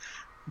leg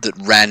that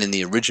ran in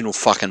the original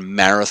fucking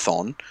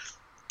marathon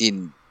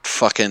in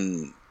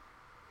fucking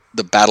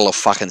the Battle of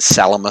fucking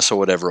Salamis or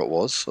whatever it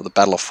was, or the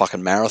Battle of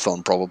fucking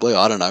Marathon probably,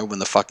 I don't know, when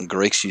the fucking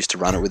Greeks used to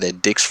run it with their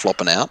dicks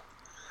flopping out.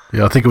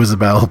 Yeah, I think it was the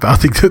battle. I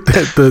think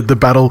the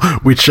battle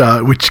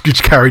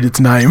which carried its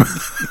name.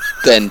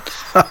 Then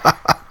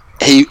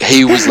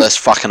he was less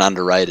fucking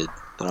underrated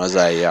than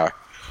Isaiah Yeo.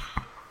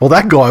 Well,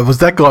 that guy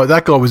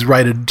was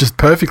rated just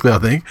perfectly, I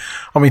think.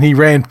 I mean, he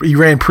ran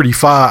pretty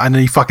far and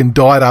then he fucking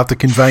died after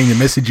conveying the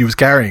message he was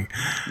carrying.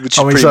 Which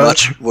is pretty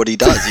much what he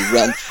does.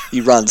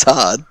 He runs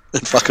hard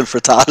and fucking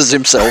frittatas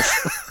himself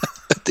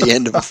at the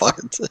end of a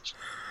fucking session.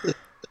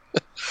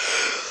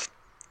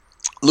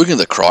 Looking at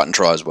the Crichton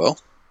try as well.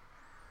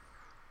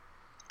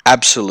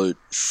 Absolute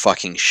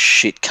fucking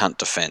shit cunt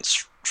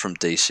defence from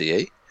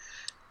DCE.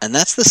 And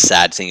that's the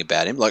sad thing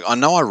about him. Like, I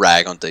know I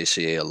rag on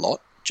DCE a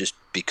lot just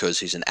because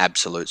he's an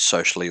absolute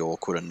socially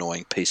awkward,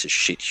 annoying piece of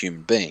shit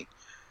human being.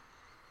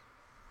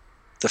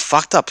 The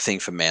fucked up thing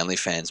for Manly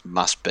fans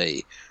must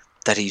be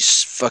that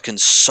he's fucking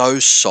so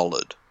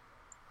solid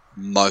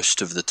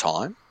most of the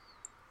time.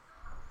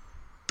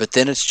 But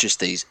then it's just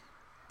these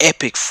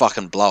epic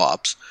fucking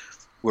blow-ups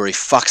where he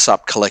fucks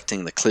up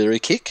collecting the Cleary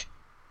kick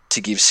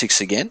to give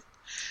 6 again.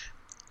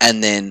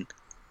 And then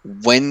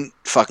when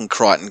fucking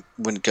Crichton,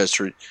 when it goes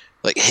through,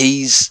 like,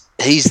 he's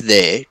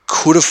there,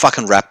 could have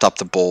fucking wrapped up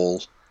the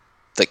ball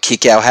that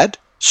Kikau had,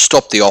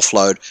 stopped the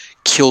offload,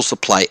 kills the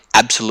play,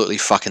 absolutely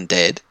fucking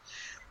dead.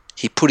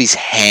 He put his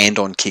hand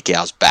on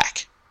Kikau's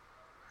back.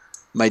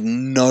 Made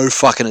no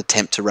fucking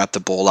attempt to wrap the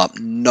ball up,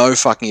 no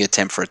fucking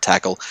attempt for a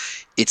tackle.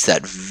 It's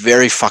that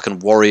very fucking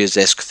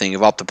Warriors-esque thing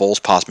of, up the ball's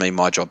past me,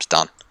 my job's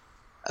done.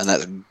 And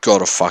that's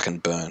gotta fucking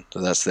burn.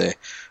 So that's there.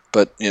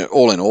 But, you know,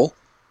 all in all,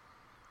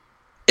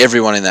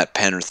 everyone in that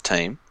Penrith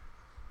team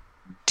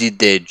did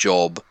their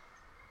job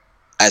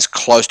as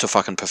close to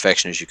fucking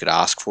perfection as you could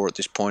ask for at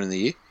this point in the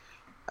year.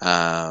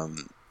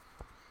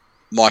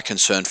 My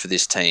concern for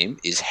this team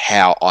is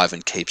how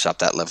Ivan keeps up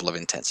that level of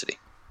intensity.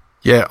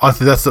 Yeah, I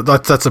think that's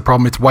the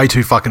problem. It's way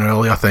too fucking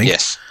early, I think.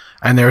 Yes.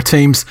 And there are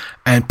teams,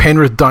 and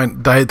Penrith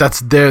don't.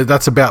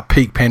 That's about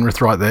peak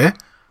Penrith right there,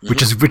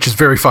 which is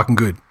very fucking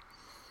good.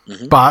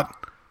 Mm-hmm. But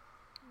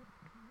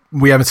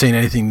we haven't seen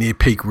anything near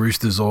peak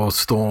Roosters or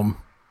Storm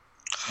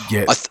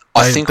yet.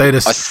 I think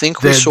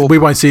we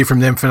won't see it from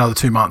them for another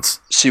 2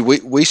 months. See,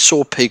 we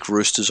saw peak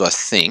Roosters, I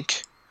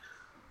think,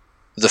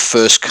 the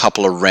first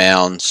couple of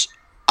rounds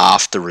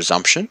after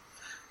resumption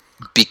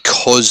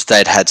because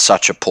they'd had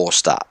such a poor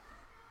start.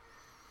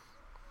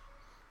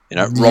 You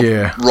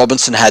know,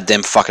 Robinson had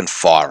them fucking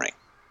firing.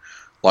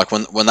 Like,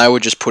 when they were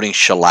just putting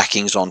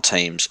shellackings on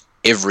teams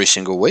every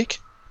single week,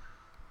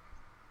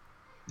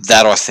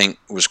 that I think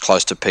was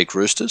close to peak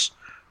Roosters.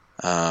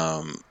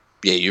 Yeah,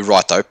 you're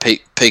right though.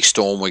 Peak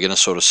Storm, we're going to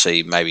sort of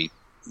see maybe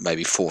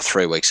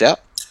 3 weeks out.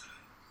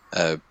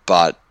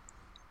 But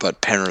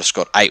Penrith's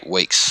got 8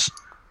 weeks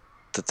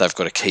that they've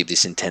got to keep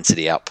this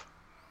intensity up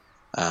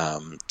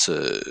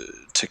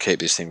to keep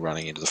this thing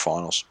running into the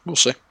finals. We'll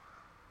see.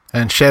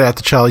 And shout out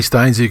to Charlie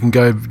Staines, who can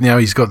go now.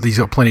 He's got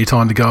plenty of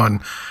time to go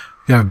and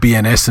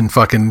BNS and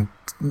fucking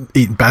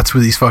eating bats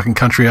with his fucking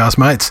country ass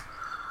mates.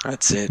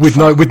 That's it. With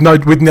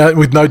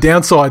no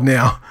downside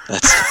now.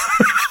 That's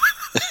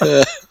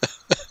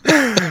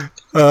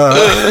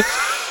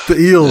the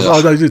Eels.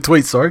 Oh no, the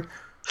tweet. Sorry.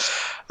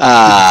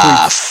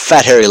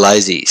 Fat Harry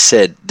Lazy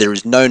said there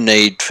is no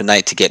need for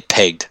Nate to get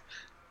pegged.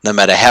 No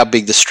matter how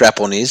big the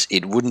strap-on is,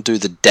 it wouldn't do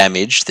the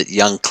damage that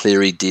young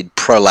Cleary did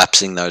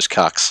prolapsing those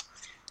cucks.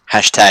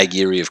 Hashtag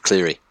Eerie of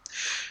Cleary.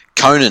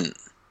 Conan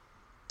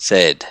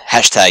said,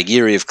 hashtag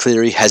Eerie of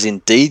Cleary has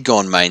indeed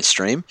gone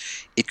mainstream.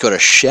 It got a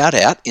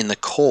shout-out in the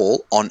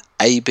call on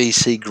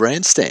ABC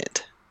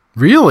Grandstand.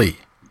 Really?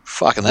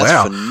 Fucking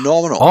that's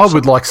phenomenal. I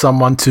would like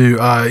someone to,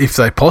 if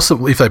they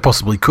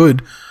possibly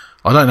could,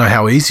 I don't know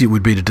how easy it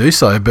would be to do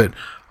so, but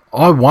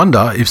I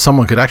wonder if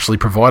someone could actually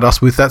provide us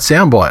with that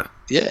soundbite.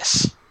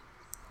 Yes.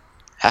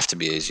 Have to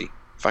be easy.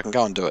 Fucking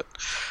go and do it.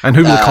 And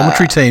who was the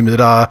commentary team was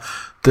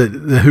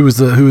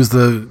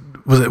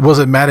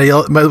it Matty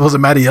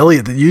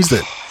Elliott that used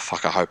it?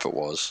 Fuck, I hope it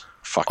was.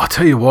 Fuck. I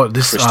tell you what,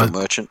 this Crystal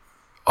Merchant.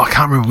 I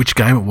can't remember which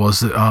game it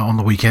was on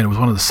the weekend. It was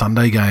one of the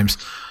Sunday games.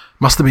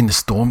 Must have been the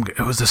Storm. It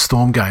was the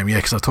Storm game, yeah,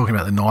 because I was talking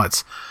about the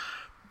Knights.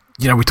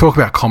 We talk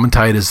about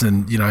commentators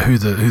and who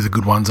the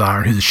good ones are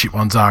and who the shit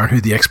ones are and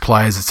who the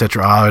ex-players,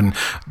 etc. are, and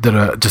that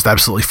are just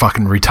absolutely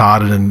fucking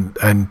retarded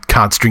and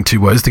can't string two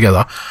words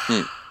together.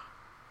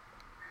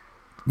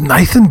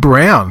 Nathan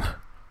Brown,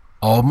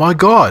 oh my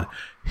God,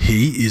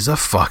 he is a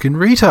fucking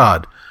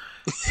retard.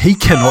 He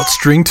cannot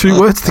string two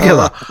words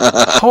together.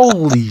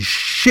 Holy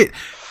shit.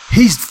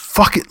 He's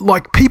fucking,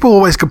 like, people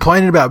always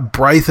complaining about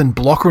Braith and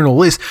Blocker and all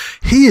this.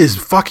 He is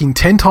fucking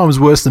 10 times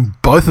worse than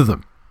both of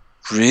them.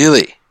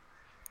 Really?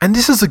 And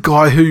this is a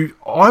guy who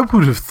I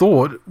would have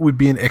thought would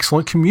be an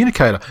excellent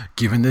communicator,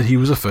 given that he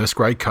was a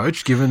first-grade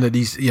coach, given that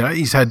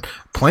he's had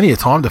plenty of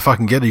time to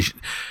fucking get his...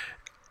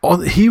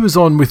 He was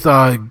on with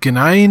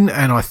Ganane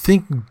and I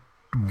think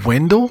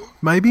Wendell,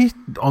 maybe,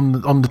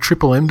 on the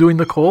Triple M doing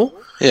the call.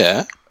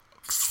 Yeah.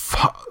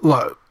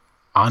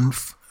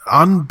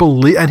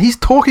 Unbelievable. And he's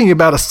talking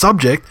about a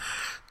subject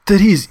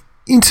that he's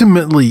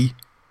intimately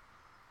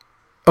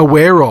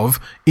aware of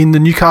in the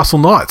Newcastle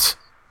Knights,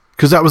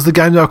 because that was the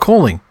game they were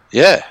calling.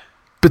 Yeah.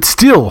 But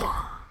still,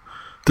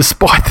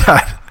 despite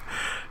that,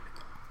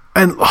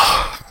 and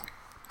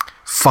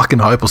fucking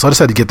hopeless. I just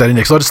had to get that in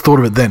there because I just thought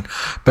of it then.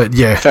 But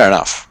yeah. Fair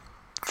enough.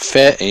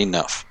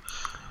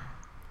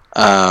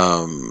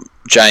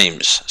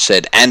 James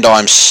said, and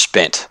I'm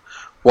spent.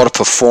 What a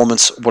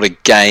performance, what a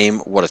game,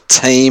 what a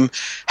team.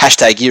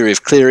 Hashtag Eerie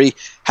of Cleary.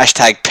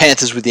 Hashtag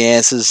Panthers with the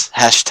answers.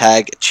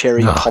 Hashtag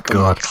Cherry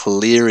Poppin'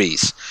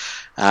 Clearys.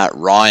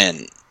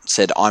 Ryan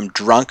said, I'm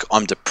drunk,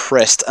 I'm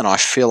depressed, and I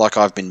feel like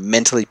I've been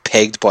mentally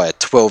pegged by a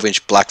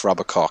 12-inch black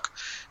rubber cock.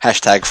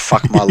 Hashtag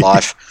fuck my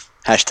life.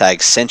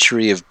 Hashtag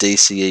century of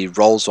DCE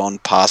rolls on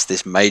past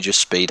this major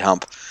speed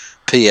hump.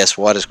 P.S.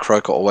 Why does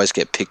Croker always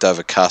get picked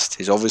over Cust?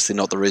 He's obviously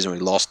not the reason we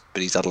lost,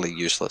 but he's utterly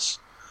useless.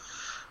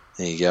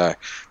 There you go.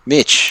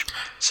 Mitch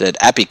said,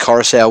 Appy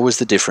Coruscant was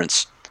the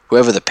difference.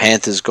 Whoever the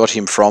Panthers got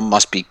him from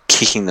must be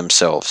kicking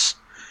themselves.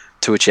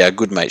 To which our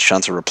good mate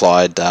Shunter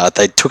replied,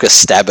 they took a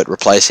stab at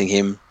replacing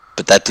him,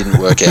 but that didn't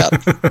work out.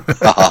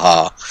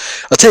 I'll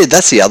tell you,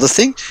 that's the other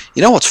thing.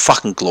 You know what's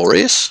fucking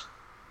glorious?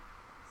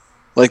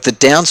 Like, the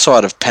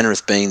downside of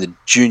Penrith being the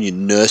junior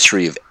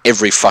nursery of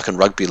every fucking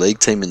rugby league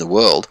team in the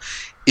world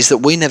is that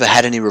we never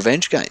had any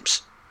revenge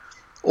games.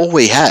 All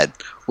we had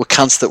were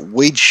cunts that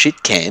we'd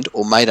shit-canned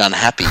or made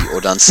unhappy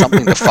or done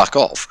something to fuck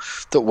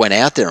off that went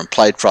out there and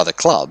played for other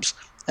clubs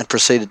and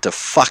proceeded to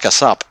fuck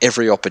us up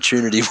every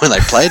opportunity when they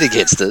played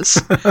against us.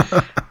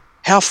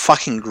 How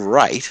fucking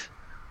great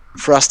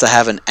for us to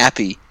have an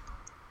Appy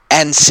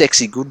and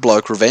sexy good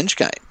bloke revenge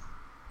game.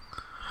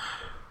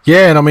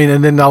 Yeah, and I mean,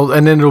 and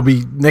then it'll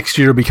be next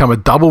year. It'll become a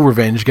double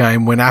revenge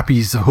game when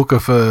Appy's a hooker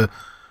for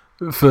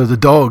the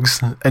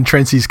Dogs and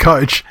Trent's his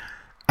coach,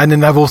 and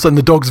then they've also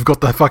the Dogs have got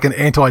the fucking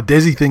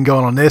anti-Desi thing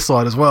going on their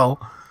side as well.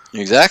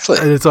 Exactly,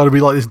 and it's going to be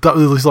like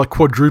this like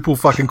quadruple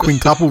fucking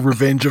quintuple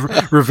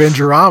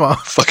revengerama.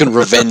 Fucking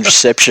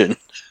revengeception.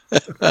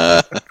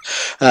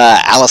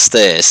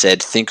 Alistair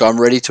said, "Think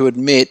I'm ready to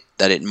admit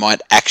that it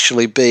might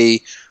actually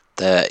be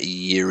the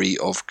Eerie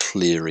of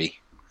Cleary."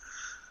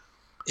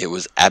 It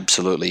was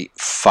absolutely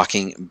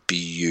fucking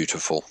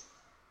beautiful.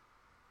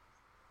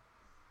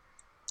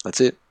 That's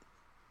it.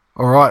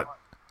 All right.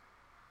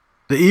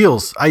 The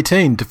Eels,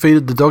 18,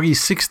 defeated the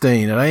Doggies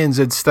 16 at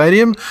ANZ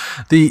Stadium.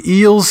 The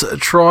Eels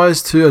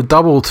tries to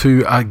double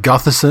to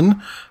Gutherson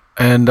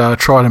and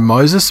try to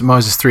Moses.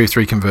 Moses 3 of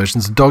 3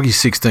 conversions. The Doggies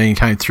 16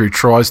 came through,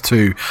 tries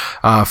to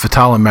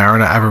Fatala,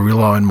 Mariner,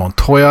 Avarillo and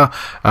Montoya.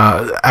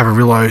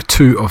 Avarillo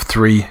 2 of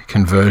 3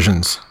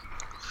 conversions.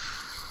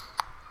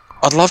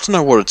 I'd love to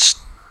know what it's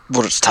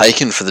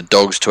taken for the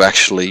Dogs to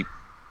actually,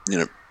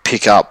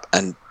 pick up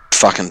and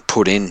fucking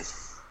put in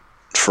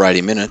for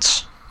 80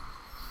 minutes.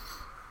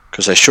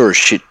 Because they sure as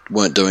shit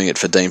weren't doing it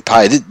for Dean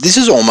Pay. This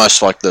is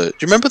almost like do you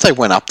remember they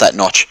went up that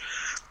notch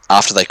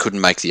after they couldn't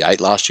make the 8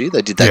 last year?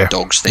 They did that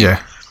Dogs thing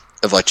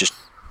of like just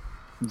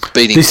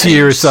beating this teams.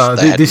 Year it's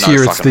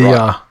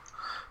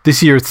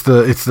This year, it's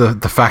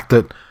the fact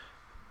that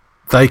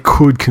they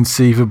could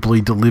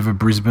conceivably deliver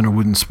Brisbane a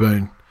wooden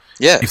spoon.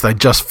 Yeah. If they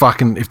just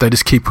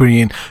keep putting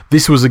in.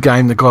 This was a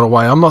game that got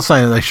away. I'm not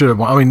saying that they should have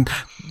won. I mean,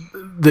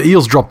 the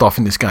Eels dropped off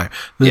in this game.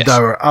 Yes. They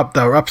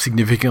were up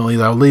significantly.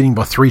 They were leading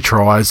by 3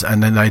 tries,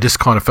 and then they just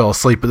kind of fell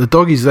asleep. But the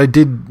Doggies, they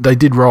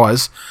did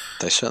rise.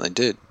 They certainly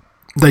did.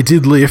 They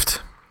did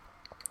lift,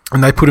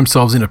 and they put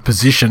themselves in a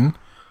position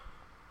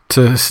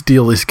to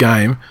steal this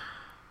game.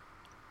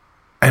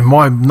 And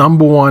my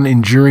number one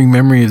enduring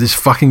memory of this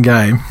fucking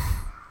game,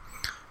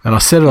 and I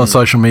said it on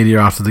social media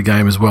after the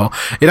game as well,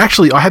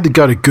 I had to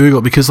go to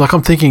Google because, like,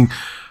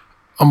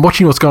 I'm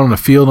watching what's going on in the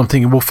field, and I'm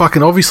thinking, well,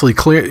 fucking obviously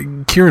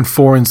Kieran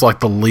Foran's like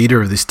the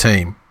leader of this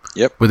team.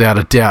 Yep. Without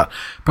a doubt.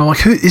 But I'm like,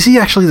 who is he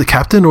actually the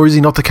captain or is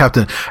he not the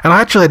captain? And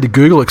I actually had to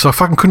Google it because I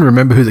fucking couldn't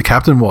remember who the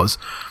captain was.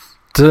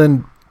 So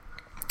then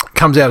it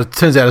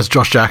turns out it's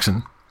Josh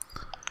Jackson.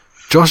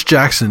 Josh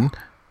Jackson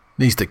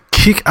needs to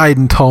kick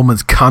Aiden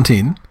Tolman's cunt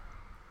in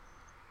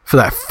for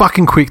that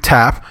fucking quick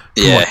tap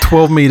from like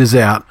 12 metres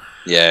out.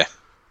 Yeah.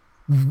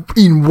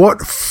 In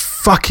what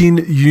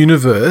fucking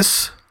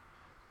universe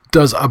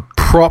does a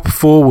prop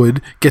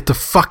forward get to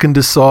fucking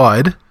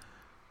decide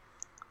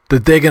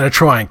that they're going to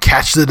try and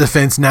catch the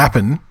defence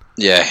napping?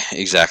 Yeah,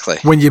 exactly.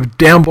 When you're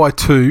down by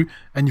 2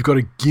 and you've got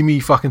to gimme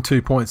fucking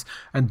 2 points.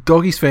 And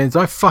Doggies fans,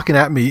 don't fucking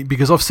at me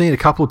because I've seen a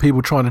couple of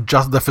people trying to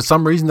justify, for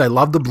some reason they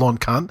love the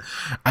blonde cunt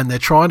and they're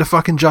trying to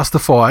fucking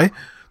justify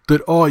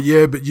that, oh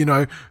yeah, but you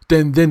know,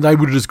 then they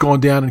would have just gone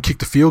down and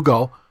kicked a field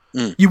goal.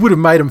 You would have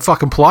made them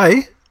fucking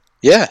play.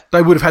 Yeah.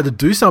 They would have had to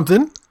do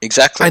something.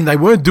 Exactly. And they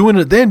weren't doing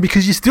it then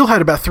because you still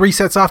had about 3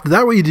 sets after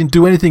that where you didn't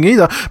do anything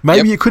either.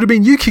 Maybe it could have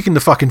been you kicking the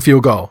fucking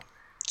field goal.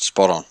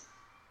 Spot on.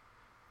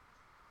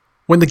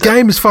 When the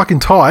game is fucking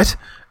tight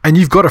and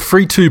you've got a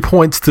free 2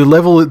 points to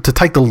level it, to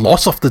take the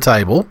loss off the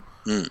table,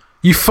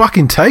 you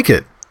fucking take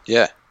it.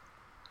 Yeah.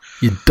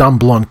 You dumb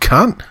blonde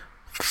cunt.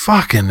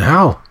 Fucking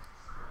hell.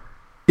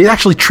 It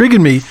actually triggered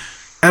me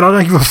and I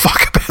don't give a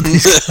fuck about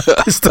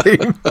this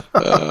team.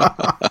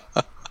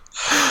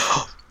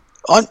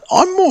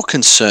 I'm more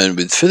concerned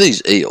with, for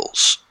these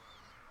Eels,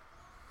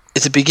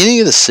 at the beginning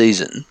of the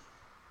season,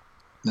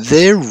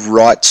 their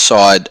right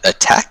side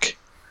attack,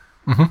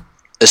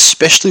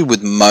 especially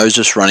with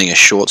Moses running a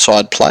short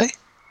side play,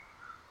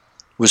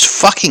 was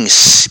fucking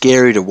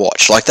scary to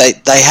watch. Like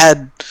they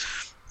had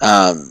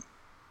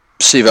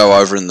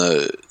Sivo over in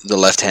the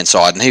left hand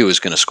side, and he was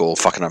going to score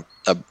fucking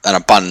an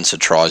abundance of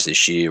tries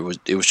this year.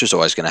 It was just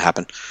always going to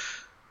happen.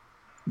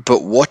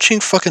 But watching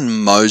fucking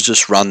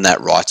Moses run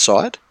that right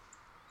side,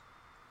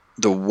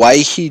 the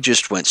way he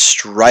just went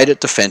straight at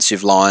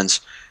defensive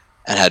lines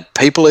and had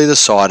people either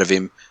side of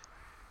him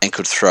and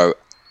could throw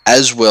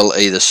as well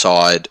either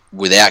side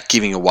without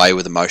giving away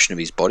with the motion of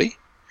his body.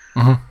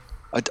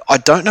 I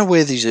don't know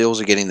where these Eels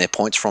are getting their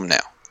points from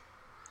now.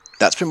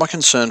 That's been my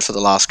concern for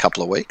the last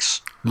couple of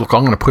weeks. Look,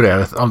 I'm going to put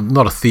out,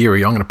 not a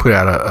theory, I'm going to put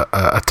out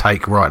a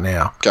take right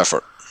now. Go for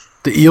it.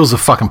 The Eels are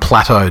fucking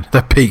plateaued.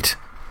 They're peaked.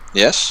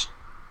 Yes?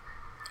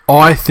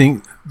 I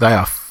think they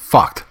are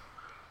fucked.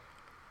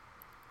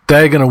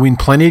 They're going to win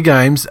plenty of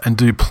games and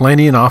do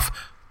plenty enough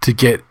to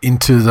get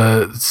into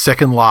the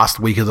second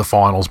last week of the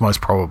finals, most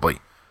probably.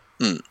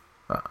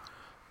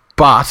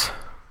 But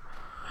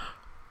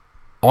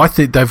I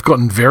think they've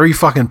gotten very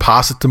fucking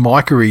pass it to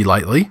Mikery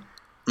lately.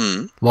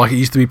 Like it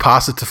used to be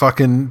pass it to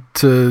fucking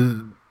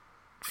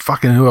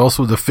who else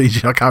was the Fiji?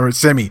 I can't remember.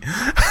 Semi.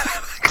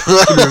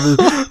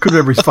 couldn't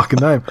remember his fucking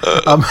name.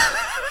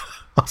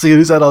 I was thinking,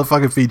 who's that other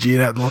fucking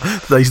Fijian out?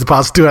 They used to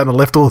pass it to out on the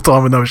left all the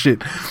time with no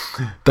shit.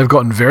 They've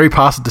gotten very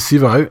past it to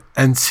Sivo,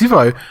 and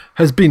Sivo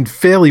has been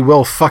fairly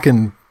well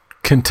fucking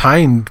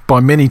contained by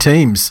many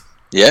teams.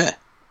 Yeah.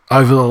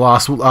 Over the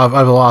last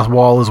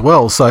while as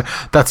well. So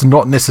that's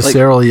not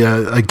necessarily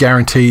a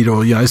guaranteed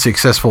or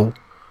successful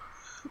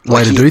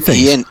way to do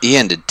things. He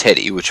ended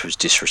Teddy, which was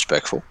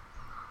disrespectful.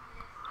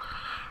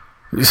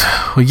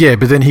 Well, yeah,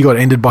 but then he got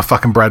ended by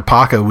fucking Brad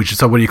Parker, which is,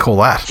 so what do you call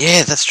that?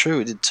 Yeah, that's true.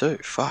 He did too.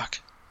 Fuck.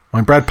 I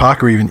mean, Brad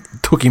Parker even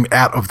took him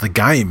out of the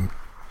game.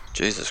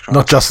 Jesus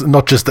Christ.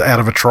 Not just out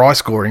of a try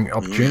scoring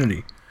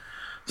opportunity.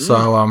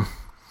 So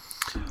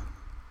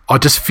I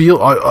just feel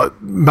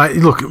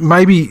look,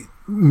 maybe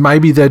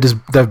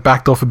they've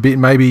backed off a bit.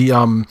 Maybe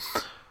Arthur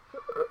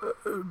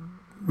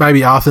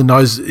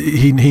knows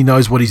he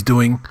knows what he's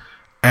doing,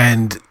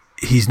 and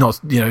he's not,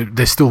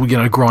 they're still,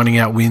 grinding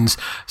out wins,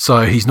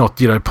 so he's not,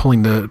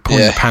 pulling the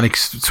panic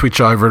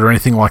switch over it or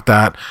anything like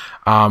that.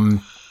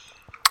 And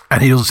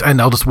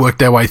they'll just work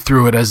their way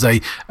through it as they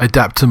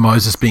adapt to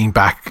Moses being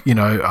back,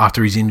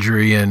 after his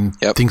injury, and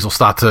things will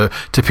start to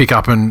pick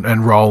up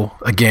and roll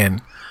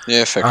again.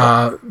 Yeah,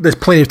 fair. There's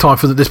plenty of time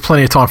for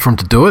him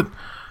to do it,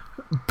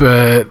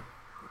 but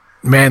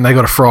man, they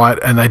got to fry it,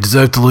 and they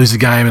deserve to lose the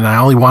game, and they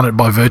only won it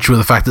by virtue of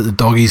the fact that the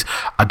Doggies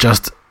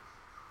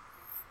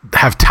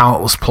have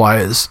talentless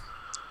players.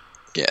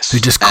 Yes. Who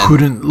just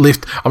couldn't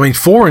lift. I mean,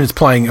 Foran is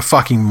playing a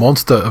fucking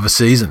monster of a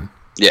season.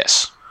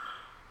 Yes.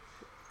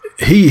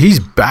 He's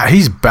back.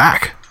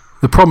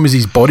 The problem is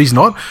his body's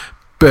not,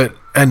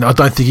 and I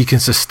don't think he can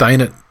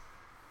sustain it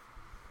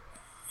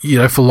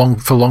for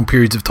long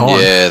periods of time.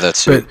 Yeah,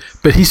 that's it.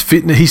 But his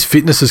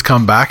fitness has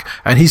come back,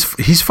 and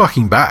he's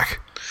fucking back.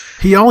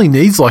 He only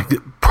needs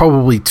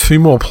probably 2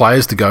 more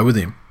players to go with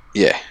him.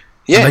 Yeah,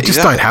 and they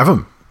just don't have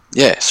him.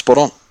 Yeah, spot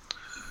on.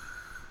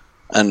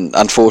 And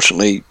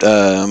unfortunately,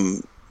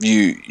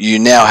 you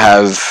now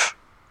have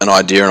an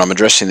idea, and I'm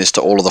addressing this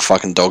to all of the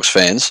fucking Dogs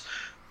fans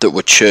that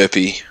were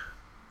chirpy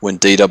when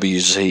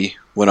DWZ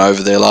went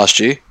over there last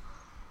year.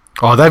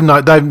 Oh, they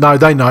know.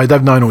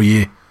 They've known all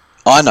year.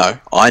 I know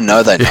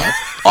they know.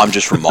 I'm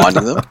just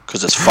reminding them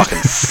because it's fucking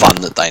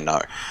fun that they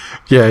know.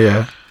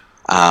 Yeah.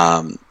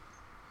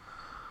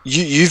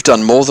 You've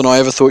done more than I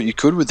ever thought you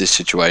could with this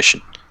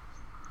situation.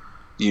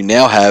 You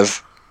now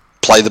have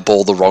play the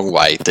ball the wrong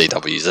way,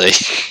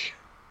 DWZ,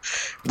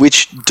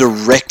 which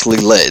directly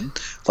led,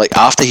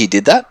 after he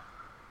did that,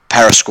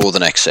 Para scored the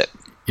next set.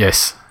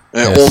 Yes.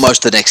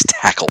 Almost the next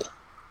tackle.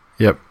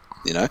 Yep.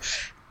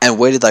 And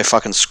where did they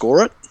fucking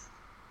score it?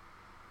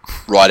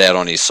 Right out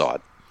on his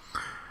side.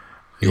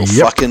 You're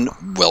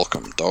fucking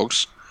welcome,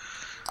 Dogs.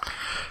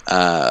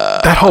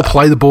 That whole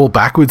play the ball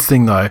backwards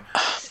thing, though,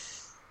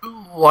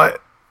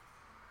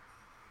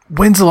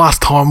 when's the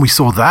last time we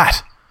saw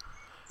that?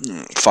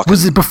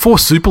 Was it before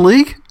Super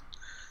League?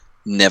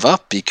 Never,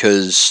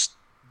 because,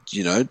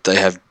 they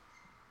have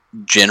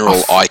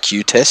general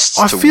IQ tests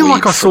I to feel weed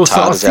like I saw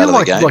retards out of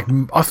the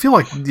game. I feel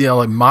like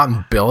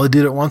Martin Bella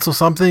did it once or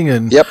something,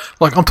 and yep.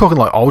 I'm talking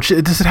old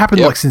shit. Does it happen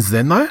since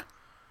then though?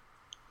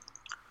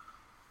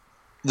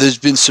 There's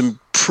been some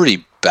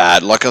pretty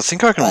bad. I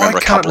think I can remember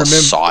a couple of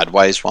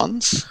sideways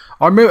ones.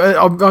 I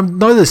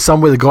know there's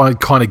some where the guy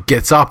kind of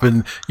gets up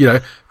and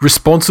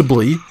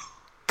responsibly,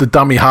 the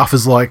dummy half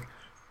is like,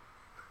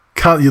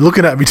 "Can't you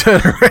looking at me? Turn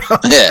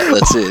around." Yeah,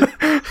 that's it.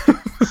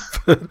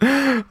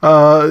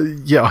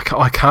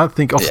 I can't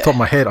think off the top of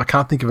my head. I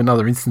can't think of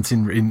another instance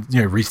in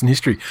recent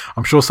history.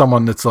 I'm sure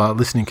someone that's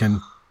listening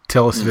can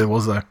tell us if there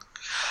was though.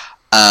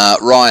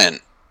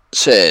 Ryan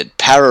said,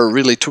 Para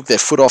really took their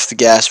foot off the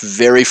gas.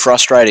 Very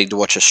frustrating to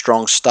watch a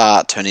strong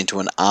start turn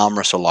into an arm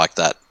wrestle like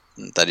that.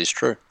 That is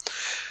true.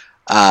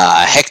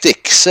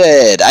 Hectic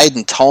said,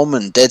 Aiden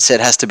Tolman, dead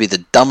set, has to be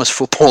the dumbest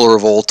footballer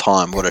of all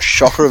time. What a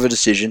shocker of a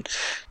decision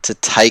to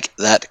take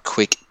that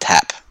quick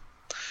tap.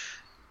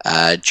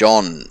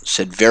 John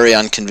said, very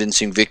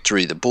unconvincing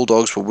victory. The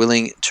Bulldogs were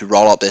willing to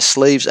roll up their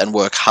sleeves and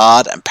work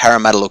hard, and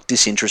Parramatta looked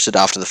disinterested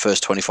after the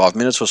first 25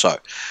 minutes or so.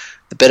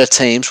 The better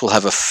teams will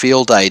have a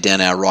field day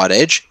down our right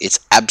edge. It's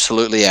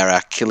absolutely our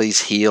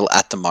Achilles heel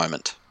at the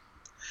moment.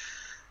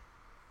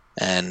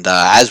 And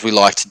as we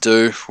like to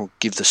do, we'll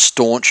give the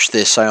staunch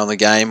their say on the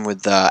game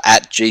with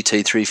at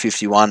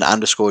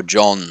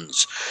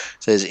GT351_Johns.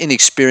 Says,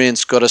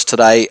 inexperience got us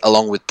today,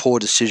 along with poor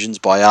decisions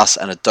by us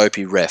and a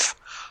dopey ref.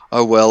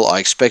 Oh well, I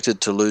expected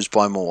to lose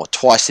by more.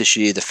 Twice this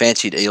year, the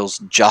fancied Eels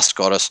just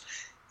got us.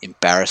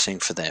 Embarrassing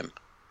for them.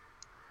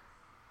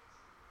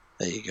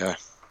 There you go.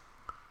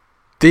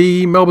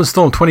 The Melbourne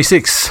Storm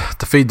 26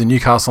 defeated the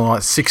Newcastle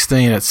Knights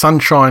 16 at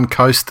Sunshine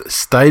Coast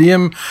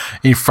Stadium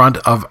in front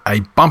of a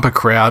bumper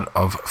crowd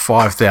of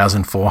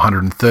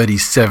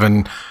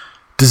 5,437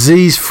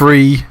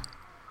 disease-free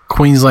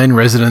Queensland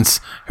residents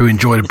who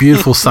enjoyed a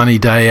beautiful sunny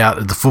day out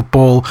at the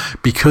football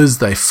because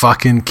they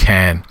fucking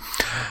can.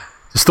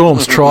 The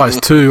Storm's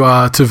tries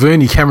to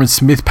Vernie, Cameron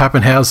Smith,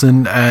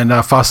 Pappenhausen and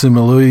Fasu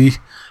Malui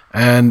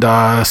and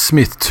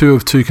Smith, 2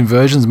 of 2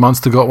 conversions.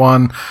 Munster got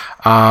 1. 2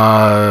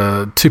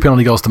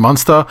 penalty goals to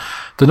Munster.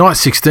 The Knights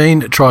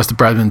 16 tries to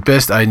Bradman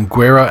Best, Aiden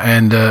Guerra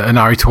and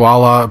Anari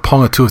Tuala.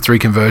 Ponga 2 of 3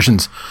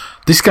 conversions.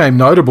 This game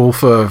notable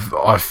for,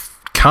 I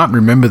can't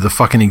remember the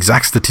fucking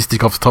exact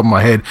statistic off the top of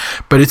my head,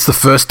 but it's the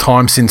first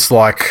time since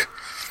I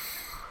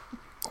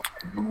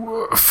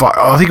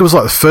think it was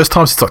the first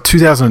time since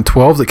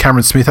 2012 that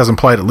Cameron Smith hasn't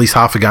played at least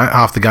half the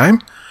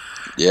game.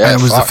 Yeah,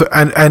 and it was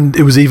and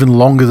it was even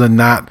longer than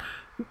that.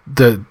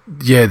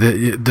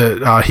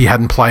 He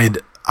hadn't played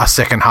a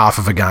second half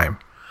of a game,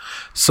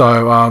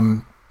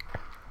 so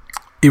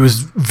it was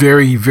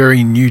very,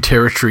 very new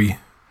territory,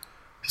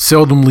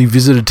 seldomly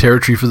visited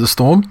territory for the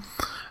Storm,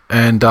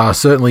 and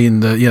certainly in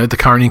the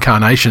current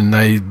incarnation,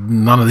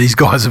 none of these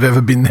guys have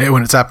ever been there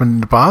when it's happened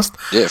in the past.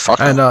 Yeah, fuck.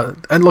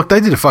 And look, they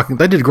did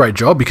a great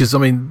job because the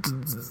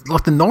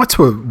Knights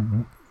were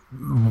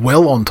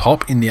well on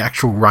top in the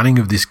actual running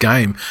of this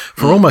game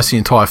for almost the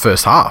entire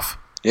first half.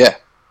 Yeah.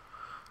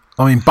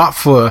 But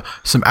for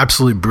some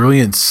absolute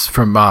brilliance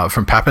from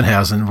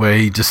Pappenhausen, where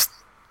he just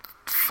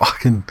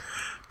fucking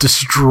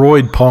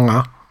destroyed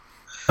Ponga,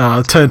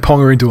 turned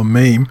Ponga into a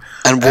meme.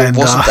 And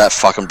wasn't that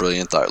fucking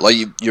brilliant, though?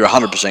 You're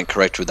 100%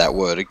 correct with that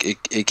word.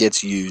 It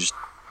gets used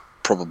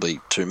probably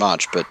too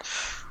much, but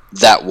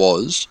that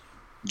was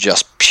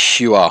just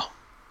pure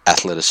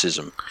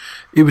athleticism.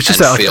 It was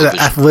just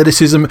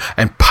athleticism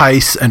and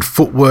pace and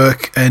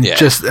footwork and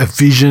just a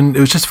vision. It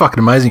was just fucking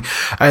amazing.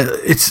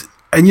 It's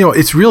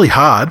really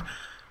hard.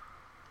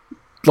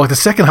 The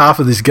second half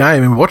of this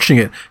game and watching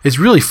it, it's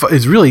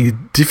really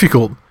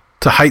difficult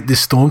to hate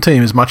this Storm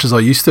team as much as I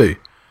used to.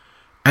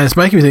 And it's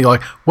making me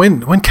think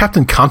when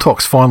Captain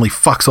Cuntox finally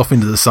fucks off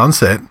into the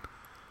sunset,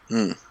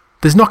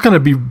 there's not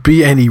going to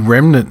be any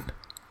remnant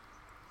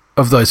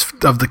of the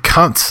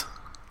cunts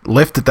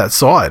left at that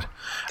side.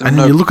 And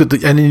then you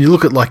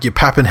look at like your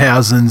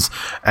Pappenhausens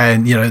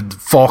and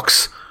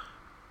Fox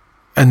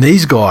and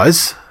these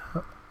guys.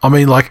 I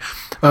mean, like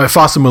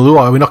Fasa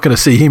Malua, we're not going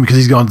to see him because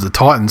he's gone to the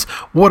Titans.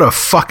 What a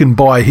fucking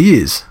buy he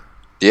is!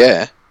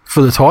 Yeah,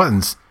 for the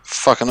Titans.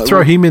 Fucking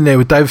throw him in there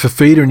with David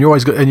Fafita,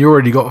 and you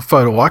already got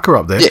Foto Waika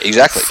up there. Yeah,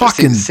 exactly.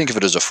 Fucking think of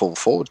it as a full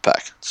forward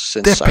pack. It's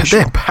sensational.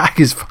 Their pack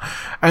is,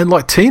 and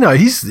like Tino,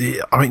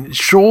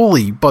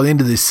 surely by the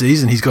end of this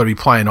season he's got to be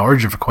playing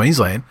Origin for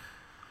Queensland.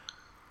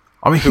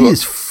 I mean, he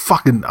is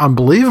fucking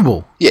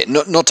unbelievable. Yeah,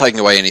 not taking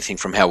away anything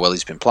from how well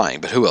he's been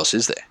playing, but who else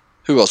is there?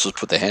 Who else has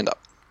put their hand up?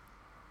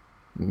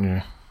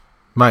 Yeah,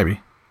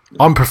 maybe.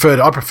 I prefer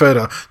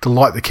to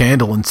light the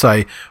candle and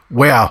say,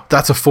 wow,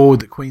 that's a forward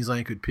that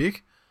Queensland could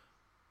pick.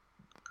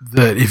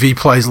 That if he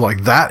plays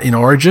like that in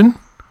Origin,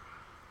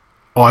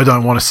 I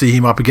don't want to see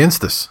him up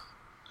against us.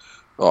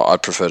 Oh,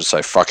 I'd prefer to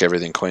say fuck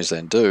everything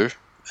Queensland do.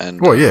 And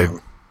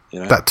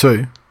that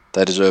too.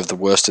 They deserve the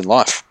worst in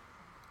life.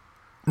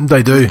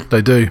 They do.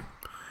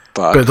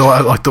 But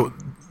like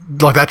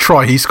that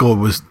try he scored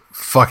was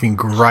fucking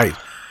great.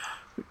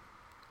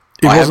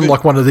 It wasn't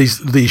like one of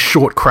these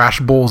short crash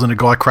balls and a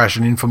guy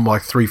crashing in from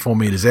like 3-4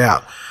 meters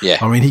out. Yeah.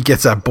 I mean, he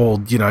gets that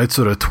ball, it's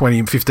sort of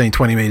 15,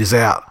 20 meters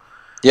out.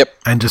 Yep.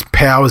 And just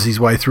powers his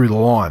way through the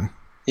line.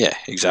 Yeah,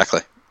 exactly.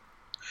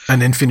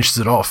 And then finishes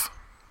it off.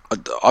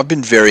 I've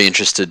been very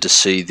interested to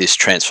see this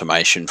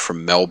transformation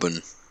from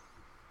Melbourne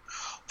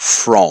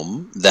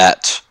from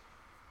that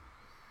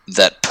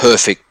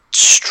perfect,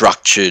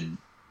 structured,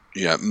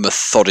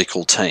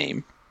 methodical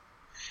team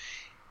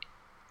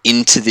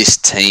into this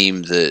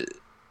team that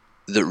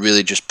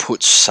really just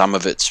puts some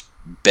of its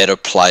better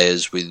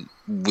players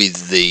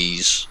with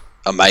these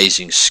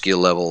amazing skill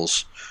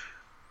levels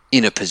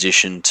in a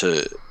position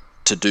to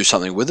do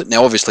something with it.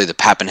 Now, obviously, the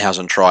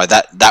Pappenhausen try,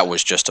 that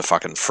was just a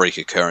fucking freak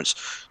occurrence.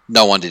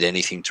 No one did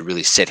anything to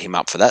really set him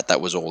up for that.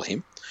 That was all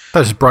him. That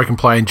was just broken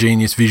play and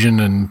genius vision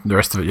and the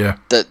rest of it, yeah.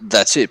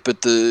 That's it.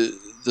 But the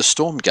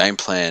Storm game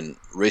plan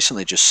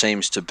recently just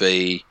seems to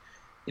be,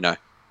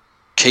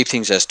 keep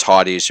things as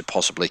tidy as you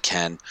possibly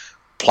can,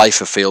 play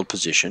for field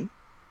position,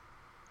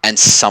 and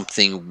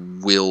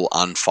something will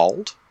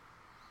unfold.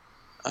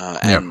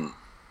 And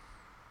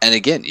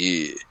again,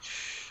 you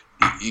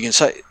can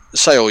say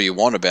all you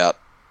want about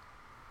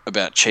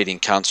cheating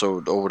cunts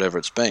or whatever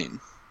it's been,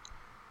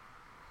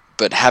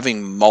 but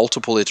having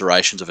multiple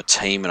iterations of a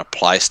team and a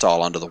play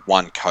style under the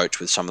one coach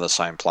with some of the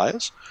same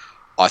players,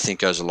 I think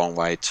goes a long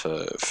way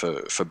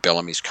for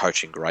Bellamy's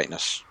coaching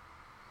greatness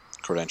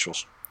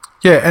credentials.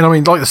 Yeah, and I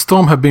mean, like the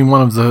Storm have been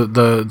one of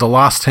the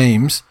last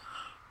teams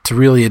to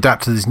really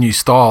adapt to this new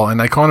style, and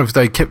they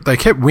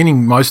kept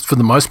winning for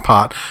the most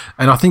part,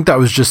 and I think that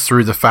was just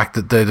through the fact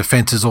that their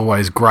defense is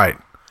always great.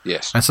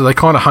 Yes. And so they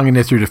kind of hung in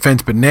there through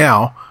defense, but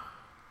now,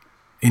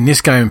 in this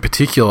game in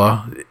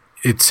particular,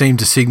 it seemed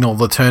to signal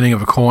the turning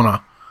of a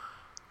corner,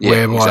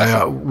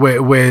 whereby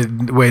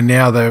where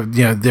now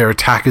their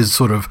attackers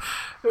sort of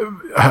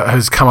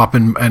has come up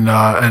and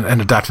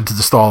adapted to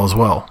the style as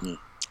well.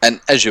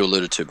 And as you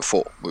alluded to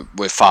before,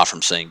 we're far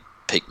from seeing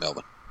peak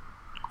Melbourne.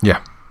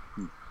 Yeah.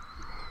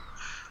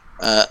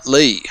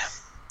 Lee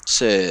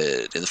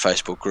said in the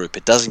Facebook group,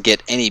 it doesn't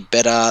get any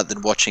better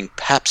than watching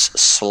Paps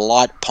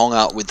slight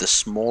Ponga with the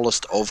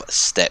smallest of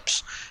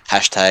steps.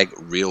 #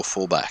 real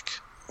fullback.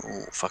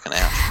 Oh, fucking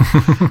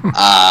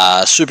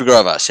ouch. Super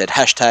Grover said,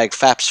 #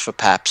 Faps for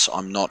Paps.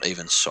 I'm not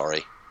even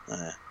sorry.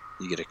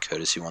 You get a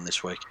courtesy one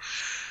this week.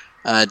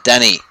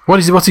 Danny.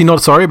 What's he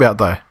not sorry about,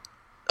 though?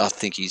 I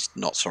think he's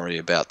not sorry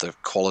about the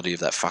quality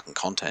of that fucking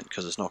content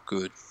because it's not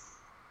good.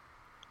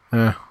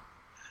 Yeah.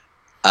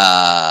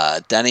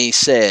 Danny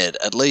said,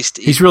 at least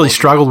he's really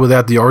struggled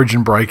without the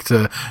Origin break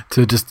to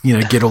just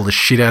get all the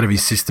shit out of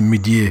his system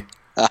mid-year,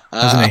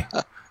 hasn't he?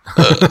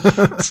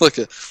 It's like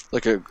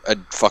a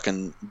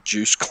fucking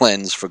juice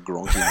cleanse for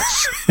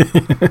gronkiness.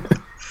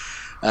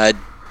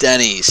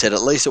 Danny said,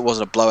 at least it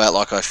wasn't a blowout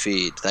like I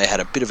feared. They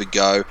had a bit of a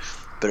go,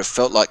 but it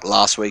felt like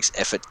last week's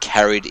effort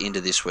carried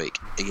into this week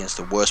against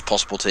the worst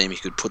possible team you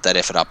could put that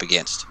effort up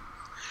against.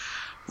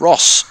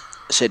 Ross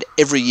said,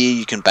 every year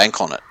you can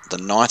bank on it. The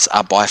Knights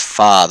are by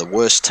far the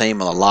worst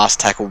team on the last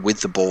tackle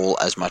with the ball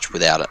as much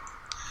without it.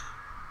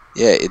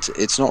 Yeah,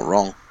 it's not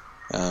wrong.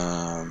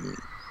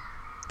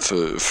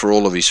 For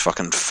all of his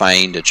fucking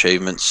feigned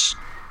achievements,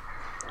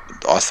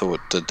 I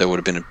thought that there would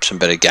have been some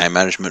better game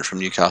management from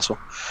Newcastle.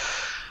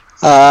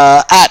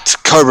 At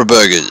Cobra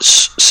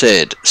Burgers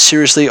said,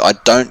 seriously, I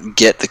don't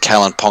get the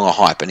Kalen Ponga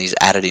hype, and he's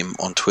added him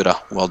on Twitter.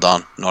 Well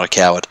done, not a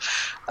coward.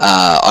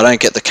 I don't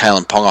get the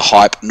Kalen Ponga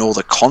hype nor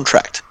the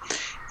contract.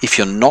 If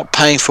you're not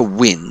paying for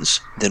wins,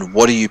 then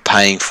what are you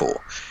paying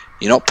for?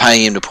 You're not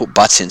paying him to put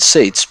butts in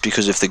seats,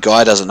 because if the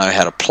guy doesn't know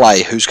how to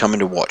play, who's coming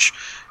to watch?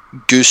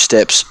 Goose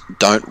steps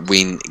don't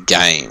win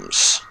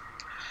games.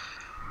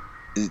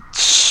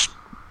 It's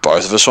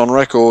both of us on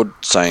record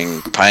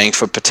saying paying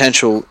for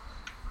potential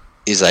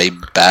is a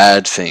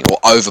bad thing, or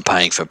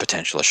overpaying for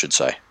potential, I should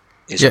say,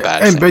 is a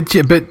bad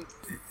thing. But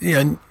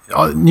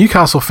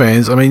Newcastle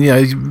fans, I mean,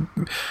 you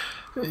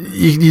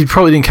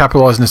probably didn't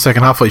capitalise in the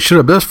second half like you should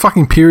have, but there's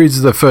fucking periods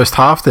of the first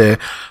half there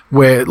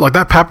where, like,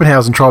 that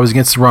Pappenhausen try was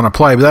against the run of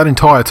play, but that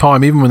entire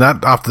time, even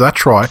after that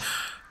try,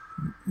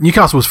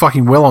 Newcastle was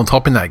fucking well on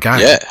top in that game.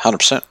 Yeah,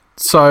 100%.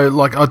 So,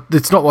 like,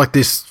 it's not like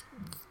this.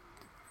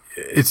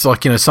 It's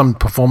like, some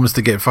performance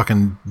to get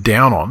fucking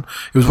down on.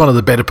 It was one of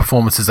the better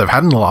performances they've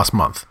had in the last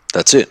month.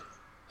 That's it.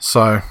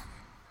 So,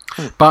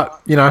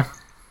 but,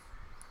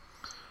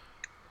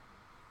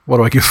 what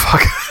do I give a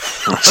fuck?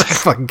 I don't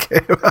fucking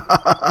care.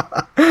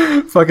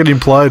 Fucking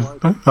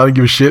implode. I don't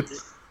give a shit.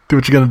 Do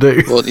what you're going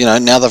to do. Well,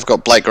 now they've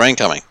got Blake Green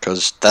coming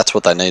because that's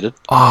what they needed.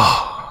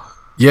 Oh,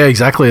 yeah,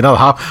 exactly. Another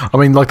half. I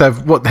mean, like,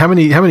 how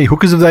many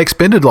hookers have they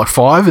expended? Like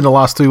 5 in the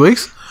last 2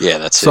 weeks? Yeah,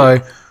 that's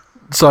it.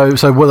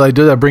 So what they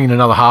do, they bring in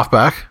another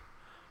halfback,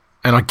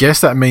 and I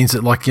guess that means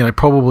that, like,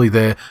 probably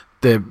their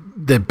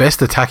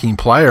best attacking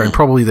player and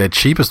probably their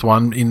cheapest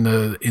one in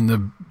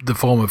the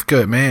form of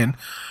Kurt Mann,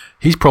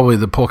 he's probably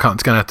the poor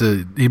cunt's going to have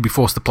to. He'll be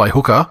forced to play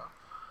hooker,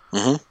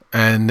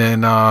 and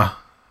then I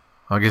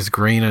guess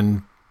Green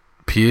and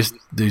Pearce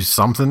do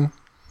something.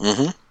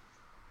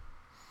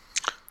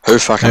 Who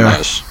fucking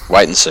knows?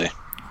 Wait and see.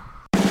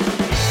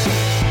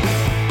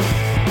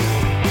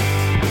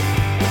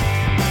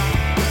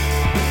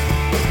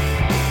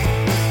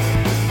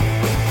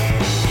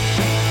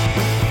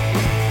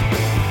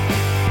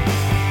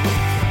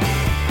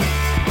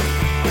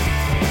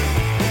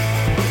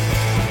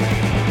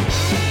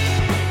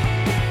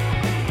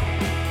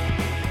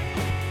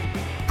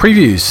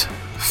 Previews.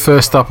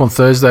 First up on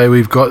Thursday,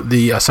 we've got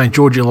the St.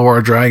 George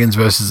Illawarra Dragons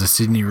versus the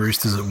Sydney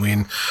Roosters that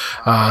win.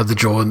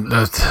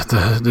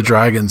 The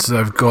Dragons.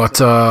 They've got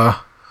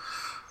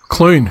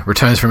Clune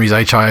returns from his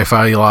HIA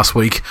failure last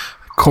week.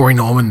 Corey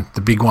Norman,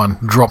 the big one,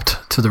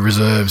 dropped to the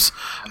reserves.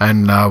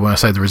 And when I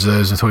say the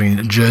reserves, I'm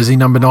talking jersey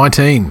number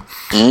 19.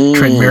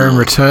 Trent Merrin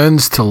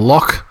returns to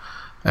lock.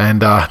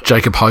 And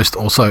Jacob Host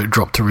also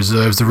dropped to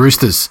reserves. The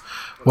Roosters,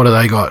 what do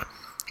they got?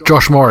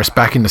 Josh Morris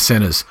back in the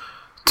centres.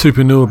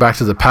 Tupanua back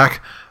to the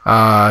pack.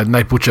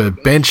 Nate Butcher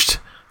benched,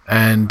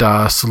 and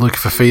Saluka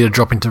Fafita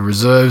dropping to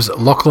reserves.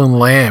 Lachlan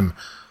Lamb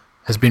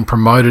has been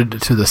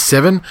promoted to the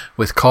 7,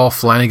 with Kyle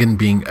Flanagan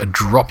being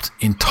dropped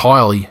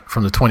entirely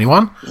from the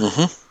 21,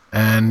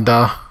 and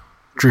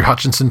Drew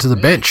Hutchinson to the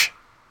bench.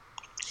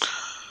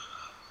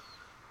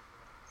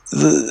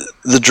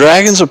 The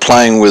Dragons are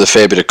playing with a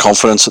fair bit of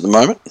confidence at the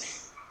moment,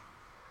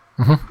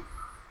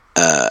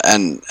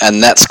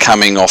 and that's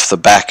coming off the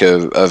back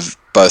of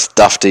both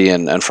Dufty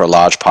and for a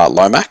large part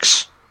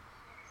Lomax.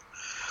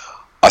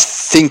 I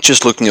think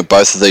just looking at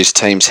both of these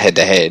teams head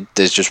to head,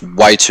 there's just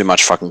way too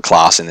much fucking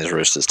class in this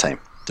Roosters team.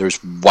 There's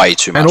way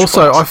too much. And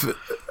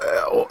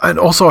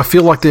also, I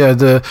feel like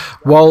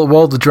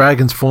while the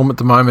Dragons form at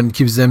the moment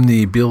gives them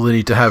the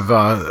ability to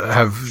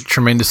have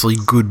tremendously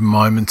good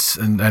moments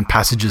and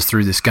passages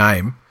through this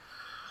game,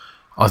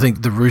 I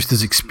think the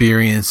Roosters'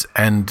 experience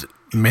and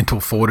mental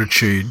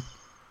fortitude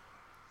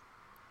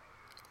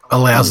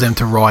allows them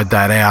to ride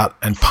that out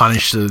and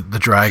punish the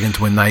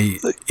Dragons when they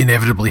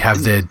inevitably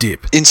have their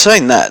dip. In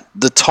saying that,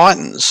 the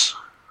Titans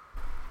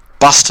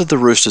busted the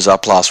Roosters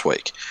up last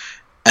week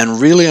and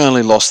really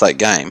only lost that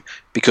game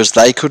because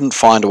they couldn't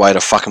find a way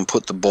to fucking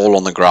put the ball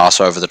on the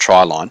grass over the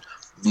try line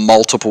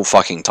multiple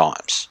fucking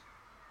times.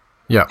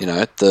 Yeah.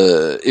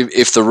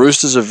 If the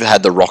Roosters have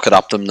had the rocket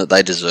up them that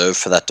they deserve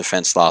for that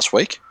defence last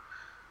week,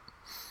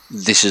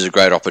 this is a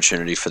great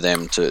opportunity for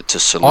them to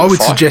solidify. I would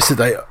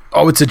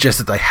suggest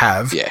that they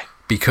have. Yeah.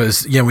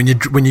 Because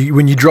when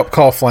you drop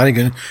Kyle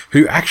Flanagan,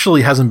 who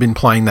actually hasn't been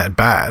playing that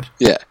bad.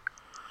 Yeah.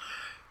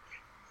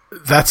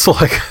 That's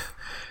like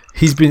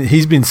he's been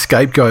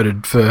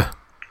scapegoated for.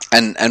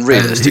 And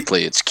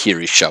realistically, it's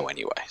Kiri's show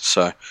anyway.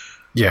 So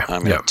yeah,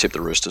 I'm going to tip the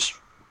Roosters.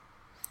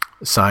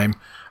 Same.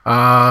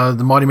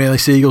 The Mighty Manly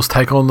Seagulls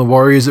take on the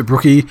Warriors at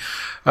Brookie.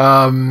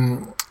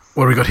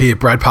 What do we got here?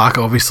 Brad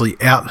Parker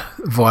obviously out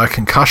via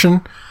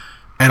concussion.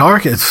 And I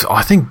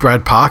think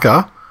Brad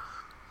Parker,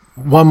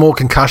 one more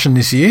concussion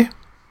this year,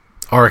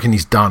 I reckon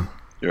he's done.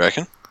 You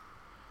reckon?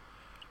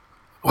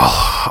 Well,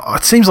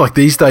 it seems like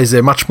these days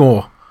they're much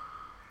more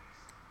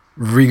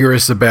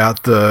rigorous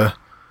about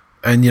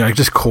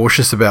just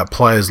cautious about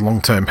players'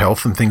 long-term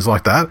health and things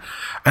like that.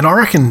 And I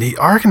reckon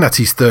that's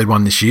his third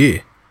one this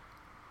year.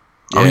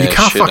 I mean, you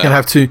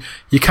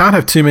can't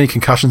have too many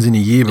concussions in a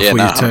year before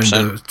you turn 100%.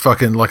 To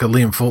fucking like a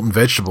Liam Fulton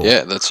vegetable.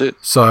 Yeah, that's it.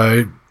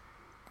 So,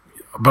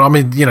 but I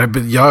mean,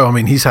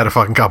 he's had a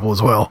fucking couple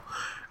as well,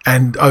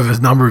 and over a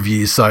number of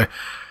years. So,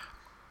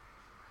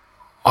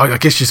 I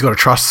guess you just got to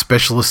trust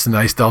specialists and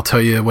they'll tell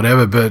you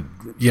whatever. But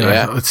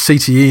it's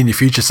CTE in your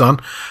future,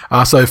 son.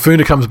 So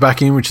Funa comes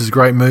back in, which is a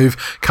great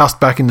move. Cust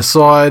back in the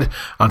side.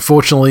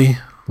 Unfortunately,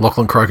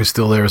 Lachlan Croker's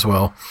still there as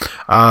well.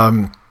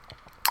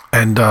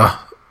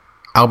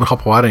 Albert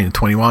Hopewadi in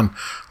 21.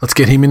 Let's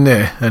get him in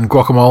there. And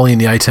Guacamole in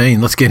the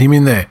 18. Let's get him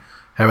in there.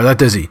 How about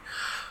that, Desi?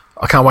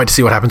 I can't wait to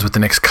see what happens with the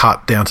next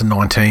cut down to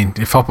 19.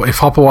 If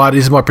Hopewadi,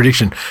 this is my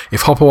prediction,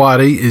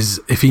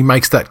 if he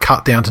makes that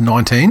cut down to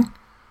 19,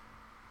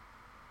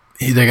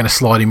 they're going to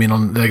slide him in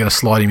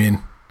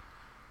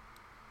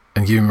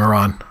and give him a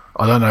run.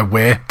 I don't know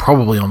where,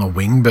 probably on the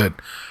wing, but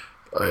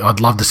I'd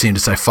love to see him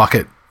to say, fuck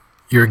it,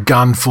 you're a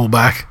gun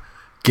fullback,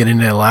 get in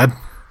there, lad.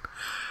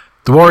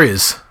 The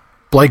Warriors,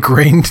 Blake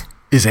Green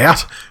is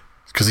out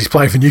because he's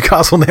playing for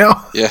Newcastle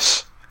now.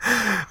 Yes.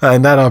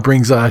 And that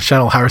brings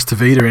Chanel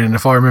Harris-Tavita in, and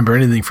if I remember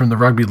anything from the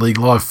Rugby League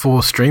Live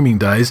 4 streaming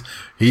days,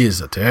 he is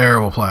a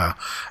terrible player.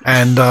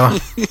 And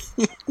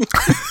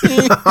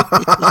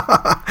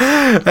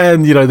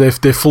and you know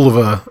they're full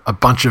of a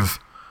bunch of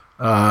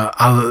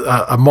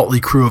a motley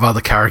crew of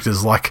other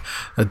characters like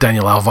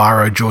Daniel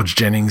Alvaro, George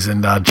Jennings,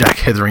 and Jack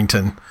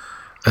Hetherington,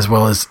 as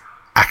well as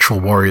actual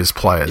Warriors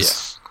players.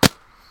 Yes.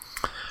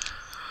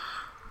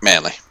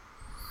 Manly.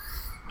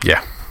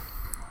 Yeah.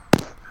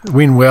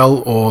 Win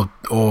well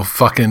or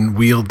fucking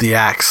wield the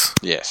axe.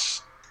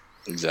 Yes,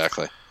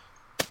 exactly.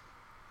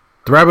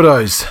 The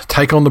Rabbitohs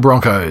take on the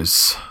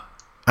Broncos.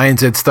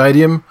 ANZ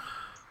Stadium,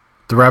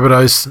 the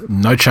Rabbitohs,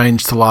 no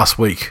change to last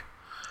week.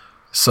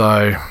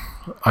 So,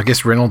 I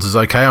guess Reynolds is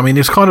okay. I mean,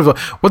 it was kind of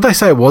what they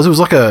say it was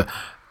like a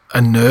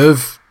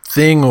nerve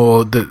thing,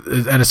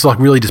 and it's like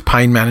really just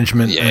pain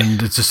management,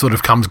 and it just sort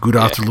of comes good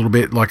after a little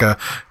bit.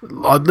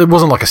 It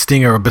wasn't like a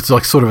stinger, but it's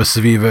like sort of a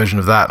severe version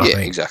of that, I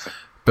think. Exactly.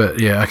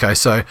 But yeah, okay,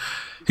 so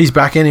he's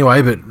back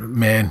anyway, but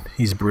man,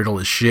 he's brittle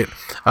as shit.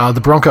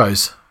 The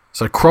Broncos.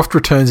 So Croft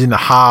returns in the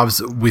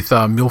halves with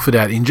Milford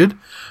out injured.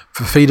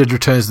 Fafita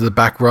returns to the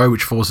back row,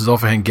 which forces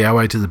Offahan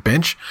Gowie to the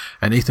bench,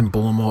 and Ethan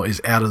Bullimore is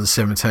out of the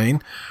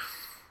 17.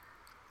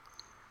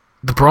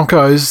 The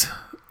Broncos,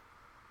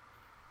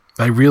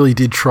 they really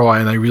did try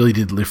and they really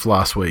did lift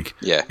last week.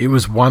 Yeah. It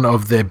was one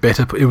of their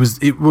better... It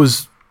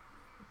was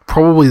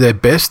probably their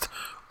best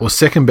or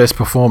second best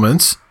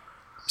performance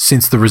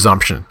since the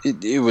resumption.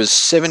 It was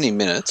 70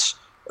 minutes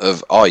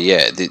of,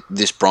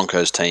 this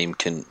Broncos team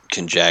can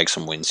jag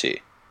some wins here.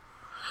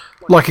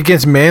 Like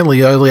against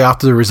Manly early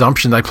after the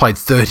resumption, they played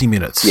 30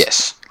 minutes.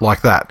 Yes.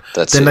 Like that.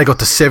 Then they got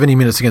to 70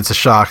 minutes against the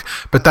Shark,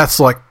 but that's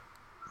like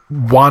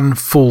one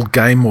full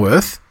game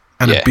worth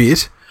and a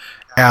bit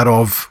out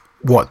of,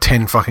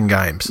 10 fucking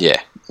games? Yeah,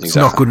 exactly. It's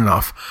not good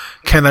enough.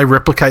 Can they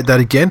replicate that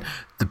again?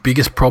 The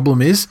biggest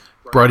problem is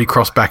Brodie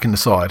Cross back in the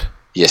side.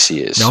 Yes,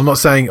 he is. Now,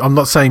 I'm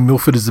not saying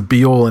Milford is the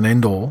be-all and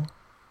end-all.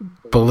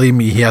 Believe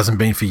me, he hasn't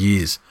been for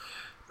years.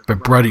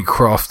 But Brodie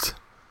Croft,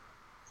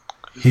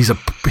 he's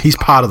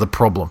part of the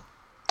problem.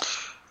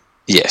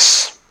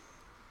 Yes.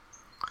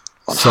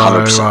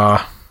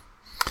 100%.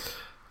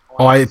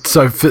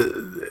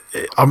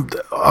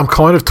 I'm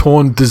kind of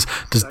torn. Does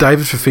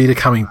David Fafita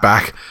coming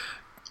back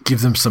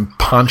give them some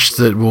punch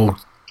that will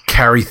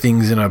carry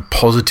things in a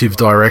positive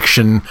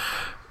direction?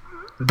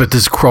 But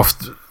does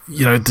Croft,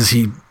 does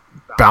he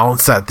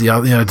balance that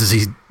does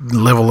he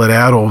level it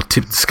out or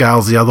tip the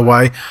scales the other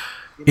way?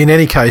 In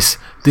any case,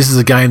 this is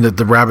a game that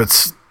the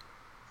Rabbits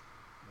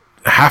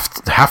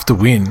have to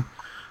win.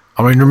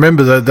 I mean,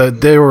 remember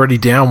that they're already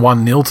down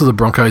 1-0 to the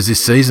Broncos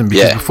this season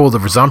because before the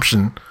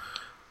resumption,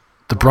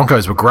 the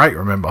Broncos were great,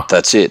 remember?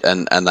 That's it,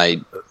 and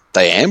they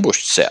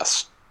ambushed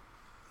Souths.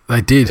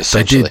 They did.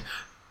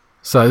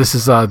 So this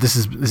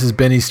is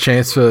Benny's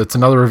chance it's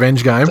another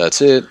revenge game.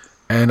 That's it.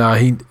 And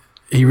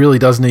he really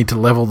does need to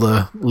level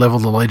the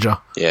ledger.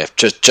 Yeah,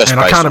 just based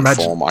on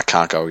form, I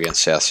can't go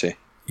against South here.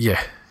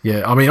 Yeah.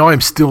 I mean, I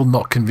am still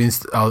not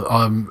convinced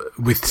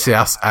with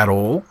South at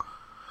all.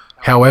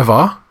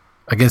 However,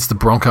 against the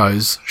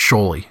Broncos,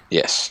 surely.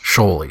 Yes.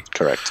 Surely.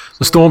 Correct.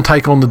 The Storm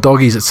take on the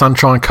Doggies at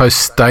Sunshine Coast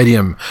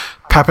Stadium.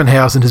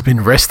 Pappenhausen has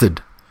been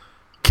rested.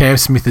 Cam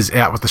Smith is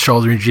out with the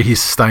shoulder injury he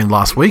sustained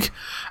last week.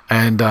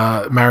 And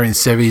Marion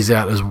Seve is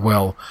out as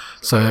well.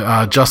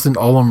 So Justin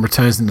Olam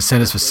returns in the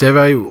centres for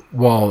Seve,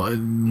 while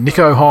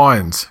Nico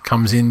Hines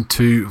comes in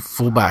to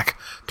fullback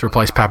to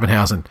replace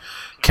Pappenhausen.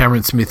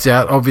 Cameron Smith's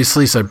out,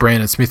 obviously, so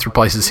Brandon Smith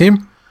replaces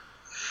him.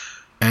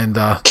 And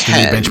the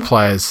new bench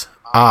players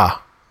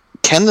are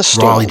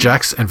Riley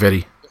Jacks and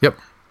Vetty. Yep.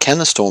 Can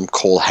the Storm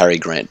call Harry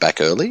Grant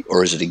back early,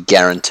 or is it a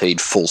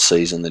guaranteed full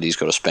season that he's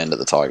got to spend at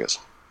the Tigers?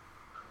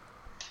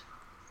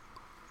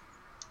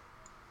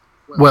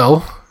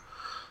 Well,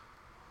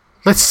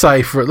 let's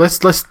say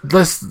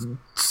let's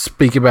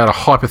speak about a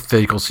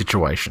hypothetical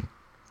situation.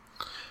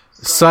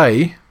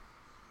 Say,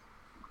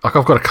 like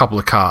I've got a couple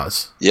of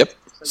cars. Yep.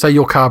 Say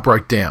your car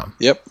broke down.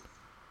 Yep.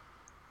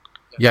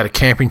 You had a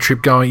camping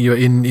trip going. You're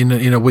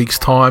in a week's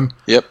time.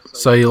 Yep.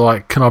 So you're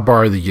like, can I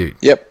borrow the ute?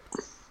 Yep.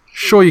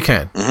 Sure, you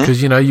can,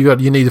 because you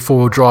need a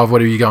 4-wheel drive.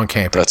 Whatever you're going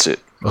camping. That's it.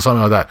 Or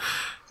something like that.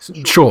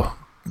 Sure,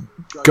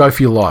 go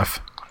for your life.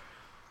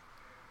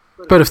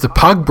 But if the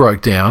pug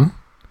broke down,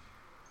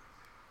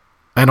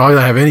 and I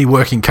don't have any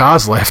working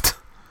cars left,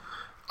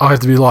 I have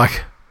to be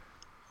like,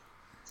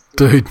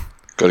 dude,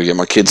 got to get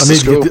my kids to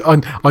school.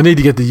 I need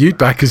to get the ute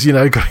back because,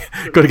 got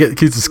to get the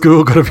kids to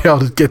school, got to be able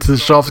to get to the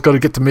shops, got to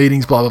get to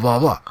meetings, blah, blah, blah,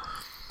 blah.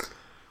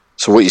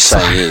 So what you're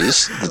saying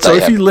is that they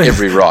have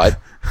every right.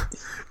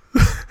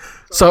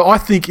 So I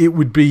think it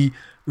would be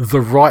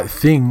the right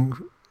thing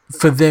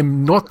for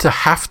them not to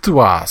have to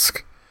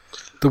ask.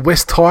 The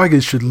West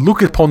Tigers should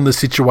look upon the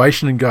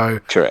situation and go,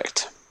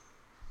 correct.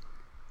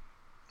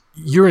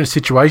 you're in a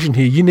situation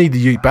here, you need the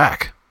ute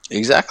back.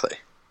 Exactly.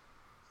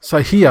 So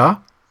here,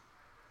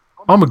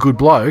 I'm a good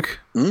bloke.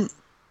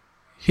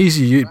 Here's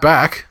your ute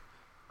back.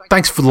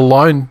 Thanks for the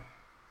loan.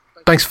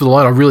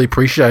 I really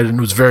appreciate it, and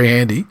it was very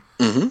handy.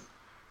 Mm-hmm.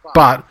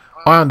 But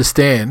I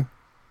understand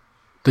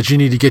that you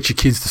need to get your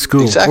kids to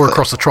school or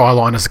across the try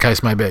line, as the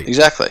case may be.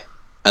 Exactly.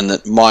 And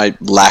that my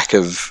lack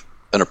of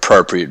an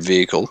appropriate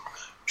vehicle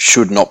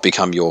should not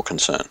become your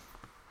concern.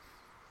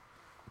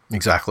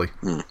 Exactly.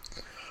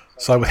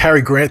 So with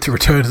Harry Grant to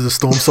return to the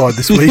Storm side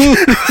this week,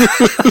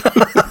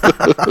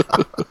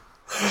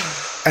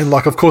 and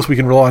of course, we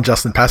can rely on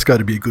Justin Pascoe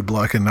to be a good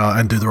bloke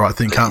and do the right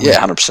thing, can't we?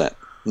 Yeah, 100%.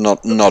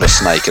 Not a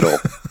snake at all.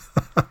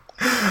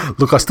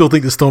 Look, I still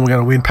think the Storm are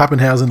going to win.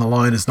 Pappenhausen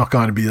alone is not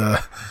going to be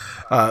the.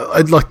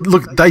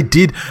 Look, they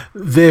did.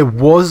 There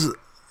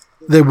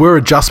were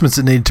adjustments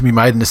that needed to be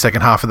made in the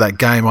second half of that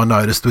game. I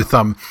noticed with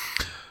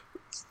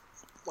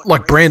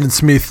Brandon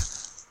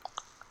Smith,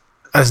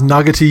 as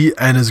nuggety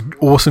and as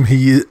awesome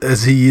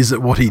as he is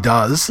at what he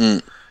does,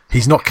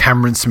 he's not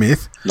Cameron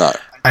Smith. No.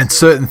 And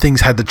certain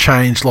things had to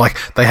change, like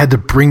they had to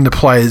bring the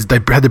players, they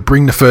had to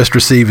bring the first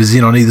receivers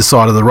in on either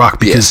side of the ruck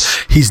because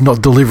he's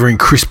not delivering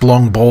crisp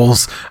long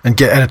balls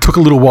and it took a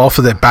little while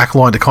for their back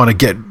line to kind of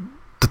get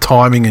the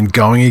timing and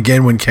going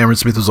again when Cameron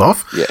Smith was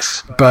off.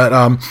 Yes. But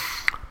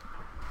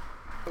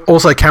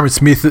also Cameron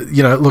Smith,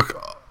 look,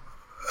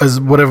 as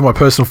whatever my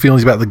personal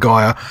feelings about the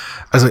guy are,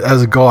 as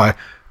a guy,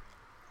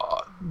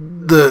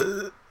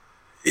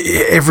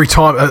 every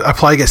time a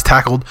player gets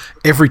tackled,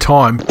 every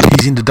time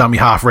he's into dummy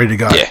half, ready to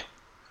go. Yeah.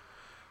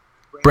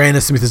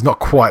 Brandon Smith is not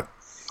quite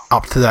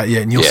up to that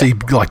yet, and you'll see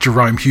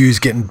Jerome Hughes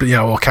getting,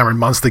 or Cameron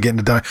Munster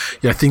getting to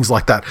do, things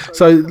like that.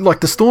 So,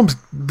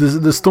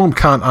 the Storm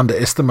can't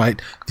underestimate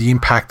the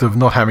impact of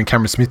not having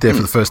Cameron Smith there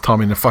for the first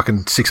time in a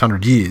fucking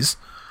 600 years.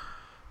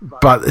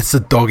 But it's a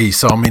doggy,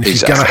 so I mean,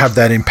 if you're going to have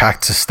that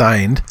impact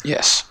sustained,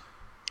 yes.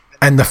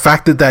 And the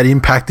fact that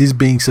impact is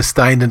being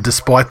sustained, and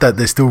despite that,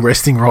 they're still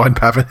resting Ryan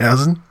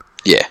Pappenhausen.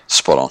 Yeah,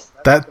 spot on.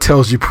 That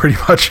tells you pretty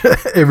much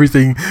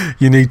everything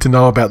you need to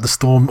know about the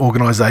Storm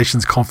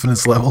organisation's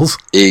confidence levels.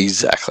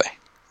 Exactly.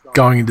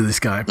 Going into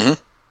this game.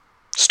 Mm-hmm.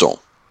 Storm.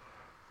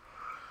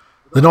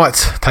 The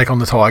Knights take on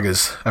the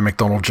Tigers at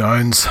McDonald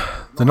Jones.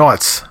 The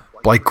Knights,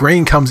 Blake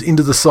Green comes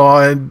into the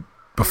side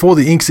before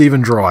the ink's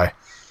even dry.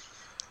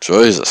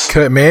 Jesus.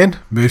 Kurt Mann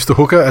moves to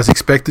hooker as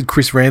expected.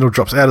 Chris Randall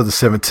drops out of the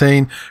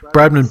 17.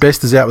 Bradman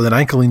Best is out with an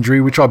ankle injury,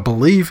 which I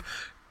believe,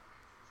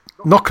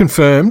 not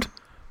confirmed,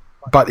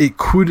 but it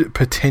could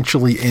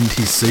potentially end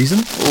his season.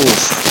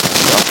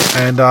 Oof.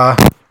 And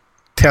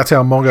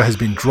Tautau Monga has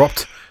been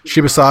dropped.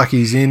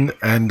 Shibasaki's in,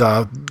 and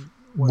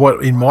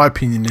what, in my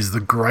opinion, is the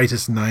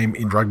greatest name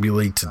in rugby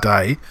league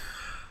today,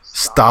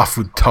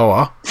 Starford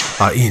Toa,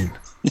 are in.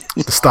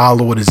 The Star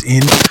Lord is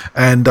in,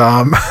 and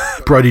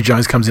Brodie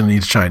Jones comes in on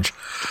interchange.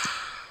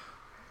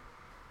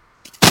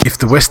 If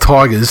the West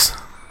Tigers...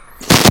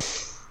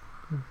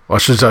 I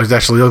should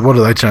actually... What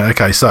do they change?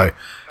 Okay, so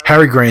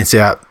Harry Grant's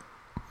out.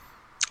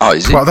 Oh,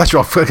 is he? Well, that's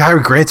right.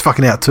 Harry Grant's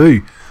fucking out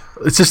too.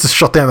 It's just to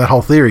shut down that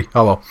whole theory.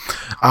 Oh,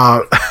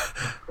 well.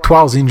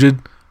 Twal's injured.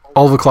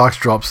 Oliver Clark's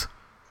drops.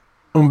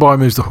 Umbai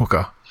moves to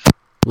hooker.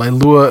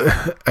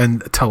 Leilua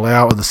and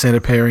Talau are the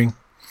centre pairing.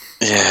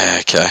 Yeah,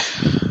 okay.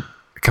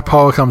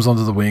 Kapoa comes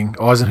onto the wing.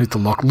 Eisenhuth the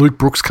lock. Luke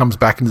Brooks comes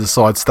back into the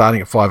side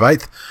starting at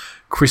 5'8".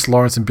 Chris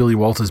Lawrence and Billy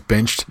Walters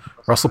benched.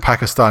 Russell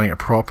Packer starting at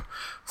prop.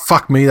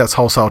 Fuck me, that's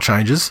wholesale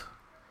changes.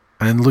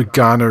 And Luke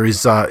Garner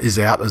is out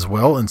as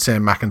well, and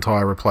Sam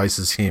McIntyre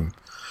replaces him.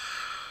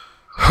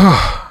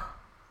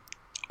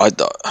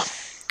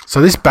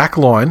 So this back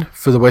line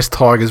for the West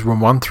Tigers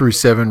from 1 through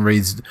 7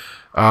 reads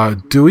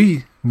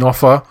Dewey,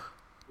 Noffa,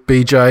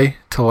 BJ,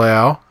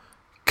 Talau,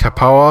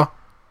 Kapoa,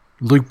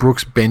 Luke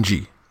Brooks,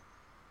 Benji.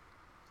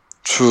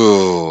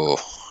 Ooh.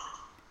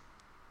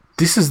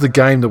 This is the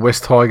game the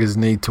West Tigers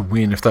need to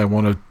win if they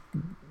want to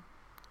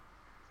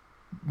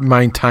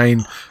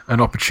maintain an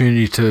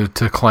opportunity to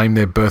claim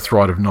their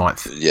birthright of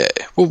ninth. Yeah.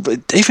 Well, but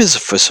even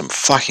for some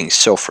fucking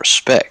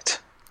self-respect.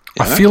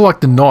 I feel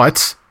like the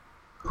Knights,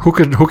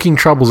 hooking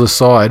troubles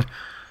aside,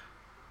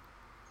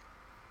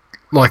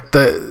 like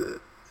they're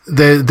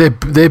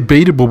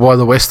beatable by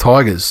the West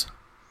Tigers.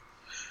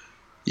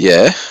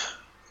 Yeah.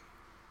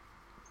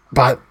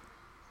 But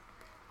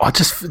I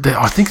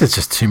think there's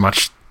just too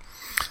much.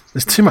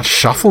 There's too much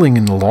shuffling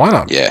in the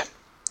lineup. Yeah.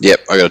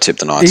 Yep, I got to tip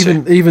the Knights.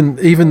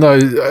 Even though,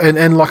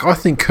 and like I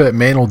think Kurt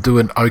Mann will do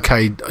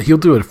he'll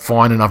do a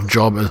fine enough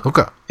job as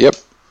hooker. Yep.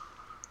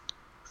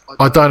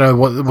 I don't know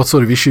what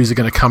sort of issues are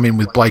going to come in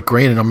with Blake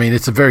Green, and I mean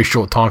it's a very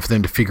short time for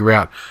them to figure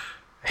out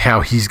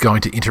how he's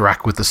going to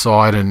interact with the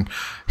side, and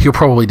he'll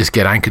probably just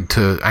get anchored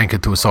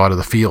to a side of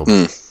the field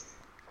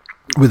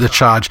with a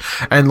charge.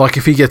 And like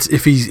if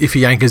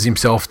he anchors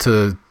himself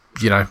to,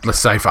 let's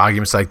say for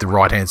argument's sake the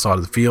right hand side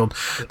of the field,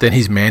 then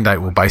his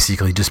mandate will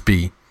basically just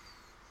be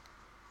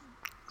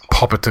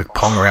pop it to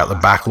Ponga out the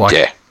back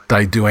like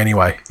they do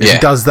anyway. If he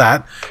does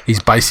that,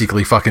 he's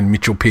basically fucking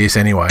Mitchell Pearce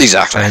anyway.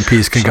 Exactly. And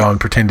Pearce can go and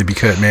pretend to be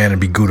Kurt Mann and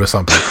be good or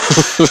something.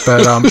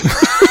 But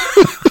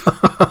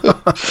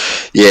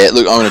Yeah,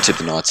 look, I'm going to tip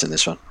the Knights in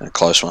this one, a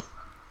close one.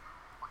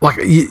 Like,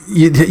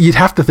 you'd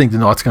have to think the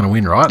Knights going to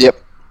win, right?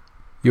 Yep.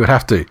 You would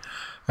have to.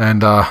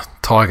 And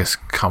Tigers,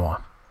 come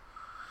on.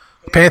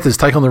 Panthers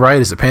take on the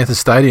Raiders at Panthers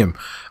Stadium.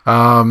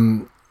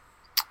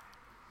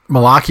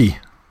 Malarkey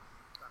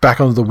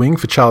back onto the wing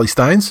for Charlie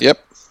Staines.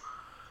 Yep.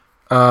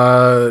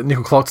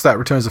 Nickel Klokstad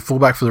returns the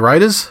fullback for the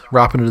Raiders.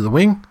 Rapin into the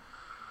wing.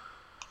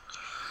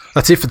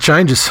 That's it for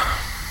changes.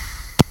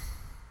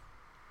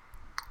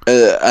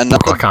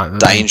 Another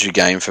danger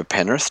game for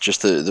Penrith.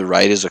 Just the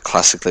Raiders are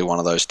classically one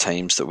of those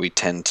teams that we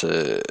tend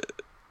to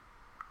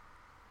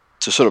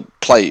sort of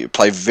play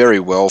very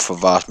well for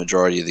vast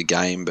majority of the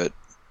game, but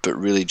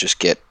really just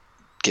get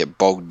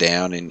bogged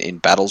down in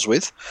battles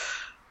with.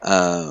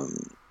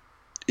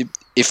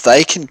 If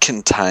they can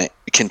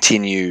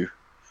continue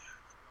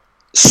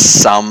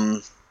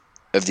some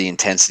of the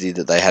intensity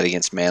that they had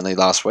against Manly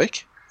last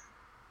week,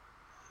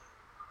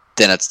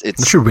 then it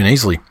should have been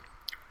easily.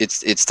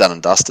 It's done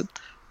and dusted.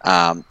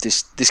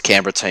 This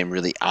Canberra team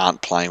really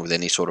aren't playing with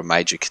any sort of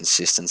major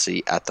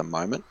consistency at the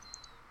moment,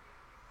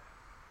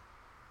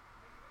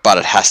 but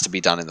it has to be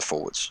done in the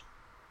forwards.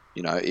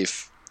 You know,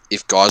 if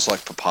guys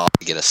like Papali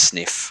get a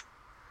sniff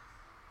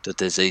that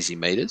there's easy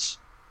meters,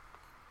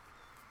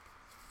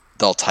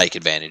 they'll take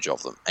advantage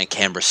of them. And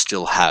Canberra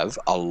still have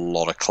a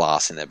lot of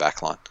class in their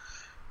backline.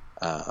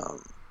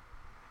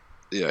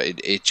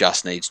 It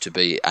just needs to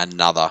be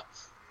another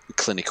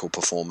clinical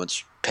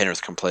performance.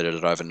 Penrith completed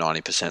it over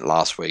 90%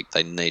 last week.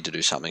 They need to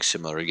do something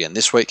similar again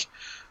this week,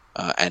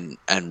 and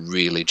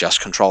really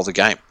just control the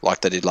game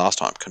like they did last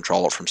time.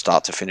 Control it from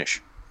start to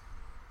finish.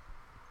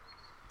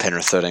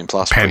 Penrith 13+.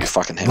 Put your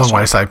fucking hands long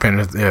way to say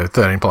Penrith,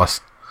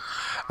 13+.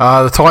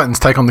 The Titans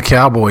take on the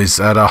Cowboys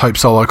at Hope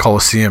Solo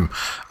Coliseum.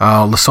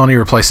 Lasoni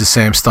replaces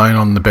Sam Stone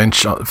on the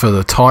bench for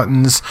the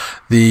Titans.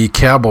 The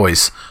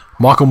Cowboys,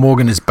 Michael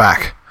Morgan is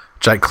back.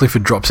 Jake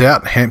Clifford drops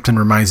out. Hampton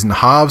remains in the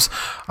halves.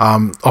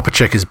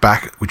 Opacek is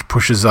back, which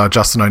pushes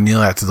Justin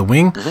O'Neill out to the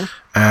wing.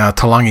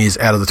 Talangi is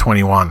out of the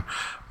 21.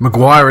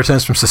 Maguire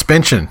returns from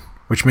suspension,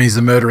 which means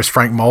the murderous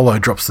Frank Molo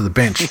drops to the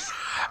bench.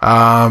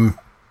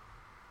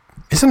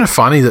 Isn't it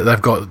funny that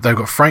they've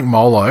got Frank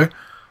Molo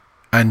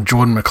and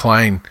Jordan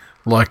McLean,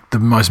 like the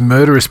most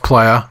murderous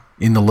player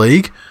in the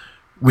league,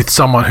 with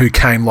someone who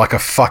came like a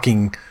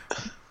fucking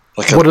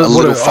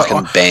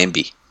fucking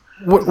Bambi.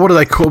 What do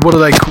they call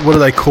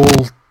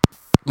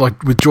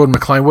like with Jordan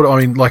McLean?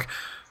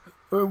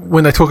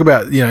 When they talk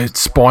about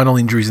spinal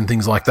injuries and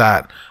things like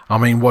that, I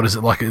mean, what is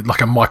it like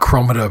a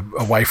micrometer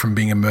away from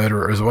being a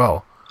murderer as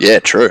well? Yeah,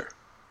 true.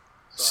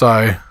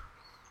 So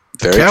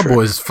the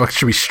Cowboys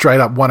should be straight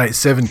up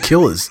 187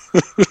 killers.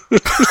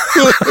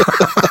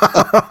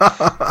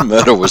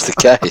 Murder was the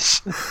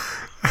case.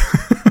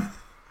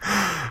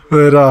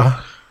 But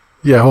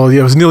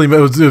it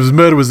was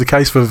murder was the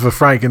case for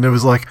Frank, and it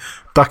was like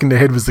ducking the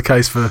head was the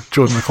case for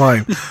Jordan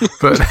McLean.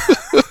 But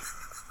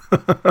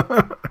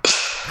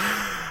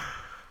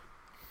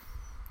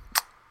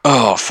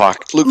oh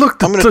fuck! Look,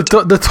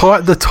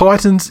 the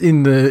Titans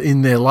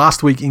in their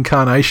last week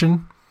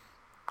incarnation,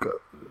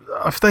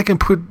 if they can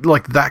put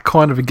like that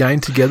kind of a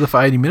game together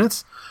for 80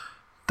 minutes,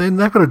 then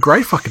they've got a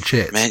great fucking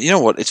chance. Man, you know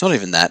what? It's not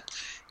even that.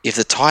 If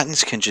the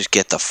Titans can just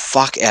get the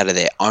fuck out of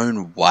their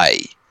own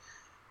way,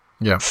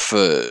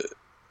 for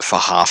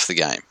half the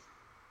game,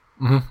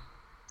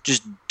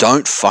 just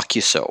don't fuck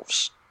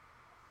yourselves.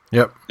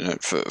 Yep.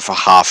 For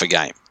half a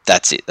game,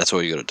 that's it. That's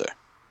all you got to do.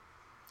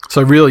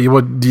 So really,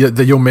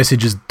 your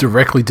message is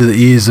directly to the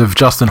ears of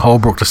Justin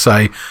Holbrook to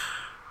say,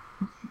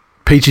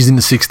 Peachy's in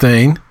the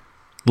 16,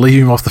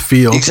 leave him off the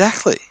field.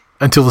 Exactly.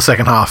 Until the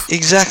second half.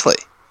 Exactly.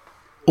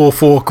 Or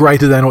for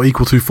greater than or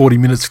equal to 40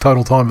 minutes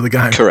total time of the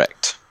game.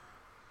 Correct.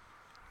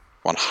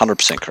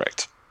 100%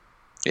 correct.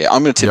 Yeah,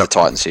 I'm going to tip the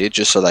Titans here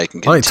just so they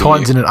can continue. I think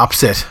Titans in an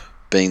upset.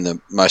 Being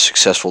the most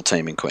successful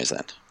team in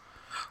Queensland.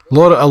 A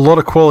lot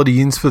of quality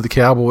ins for the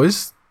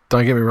Cowboys,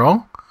 don't get me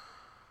wrong.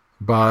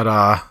 But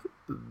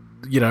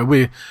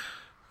we're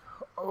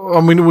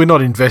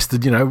not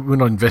invested, we're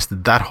not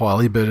invested that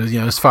highly, but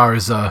as far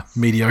as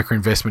mediocre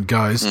investment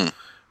goes,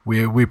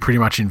 we're pretty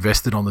much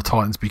invested on the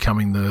Titans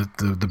becoming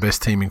the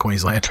best team in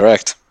Queensland.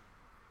 Correct.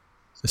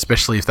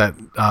 Especially if that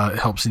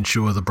helps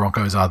ensure the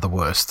Broncos are the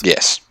worst.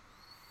 Yes.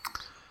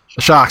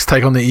 The Sharks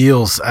take on the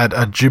Eels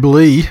at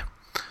Jubilee.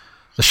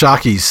 The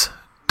Sharkies.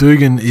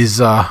 Dugan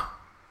is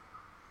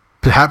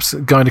perhaps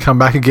going to come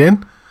back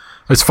again.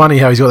 It's funny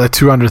how he's got that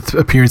 200th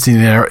appearance in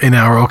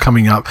NRL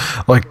coming up.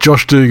 Like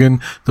Josh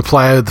Dugan, the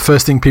player, the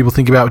first thing people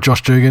think about with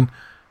Josh Dugan,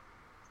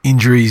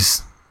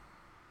 injuries,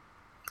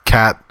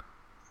 cat,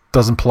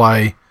 doesn't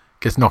play,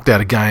 gets knocked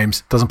out of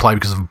games, doesn't play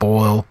because of a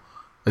boil,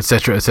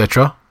 etc.,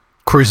 etc.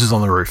 Cruises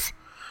on the roof.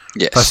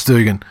 Yes. That's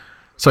Dugan.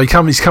 So he's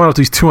coming up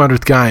to his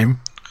 200th game.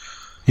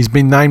 He's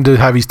been named to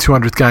have his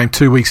 200th game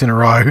 2 weeks in a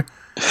row.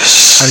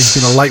 And he's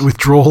been a late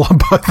withdrawal on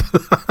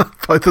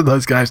both of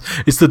those games.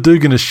 It's the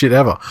Duganest shit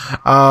ever.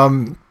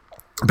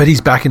 But he's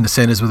back in the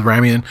centres with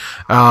Ramian.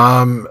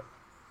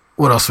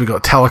 What else we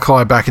got?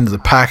 Talakai back into the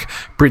pack.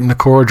 Britton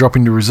Nakora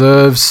dropping to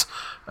reserves.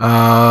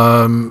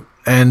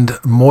 and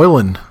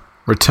Moylan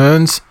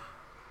returns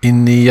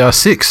in the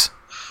 6.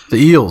 The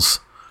Eels.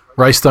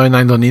 Raystone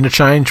named on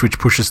interchange, which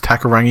pushes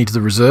Takarangi to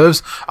the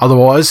reserves.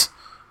 Otherwise,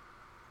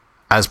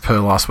 as per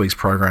last week's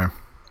program.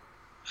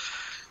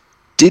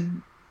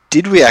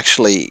 Did we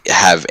actually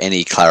have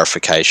any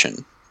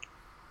clarification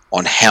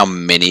on how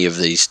many of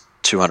these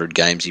 200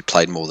 games he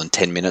played more than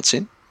 10 minutes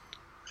in?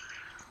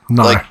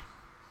 No. Like,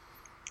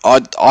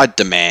 I'd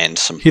demand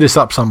some... Hit us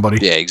up,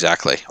 somebody. Yeah,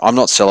 exactly. I'm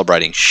not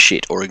celebrating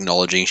shit or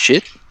acknowledging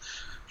shit.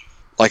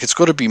 Like, it's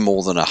got to be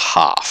more than a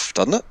half,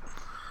 doesn't it?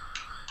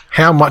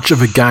 How much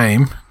of a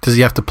game does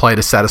he have to play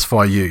to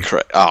satisfy you?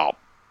 Correct. Oh,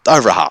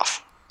 over a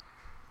half.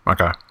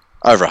 Okay.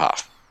 Over a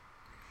half.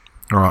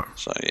 All right.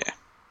 So, yeah.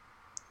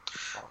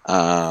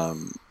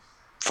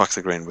 Fuck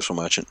the Green Whistle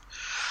Merchant.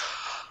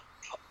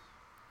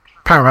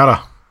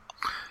 Parramatta.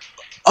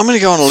 I'm going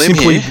to go on a limb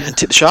here and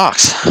tip the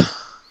Sharks.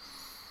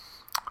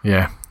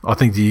 Yeah, I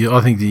think the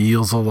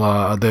Eels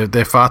will.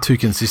 They're far too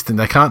consistent.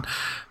 They can't.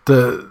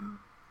 The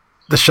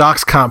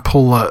Sharks can't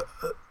pull out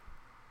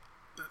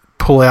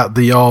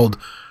the old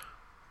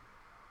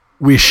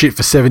 "we're shit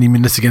for 70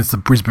 minutes against the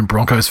Brisbane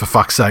Broncos for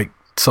fuck's sake"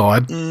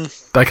 side.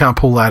 They can't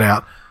pull that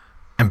out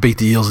and beat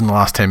the Eels in the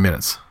last 10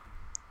 minutes.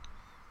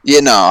 Yeah,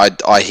 no,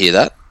 I hear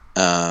that.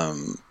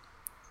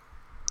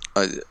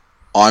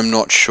 I'm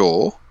not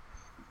sure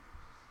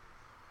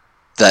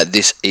that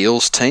this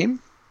Eels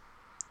team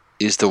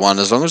is the one.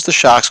 As long as the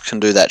Sharks can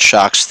do that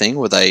Sharks thing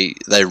where they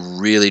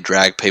really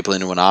drag people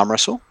into an arm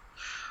wrestle,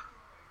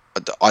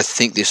 I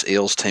think this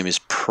Eels team is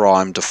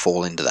primed to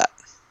fall into that.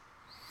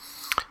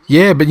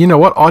 Yeah, but you know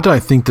what? I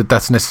don't think that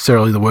that's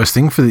necessarily the worst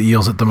thing for the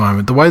Eels at the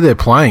moment. The way they're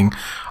playing,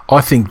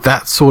 I think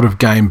that sort of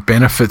game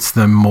benefits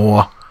them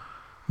more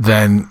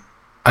than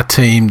a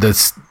team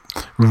that's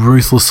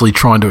ruthlessly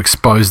trying to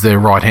expose their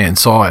right-hand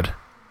side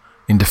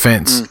in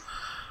defence.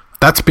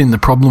 That's been the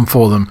problem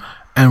for them.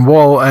 And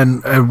while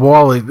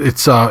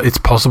it's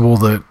possible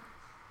that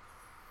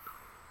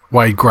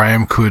Wade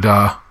Graham could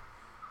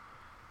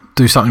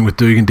do something with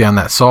Dugan down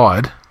that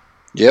side.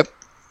 Yep.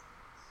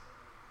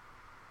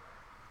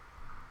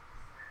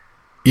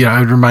 You know,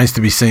 it remains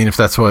to be seen if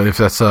that's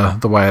the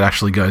way it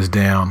actually goes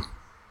down.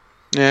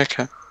 Yeah.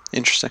 Okay.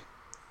 Interesting.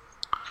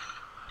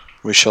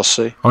 We shall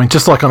see. I mean,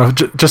 just on a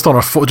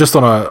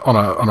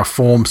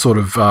form sort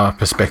of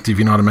perspective,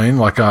 you know what I mean?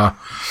 Like,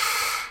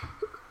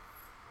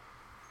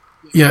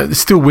 yeah, it's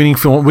still winning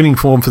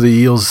form for the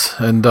Eels,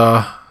 and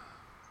I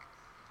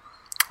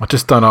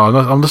just don't know.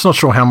 I'm just not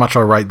sure how much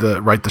I rate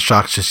the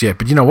Sharks just yet.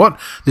 But you know what?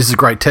 This is a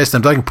great test,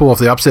 and if they can pull off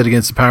the upset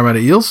against the Parramatta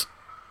Eels,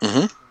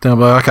 then I'll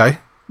be like, okay,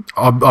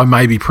 I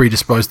may be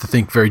predisposed to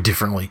think very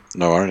differently.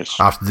 No worries.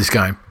 After this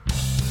game.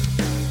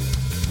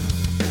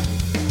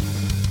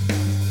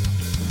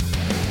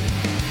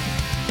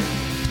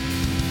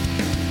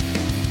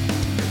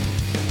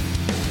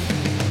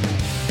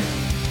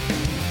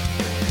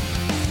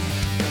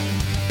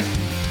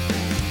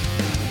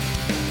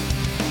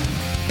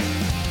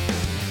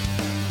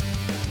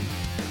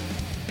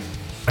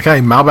 Okay,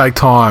 mailbag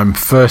time.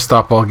 First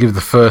up, I'll give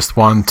the first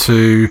one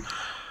to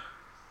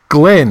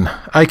Glenn,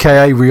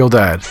 a.k.a. Real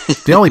Dad.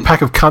 The only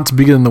pack of cunts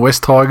bigger than the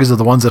West Tigers are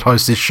the ones that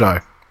host this show.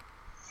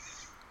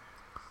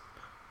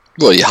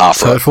 Well, you're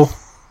half right. Hurtful.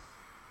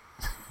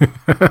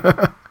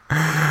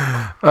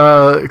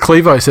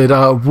 Clevo said,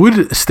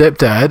 would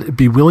stepdad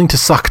be willing to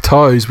suck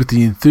toes with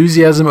the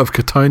enthusiasm of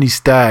Katoni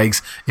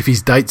Stags if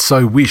his date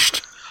so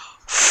wished?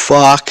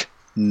 Fuck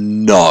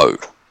no.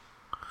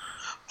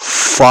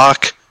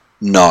 Fuck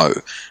no.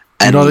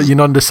 And you're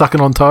not into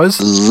sucking on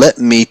toes? Let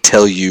me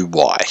tell you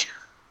why.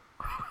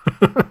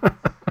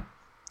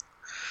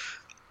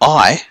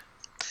 I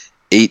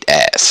eat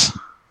ass.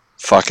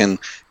 Fucking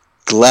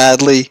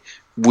gladly,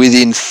 with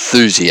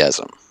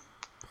enthusiasm.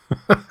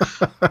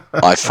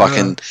 I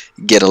fucking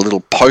get a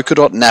little polka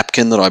dot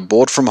napkin that I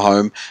bought from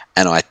home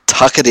and I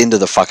tuck it into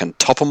the fucking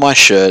top of my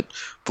shirt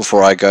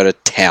before I go to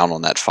town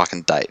on that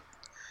fucking date.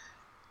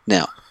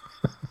 Now,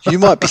 you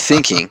might be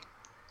thinking,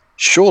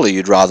 surely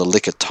you'd rather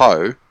lick a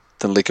toe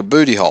than lick a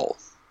booty hole.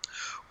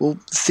 Well,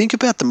 think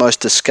about the most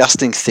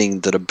disgusting thing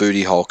that a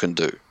booty hole can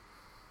do,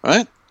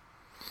 right?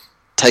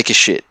 Take a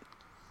shit.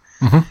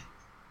 Mm-hmm.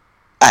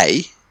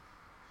 A,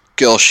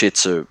 girl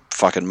shits are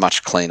fucking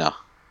much cleaner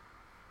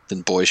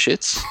than boy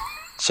shits,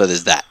 so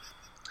there's that.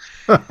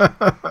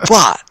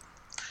 But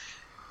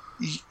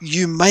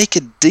you make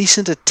a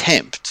decent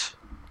attempt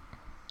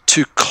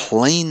to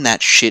clean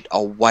that shit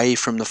away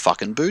from the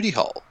fucking booty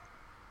hole.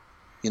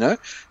 You know,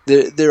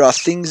 there are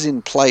things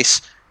in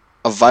place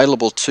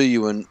available to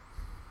you, and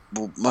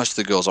well, most of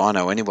the girls I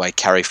know anyway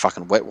carry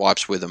fucking wet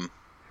wipes with them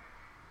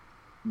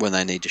when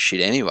they need to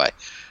shit anyway.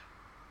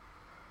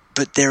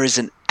 But there is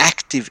an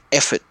active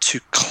effort to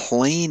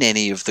clean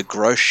any of the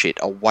gross shit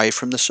away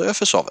from the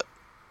surface of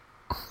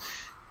it.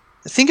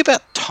 Think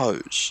about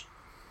toes.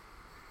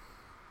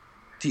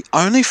 The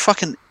only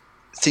fucking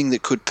thing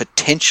that could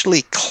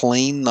potentially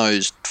clean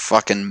those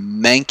fucking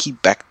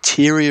manky,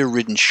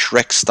 bacteria-ridden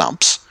Shrek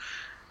stumps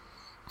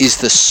is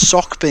the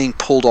sock being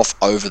pulled off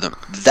over them.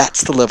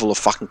 That's the level of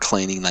fucking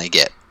cleaning they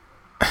get.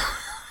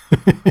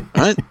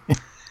 Right?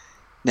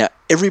 Now,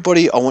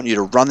 everybody, I want you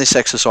to run this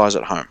exercise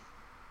at home.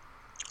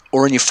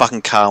 Or in your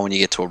fucking car when you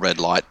get to a red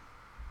light.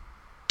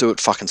 Do it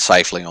fucking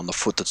safely on the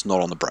foot that's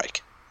not on the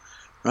brake.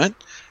 Right?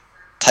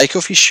 Take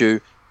off your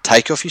shoe,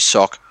 take off your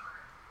sock,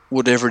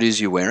 whatever it is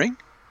you're wearing.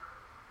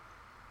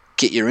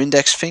 Get your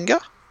index finger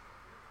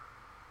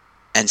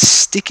and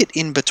stick it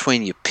in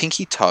between your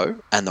pinky toe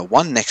and the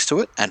one next to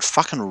it and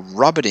fucking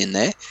rub it in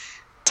there.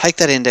 Take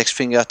that index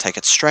finger, take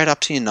it straight up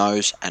to your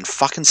nose and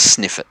fucking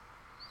sniff it.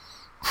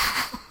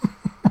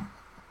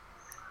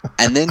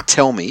 And then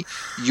tell me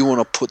you want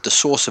to put the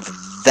source of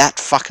that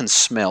fucking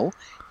smell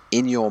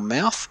in your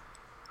mouth?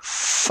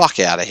 Fuck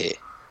out of here.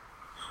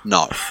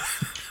 No.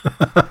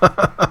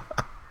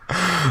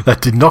 That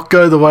did not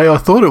go the way I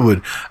thought it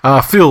would.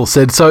 Phil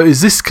said, so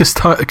is this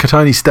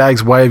Kotoni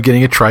Staggs' way of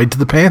getting a trade to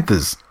the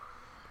Panthers?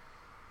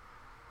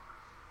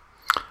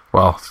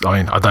 Well, I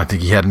mean, I don't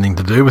think he had anything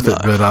to do with it,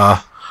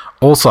 but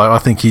also I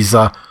think his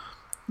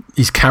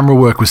camera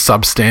work was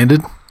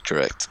substandard.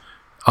 Correct.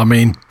 I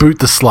mean, boot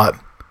the slut.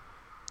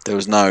 There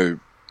was no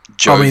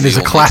jovial I mean, there's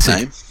a classic.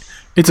 nickname.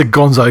 It's a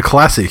gonzo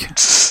classic.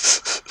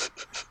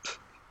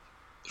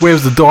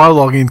 Where's the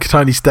dialogue in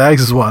Kotoni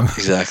Staggs' one?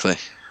 Exactly.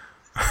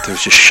 There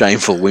was just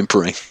shameful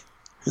whimpering.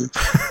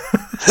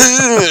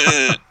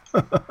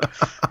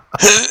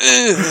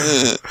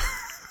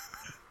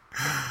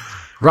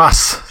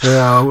 Russ,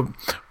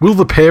 will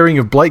the pairing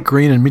of Blake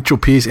Green and Mitchell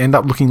Pearce end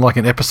up looking like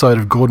an episode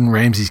of Gordon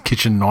Ramsay's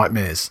Kitchen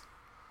Nightmares?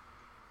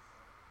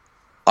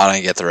 I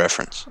don't get the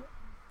reference.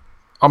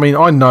 I mean,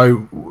 I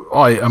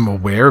am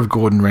aware of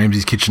Gordon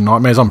Ramsay's Kitchen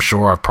Nightmares. I'm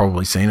sure I've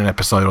probably seen an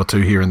episode or two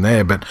here and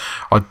there, but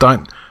I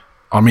don't...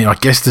 I mean, I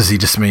guess does he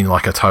just mean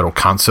like a total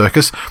cunt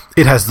circus?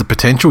 It has the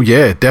potential,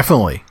 yeah,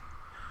 definitely.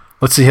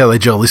 Let's see how they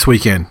gel this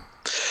weekend.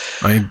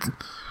 I mean,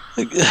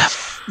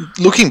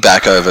 looking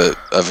back over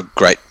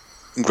great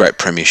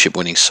premiership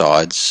winning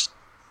sides,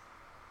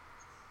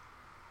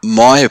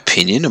 my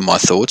opinion and my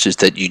thoughts is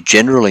that you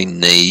generally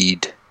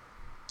need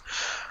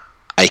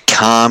a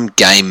calm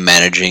game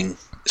managing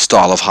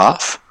style of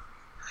half,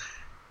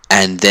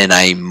 and then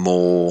a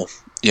more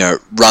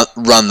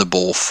run the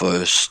ball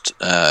first,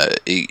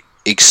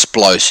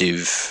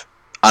 explosive,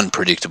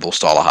 unpredictable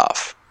style of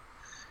half.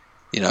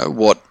 You know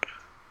what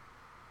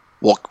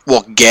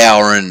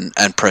Gower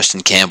and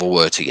Preston Campbell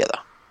were together.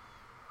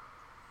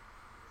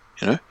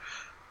 You know,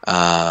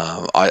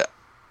 I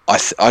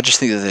just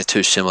think that they're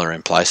too similar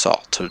in play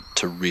style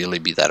to really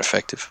be that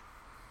effective.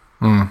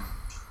 I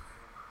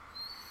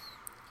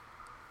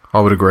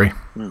would agree.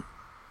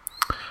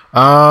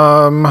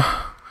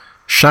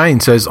 Shane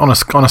says, on a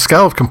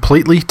scale of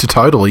completely to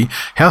totally,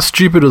 how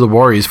stupid are the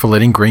Warriors for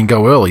letting Green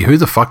go early? Who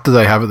the fuck do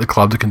they have at the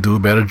club that can do a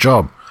better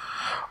job?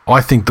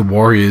 I think the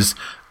Warriors,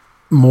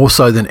 more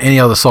so than any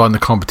other side in the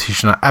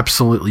competition, are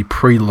absolutely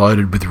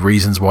preloaded with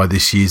reasons why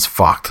this year's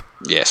fucked.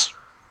 Yes.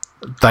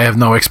 They have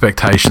no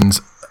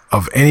expectations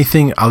of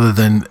anything other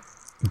than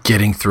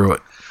getting through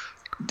it.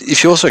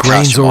 If you also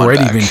Green's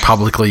already been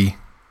publicly...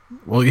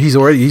 Well, he's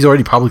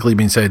already publicly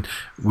been said,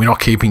 we're not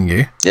keeping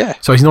you. Yeah.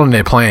 So he's not in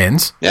their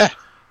plans. Yeah.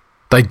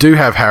 They do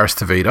have Harris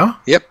Tavita.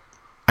 Yep.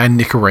 And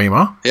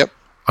Nikorima. Yep.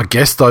 I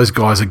guess those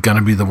guys are going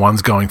to be the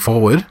ones going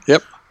forward.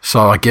 Yep.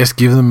 So I guess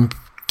give them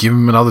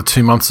another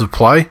 2 months of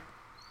play.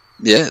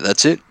 Yeah,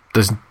 that's it.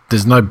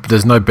 There's no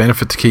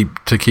benefit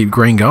to keep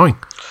Green going.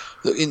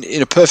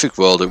 In a perfect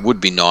world, it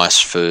would be nice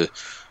for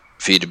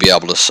you to be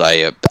able to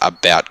say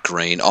about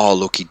Green, oh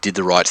look, he did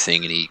the right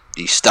thing and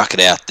he stuck it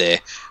out there.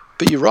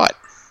 But you're right.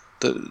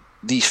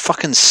 The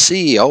fucking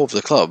CEO of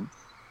the club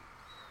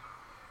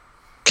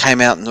came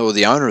out, or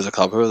the owner of the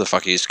club, whoever the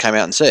fuck he is, came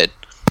out and said,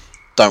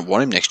 don't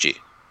want him next year.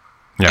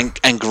 Yeah.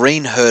 And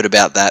Green heard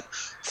about that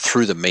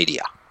through the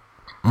media.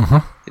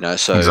 Mm-hmm. You know,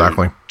 so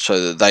exactly.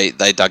 So they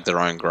dug their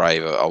own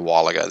grave a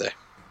while ago there.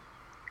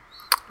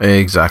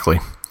 Exactly.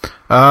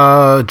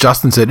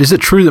 Justin said, is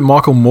it true that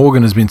Michael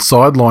Morgan has been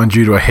sidelined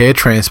due to a hair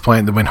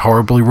transplant that went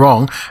horribly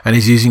wrong and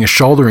he's using a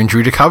shoulder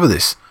injury to cover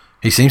this?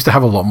 He seems to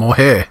have a lot more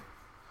hair.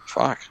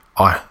 Fuck.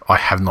 I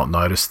have not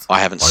noticed.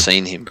 I haven't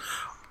seen him.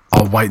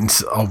 I'll wait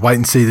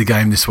and see the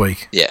game this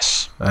week.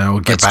 Yes. And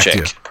we'll get Let's back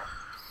check.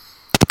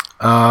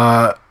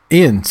 to you.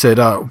 Ian said,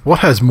 what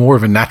has more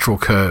of a natural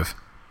curve?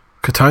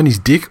 Kotoni's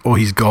dick or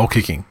his goal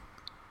kicking?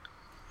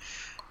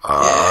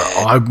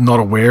 I'm not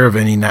aware of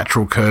any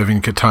natural curve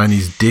in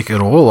Kotoni's dick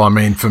at all. I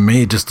mean, for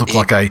me, it just looked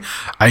like a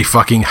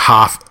fucking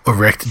half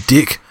erect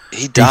dick.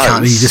 He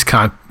does. He just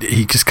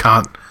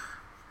can't.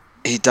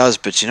 He does,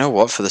 but you know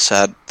what? For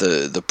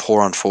the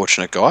poor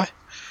unfortunate guy,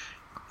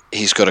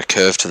 he's got a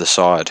curve to the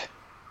side,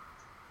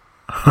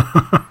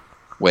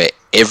 where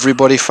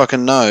everybody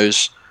fucking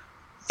knows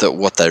that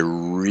what they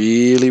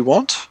really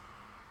want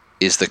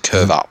is the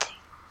curve up.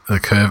 The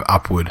curve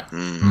upward.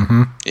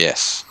 Mm-hmm.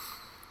 Yes.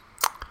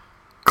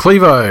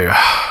 Clevo,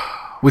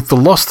 with the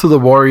loss to the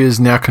Warriors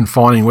now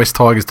confining West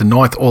Tigers to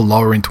 9th or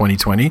lower in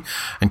 2020,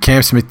 and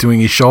Cam Smith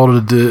doing his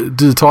shoulder, do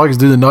the Tigers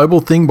do the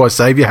noble thing by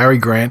saviour Harry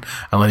Grant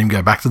and let him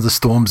go back to the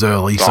Storms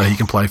early so he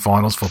can play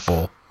finals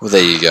football? Well,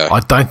 there you go.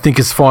 I don't think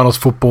it's finals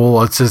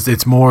football.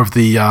 It's more of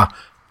the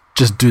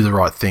just do the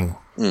right thing.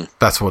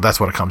 That's what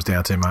it comes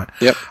down to, mate.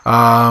 Yep.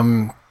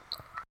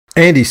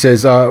 Andy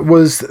says,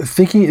 was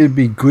thinking it would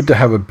be good to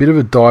have a bit of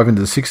a dive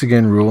into the 6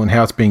 again rule and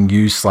how it's being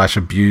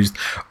used/abused.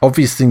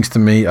 Obvious things to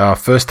me are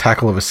first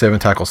tackle of a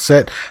 7-tackle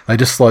set. They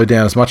just slow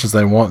down as much as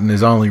they want and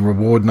there's only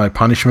reward, no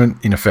punishment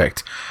in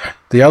effect.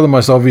 The other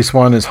most obvious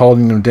one is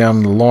holding them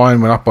down the line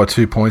when up by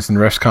 2 points and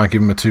the refs can't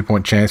give them a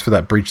 2-point chance for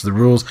that breach of the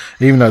rules,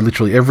 even though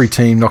literally every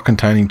team not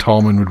containing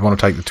Tolman would want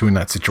to take the 2 in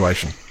that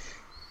situation.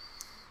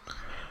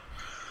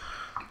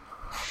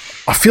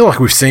 I feel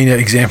like we've seen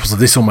examples of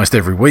this almost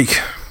every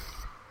week.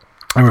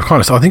 And I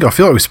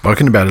feel like we've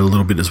spoken about it a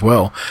little bit as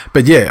well.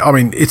 But yeah, I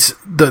mean, it's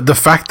the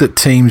fact that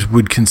teams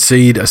would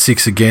concede a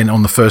 6 again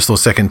on the first or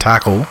second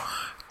tackle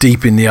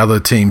deep in the other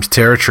team's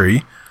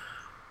territory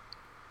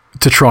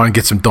to try and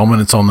get some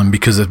dominance on them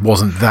because it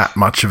wasn't that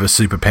much of a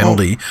super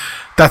penalty.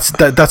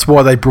 That's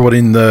why they brought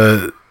in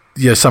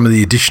some of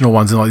the additional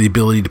ones and like the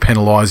ability to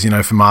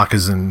penalise, for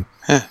markers and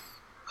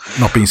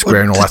not being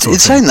square and all that sort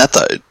of thing. Saying that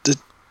though,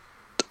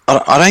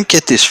 I don't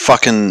get this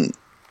fucking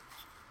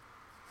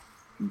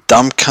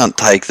dumb cunt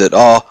take that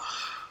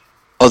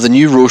the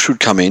new rule should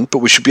come in, but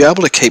we should be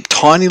able to keep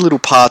tiny little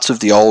parts of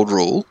the old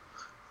rule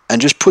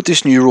and just put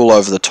this new rule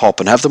over the top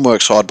and have them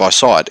work side by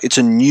side. It's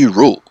a new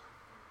rule.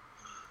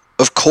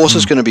 Of course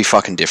it's going to be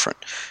fucking different.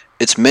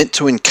 It's meant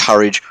to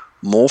encourage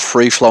more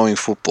free-flowing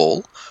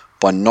football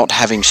by not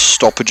having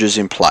stoppages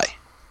in play.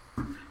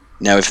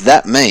 Now, if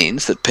that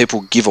means that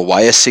people give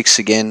away a 6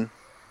 again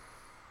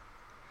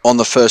on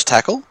the first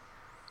tackle,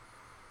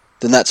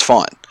 then that's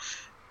fine.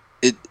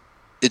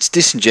 It's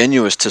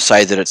disingenuous to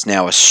say that it's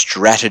now a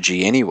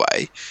strategy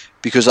anyway,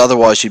 because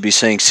otherwise you'd be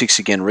seeing 6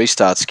 again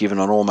restarts given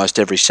on almost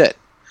every set.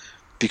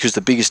 Because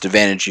the biggest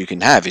advantage you can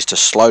have is to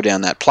slow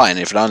down that play, and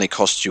if it only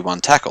costs you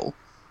 1 tackle,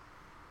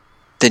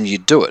 then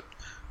you'd do it.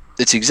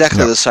 It's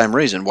exactly the same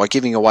reason why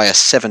giving away a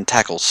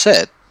 7-tackle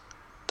set,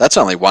 that's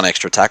only 1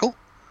 extra tackle,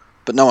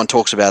 but no one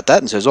talks about that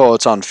and says,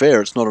 it's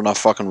unfair, it's not enough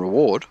fucking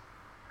reward.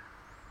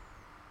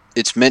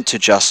 It's meant to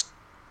just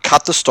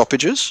cut the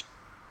stoppages,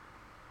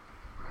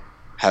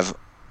 have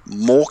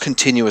more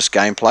continuous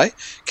gameplay,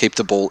 keep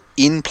the ball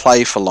in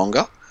play for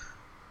longer,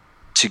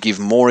 to give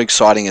more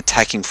exciting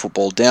attacking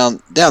football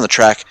down the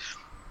track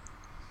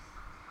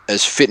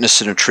as fitness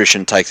and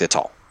attrition take their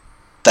toll.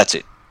 That's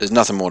it. There's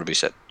nothing more to be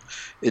said.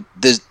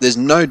 There's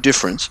no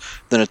difference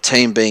than a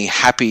team being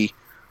happy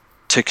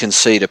to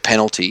concede a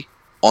penalty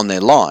on their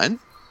line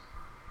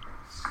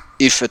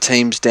if a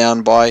team's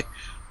down by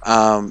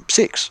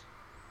 6.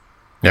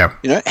 Yeah.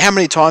 How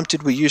many times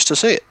did we used to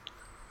see it?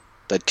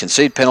 They'd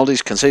concede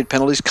penalties,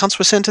 cunts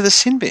were sent to the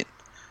sin bin.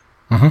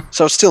 Mm-hmm.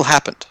 So it still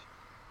happened.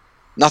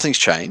 Nothing's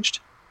changed.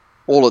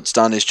 All it's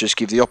done is just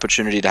give the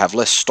opportunity to have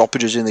less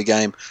stoppages in the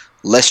game,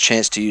 less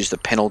chance to use the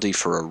penalty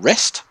for a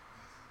rest.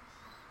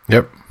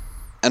 Yep.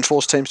 And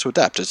force teams to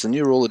adapt. It's the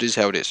new rule, it is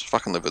how it is.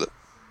 Fucking live with it.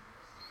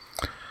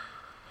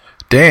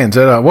 Dan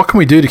said, what can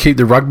we do to keep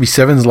the Rugby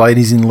Sevens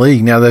ladies in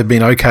league now they've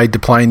been okayed to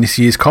play in this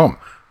year's comp?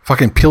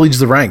 Fucking pillage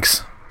the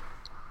ranks.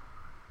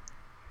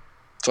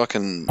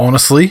 Fucking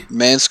honestly,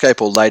 Manscape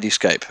or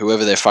Ladyscape,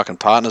 whoever their fucking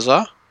partners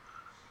are,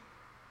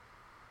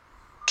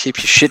 keep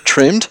your shit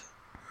trimmed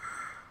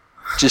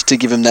just to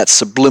give them that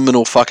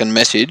subliminal fucking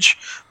message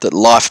that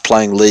life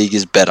playing league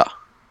is better.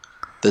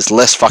 There's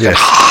less fucking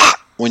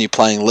when you're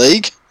playing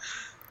league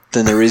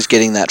than there is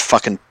getting that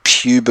fucking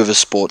pube of a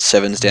sport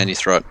 7s down your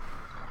throat.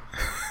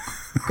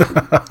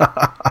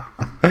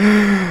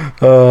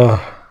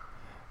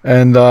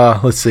 And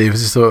let's see,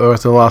 is this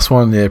the last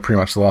one? Yeah, pretty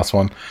much the last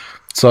one.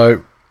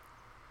 So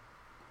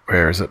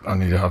where is it?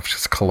 I've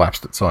just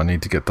collapsed it, so I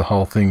need to get the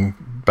whole thing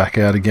back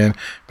out again.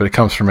 But it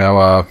comes from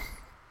our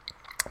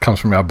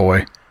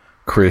boy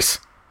Chris,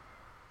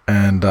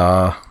 and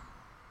I've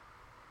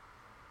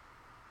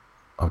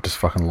just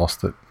fucking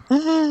lost it.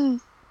 Mm-hmm.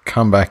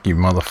 Come back, you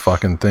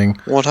motherfucking thing!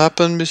 What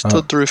happened,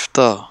 Mr.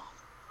 Drifter?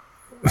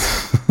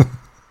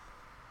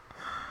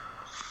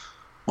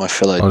 My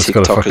fellow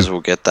TikTokers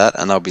will get that,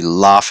 and they'll be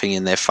laughing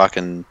in their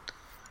fucking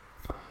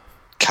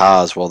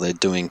cars while they're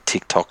doing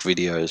TikTok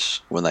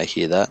videos when they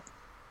hear that.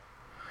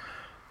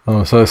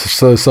 Oh, so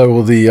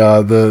will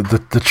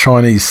the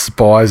Chinese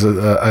spies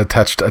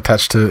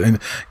attached to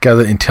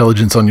gather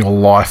intelligence on your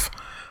life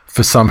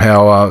for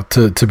somehow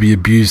to be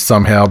abused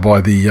somehow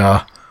by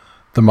the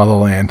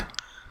motherland.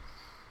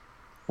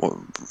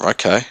 Well,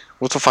 okay,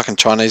 what's the fucking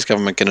Chinese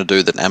government going to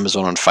do that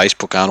Amazon and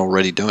Facebook aren't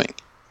already doing?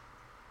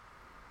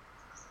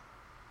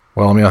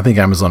 Well, I mean, I think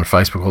Amazon and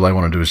Facebook, all they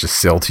want to do is just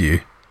sell to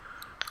you.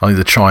 I think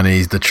the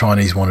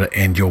Chinese want to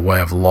end your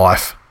way of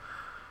life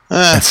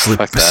and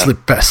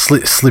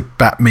slip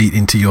bat meat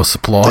into your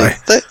supply.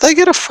 They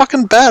get a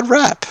fucking bad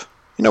rap.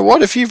 You know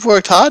what? If you've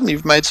worked hard and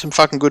you've made some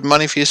fucking good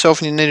money for yourself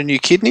and you need a new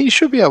kidney, you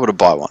should be able to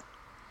buy one.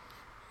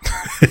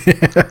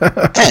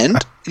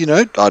 And,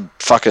 I'd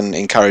fucking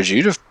encourage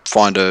you to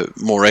find a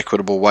more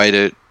equitable way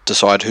to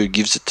decide who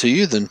gives it to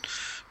you than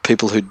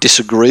people who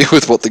disagree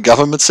with what the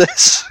government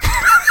says.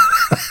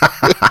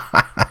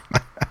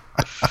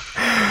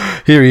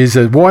 Here he is.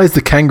 Why is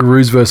the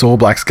Kangaroos versus All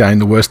Blacks game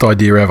the worst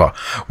idea ever?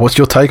 What's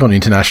your take on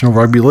International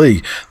Rugby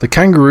League? The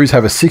Kangaroos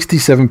have a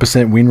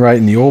 67% win rate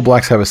and the All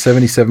Blacks have a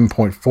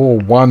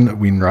 77.41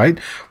 win rate.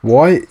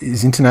 Why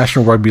is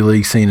International Rugby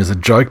League seen as a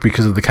joke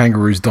because of the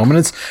Kangaroos'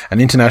 dominance, and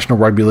International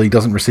Rugby League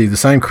doesn't receive the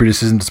same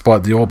criticism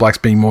despite the All Blacks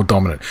being more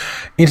dominant?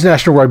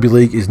 International Rugby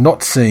League is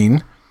not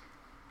seen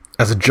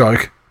as a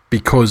joke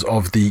because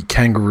of the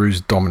Kangaroos'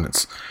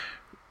 dominance.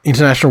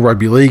 International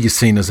Rugby League is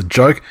seen as a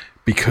joke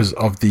because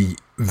of the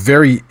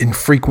very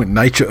infrequent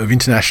nature of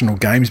international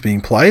games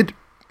being played,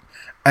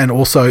 and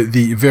also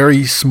the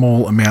very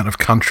small amount of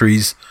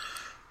countries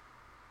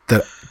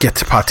that get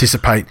to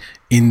participate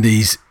in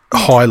these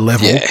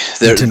high-level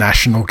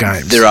international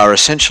games. There are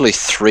essentially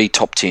 3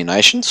 top-tier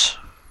nations,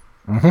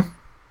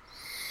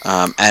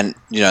 and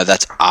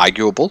that's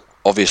arguable.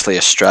 Obviously,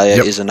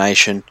 Australia is a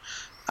nation.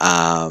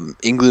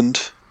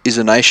 England is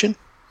a nation.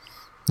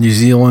 New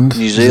Zealand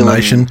is a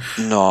nation.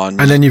 No, and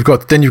then you've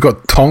got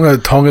Tonga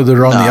that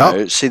are on the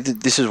up. See,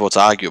 this is what's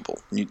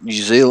arguable.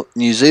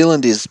 New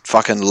Zealand is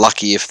fucking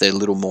lucky if they're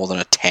little more than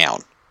a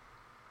town.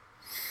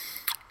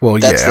 Well,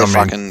 that's their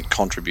fucking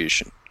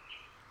contribution.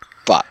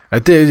 But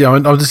I'm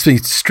just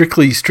thinking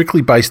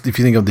strictly based. If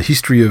you think of the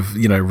history of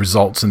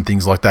results and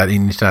things like that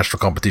in international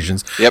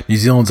competitions, New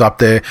Zealand's up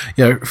there.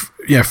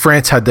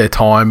 France had their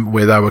time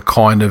where they were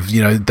kind of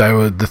they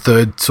were the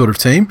third sort of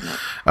team.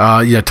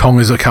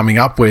 Tonga's are coming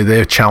up where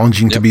they're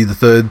challenging to be the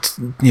third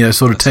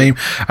sort of team,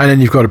 and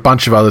then you've got a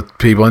bunch of other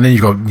people, and then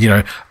you've got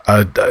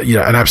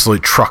an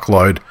absolute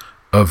truckload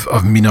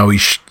of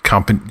minnow-ish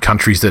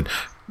countries that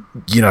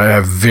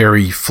have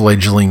very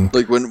fledgling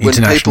when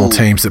international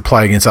teams that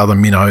play against other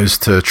minnows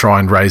to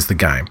try and raise the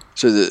game.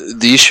 So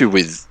the issue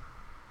with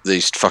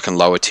these fucking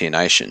lower tier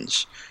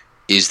nations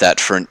is that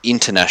for an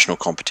international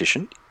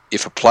competition,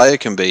 if a player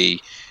can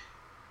be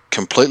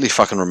completely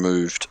fucking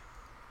removed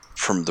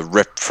from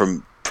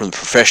the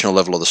professional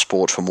level of the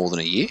sport for more than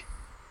a year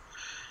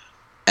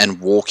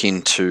and walk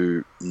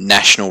into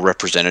national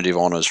representative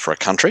honours for a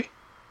country,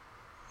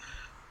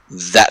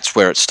 that's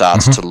where it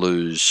starts to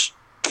lose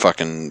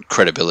fucking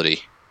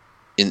credibility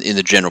in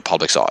the general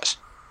public's eyes.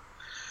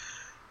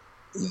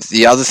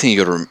 The other thing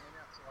you got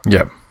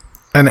to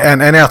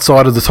and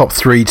outside of the top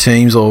 3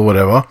 teams or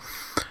whatever,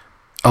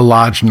 a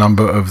large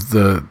number of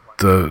the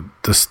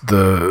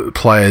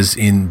players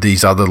in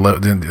these other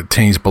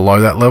teams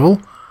below that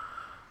level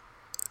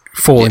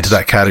fall into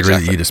that category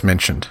that you just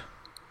mentioned.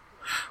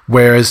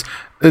 Whereas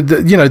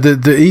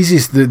the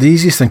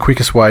easiest and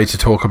quickest way to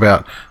talk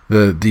about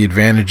the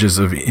advantages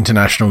of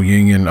international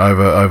union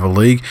over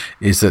league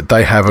is that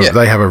they have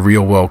a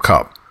real World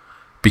Cup,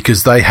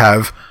 because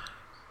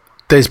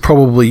there's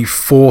probably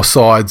 4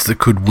 sides that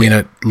could win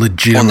it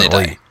legitimately. On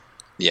their day.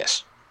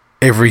 Yes.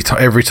 Every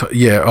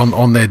time,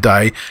 on their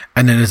day,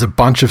 and then there's a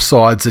bunch of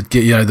sides that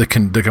get that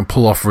can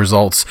pull off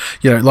results.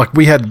 Like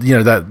we had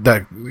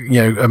that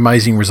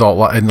amazing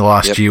result in the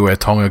last year where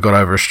Tonga got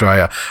over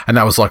Australia, and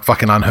that was like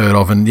fucking unheard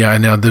of. And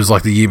and now there was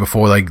like the year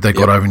before they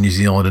got over New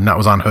Zealand, and that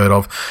was unheard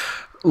of.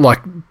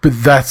 Like, but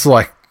that's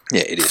like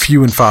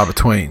few and far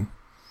between.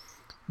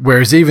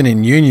 Whereas even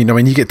in union, I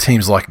mean, you get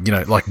teams like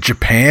like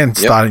Japan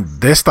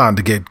they're starting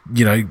to get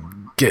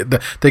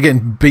they're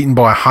getting beaten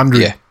by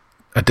 100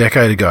 a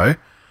decade ago.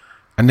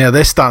 And now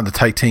they're starting to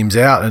take teams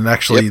out, and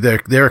actually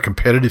they're a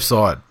competitive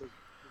side.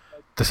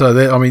 So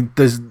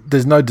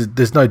there's no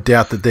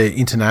doubt that their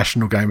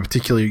international game,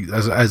 particularly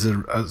as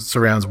it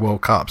surrounds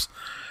World Cups,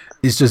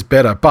 is just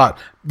better. But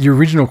your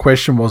original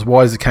question was,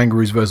 why is the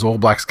Kangaroos versus All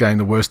Blacks game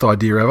the worst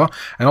idea ever?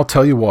 And I'll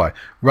tell you why.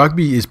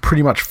 Rugby is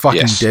pretty much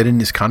fucking dead in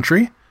this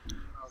country,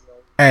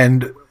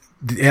 and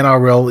the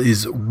NRL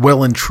is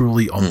well and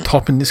truly on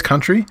top in this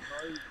country,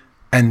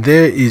 and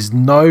there is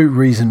no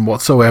reason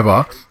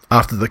whatsoever,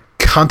 after the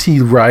cunty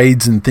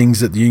raids and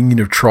things that the union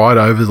have tried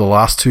over the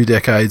last 2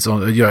 decades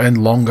on,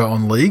 and longer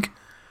on league,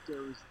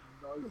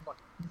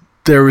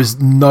 there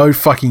is no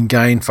fucking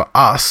gain for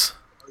us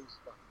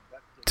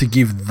to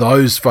give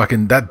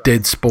that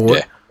dead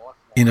sport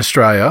in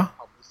Australia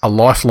a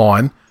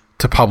lifeline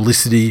to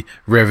publicity,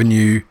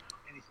 revenue,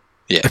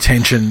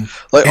 attention,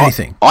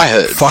 anything. I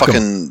heard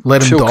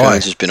let Phil die.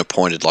 Kearns has been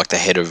appointed like the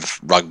head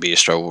of Rugby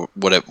Australia,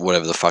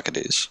 whatever the fuck it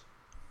is.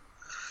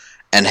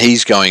 And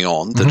he's going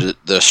on that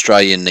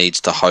Australia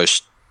needs to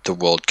host the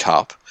World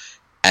Cup,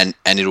 and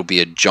it'll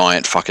be a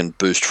giant fucking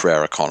boost for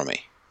our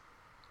economy.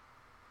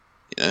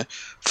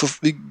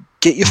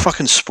 Get your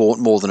fucking sport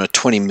more than a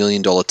 $20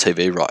 million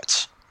TV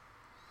rights.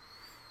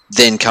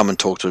 Then come and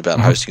talk to us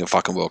about hosting a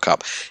fucking World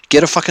Cup.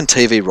 Get a fucking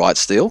TV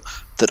rights deal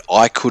that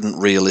I couldn't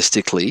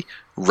realistically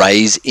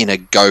raise in a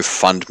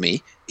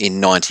GoFundMe in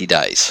 90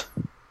 days.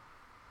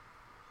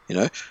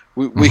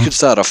 We could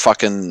start a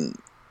fucking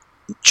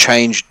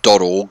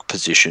change.org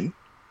position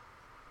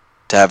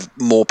to have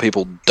more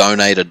people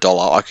donate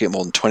 $1. I could get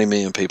more than 20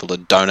 million people to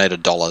donate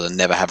 $1 and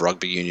never have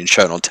rugby union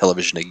shown on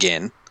television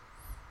again,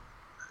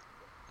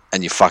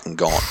 and you're fucking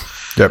gone.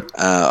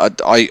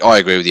 I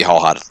agree with you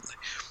wholeheartedly.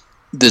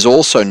 There's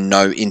also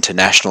no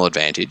international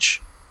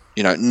advantage.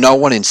 No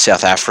one in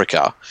South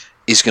Africa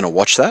is going to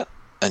watch that.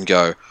 and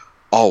go,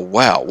 oh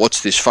wow,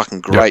 what's this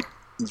fucking great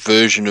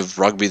version of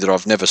rugby that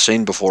I've never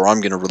seen before?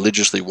 I'm going to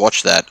religiously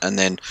watch that and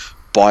then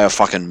buy a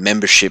fucking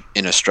membership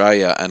in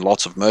Australia and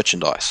lots of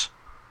merchandise.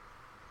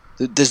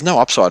 There's no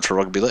upside for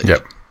rugby league.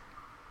 Yep.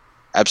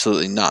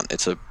 Absolutely none.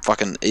 It's a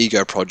fucking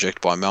ego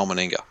project by Mal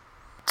Meninga.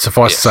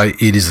 Suffice to say,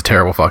 it is a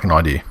terrible fucking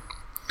idea.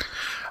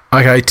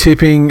 Okay,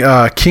 tipping.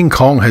 King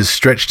Kong has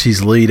stretched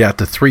his lead out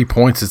to 3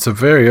 points. It's a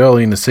very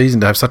early in the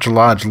season to have such a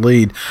large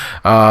lead.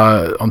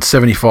 On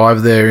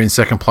 75 there in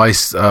second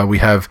place, we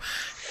have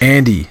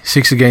Andy,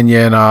 6 again,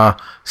 Yanar,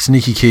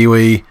 Sneaky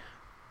Kiwi,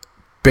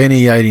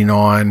 Benny,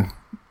 89,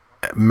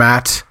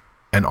 Matt,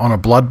 and On a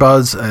Blood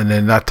Buzz, and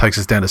then that takes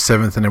us down to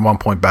 7th, and then 1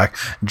 point back,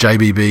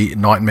 JBB,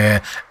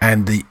 Nightmare,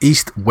 and the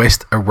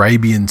East-West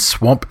Arabian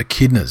Swamp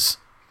Echidnas.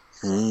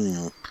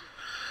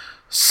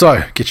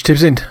 So, get your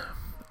tips in.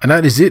 And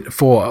that is it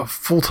for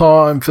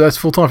full-time for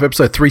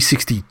episode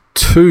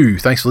 362.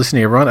 Thanks for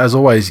listening, everyone. As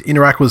always,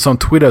 interact with us on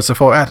Twitter, so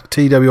follow at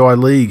TWI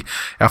League.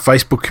 Our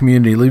Facebook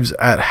community lives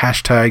at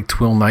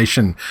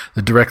 #TwillNation.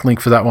 The direct link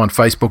for that one,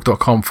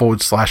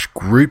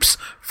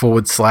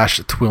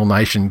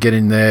 facebook.com/groups/TwillNation. Get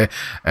in there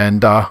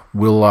and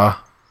we'll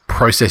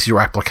process your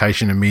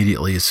application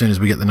immediately as soon as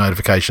we get the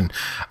notification.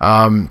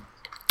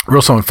 We're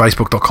also on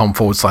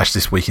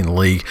facebook.com/This Week in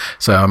League.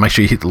 So make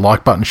sure you hit the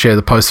like button, share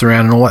the posts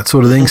around and all that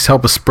sort of things.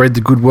 Help us spread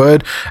the good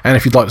word. And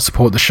if you'd like to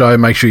support the show,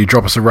 make sure you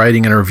drop us a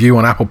rating and a review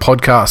on Apple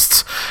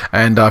Podcasts.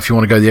 And if you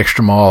want to go the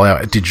extra mile,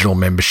 our digital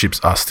memberships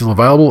are still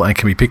available and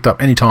can be picked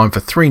up anytime for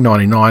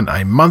 $3.99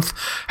 a month.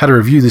 Had a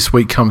review this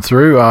week come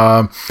through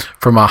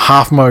from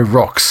Half Mo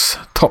Rocks,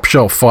 top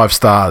shelf, 5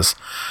 stars.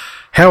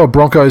 How a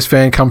Broncos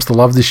fan comes to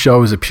love this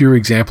show is a pure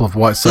example of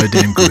why it's so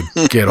damn good.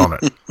 Get on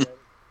it.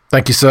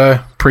 Thank you,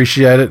 sir.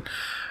 Appreciate it.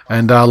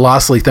 And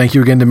lastly, thank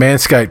you again to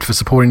Manscaped for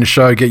supporting the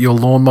show. Get your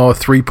Lawnmower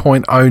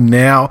 3.0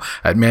 now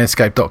at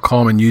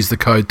manscaped.com and use the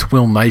code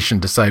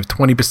TwillNation to save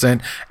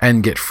 20%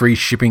 and get free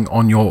shipping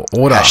on your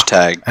order.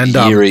 Hashtag and,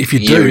 if you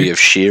Yeary of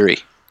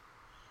Sheary.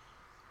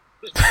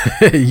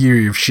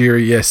 Yeary of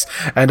Sheary, yes.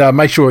 And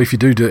make sure if you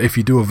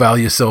do avail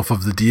yourself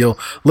of the deal,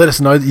 let us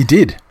know that you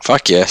did.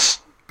 Fuck yes.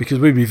 Because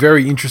we'd be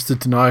very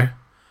interested to know.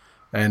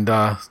 And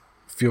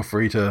feel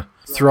free to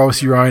throw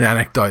us your own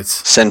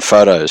anecdotes. Send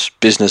photos.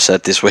 Business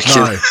at This Week.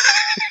 No.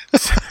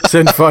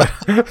 Send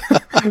photos.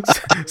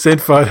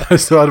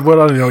 So I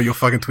don't know what your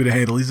fucking Twitter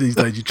handle is these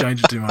days. You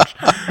change it too much.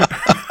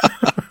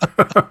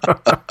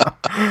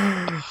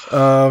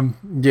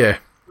 Yeah.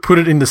 Put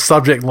it in the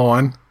subject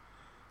line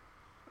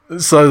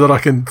so that I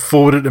can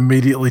forward it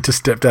immediately to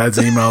Stepdad's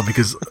email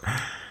because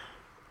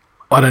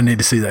I don't need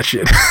to see that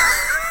shit.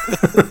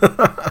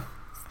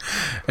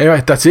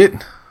 Anyway, that's it.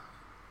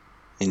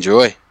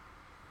 Enjoy.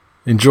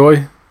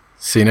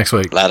 See you next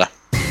week. Later.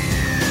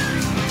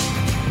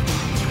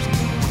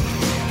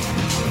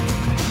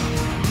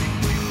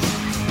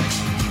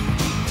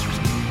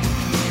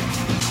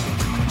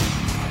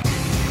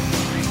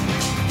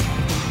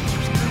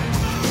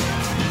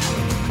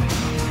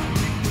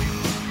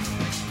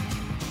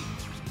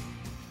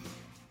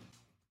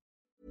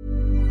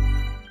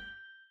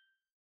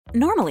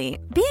 Normally,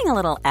 being a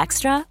little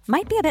extra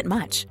might be a bit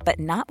much, but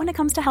not when it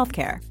comes to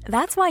healthcare.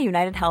 That's why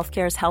United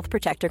Healthcare's Health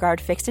Protector Guard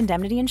fixed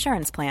indemnity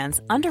insurance plans,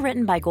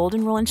 underwritten by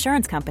Golden Rule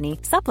Insurance Company,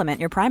 supplement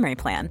your primary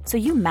plan so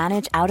you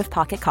manage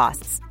out-of-pocket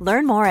costs.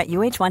 Learn more at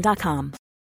UH1.com.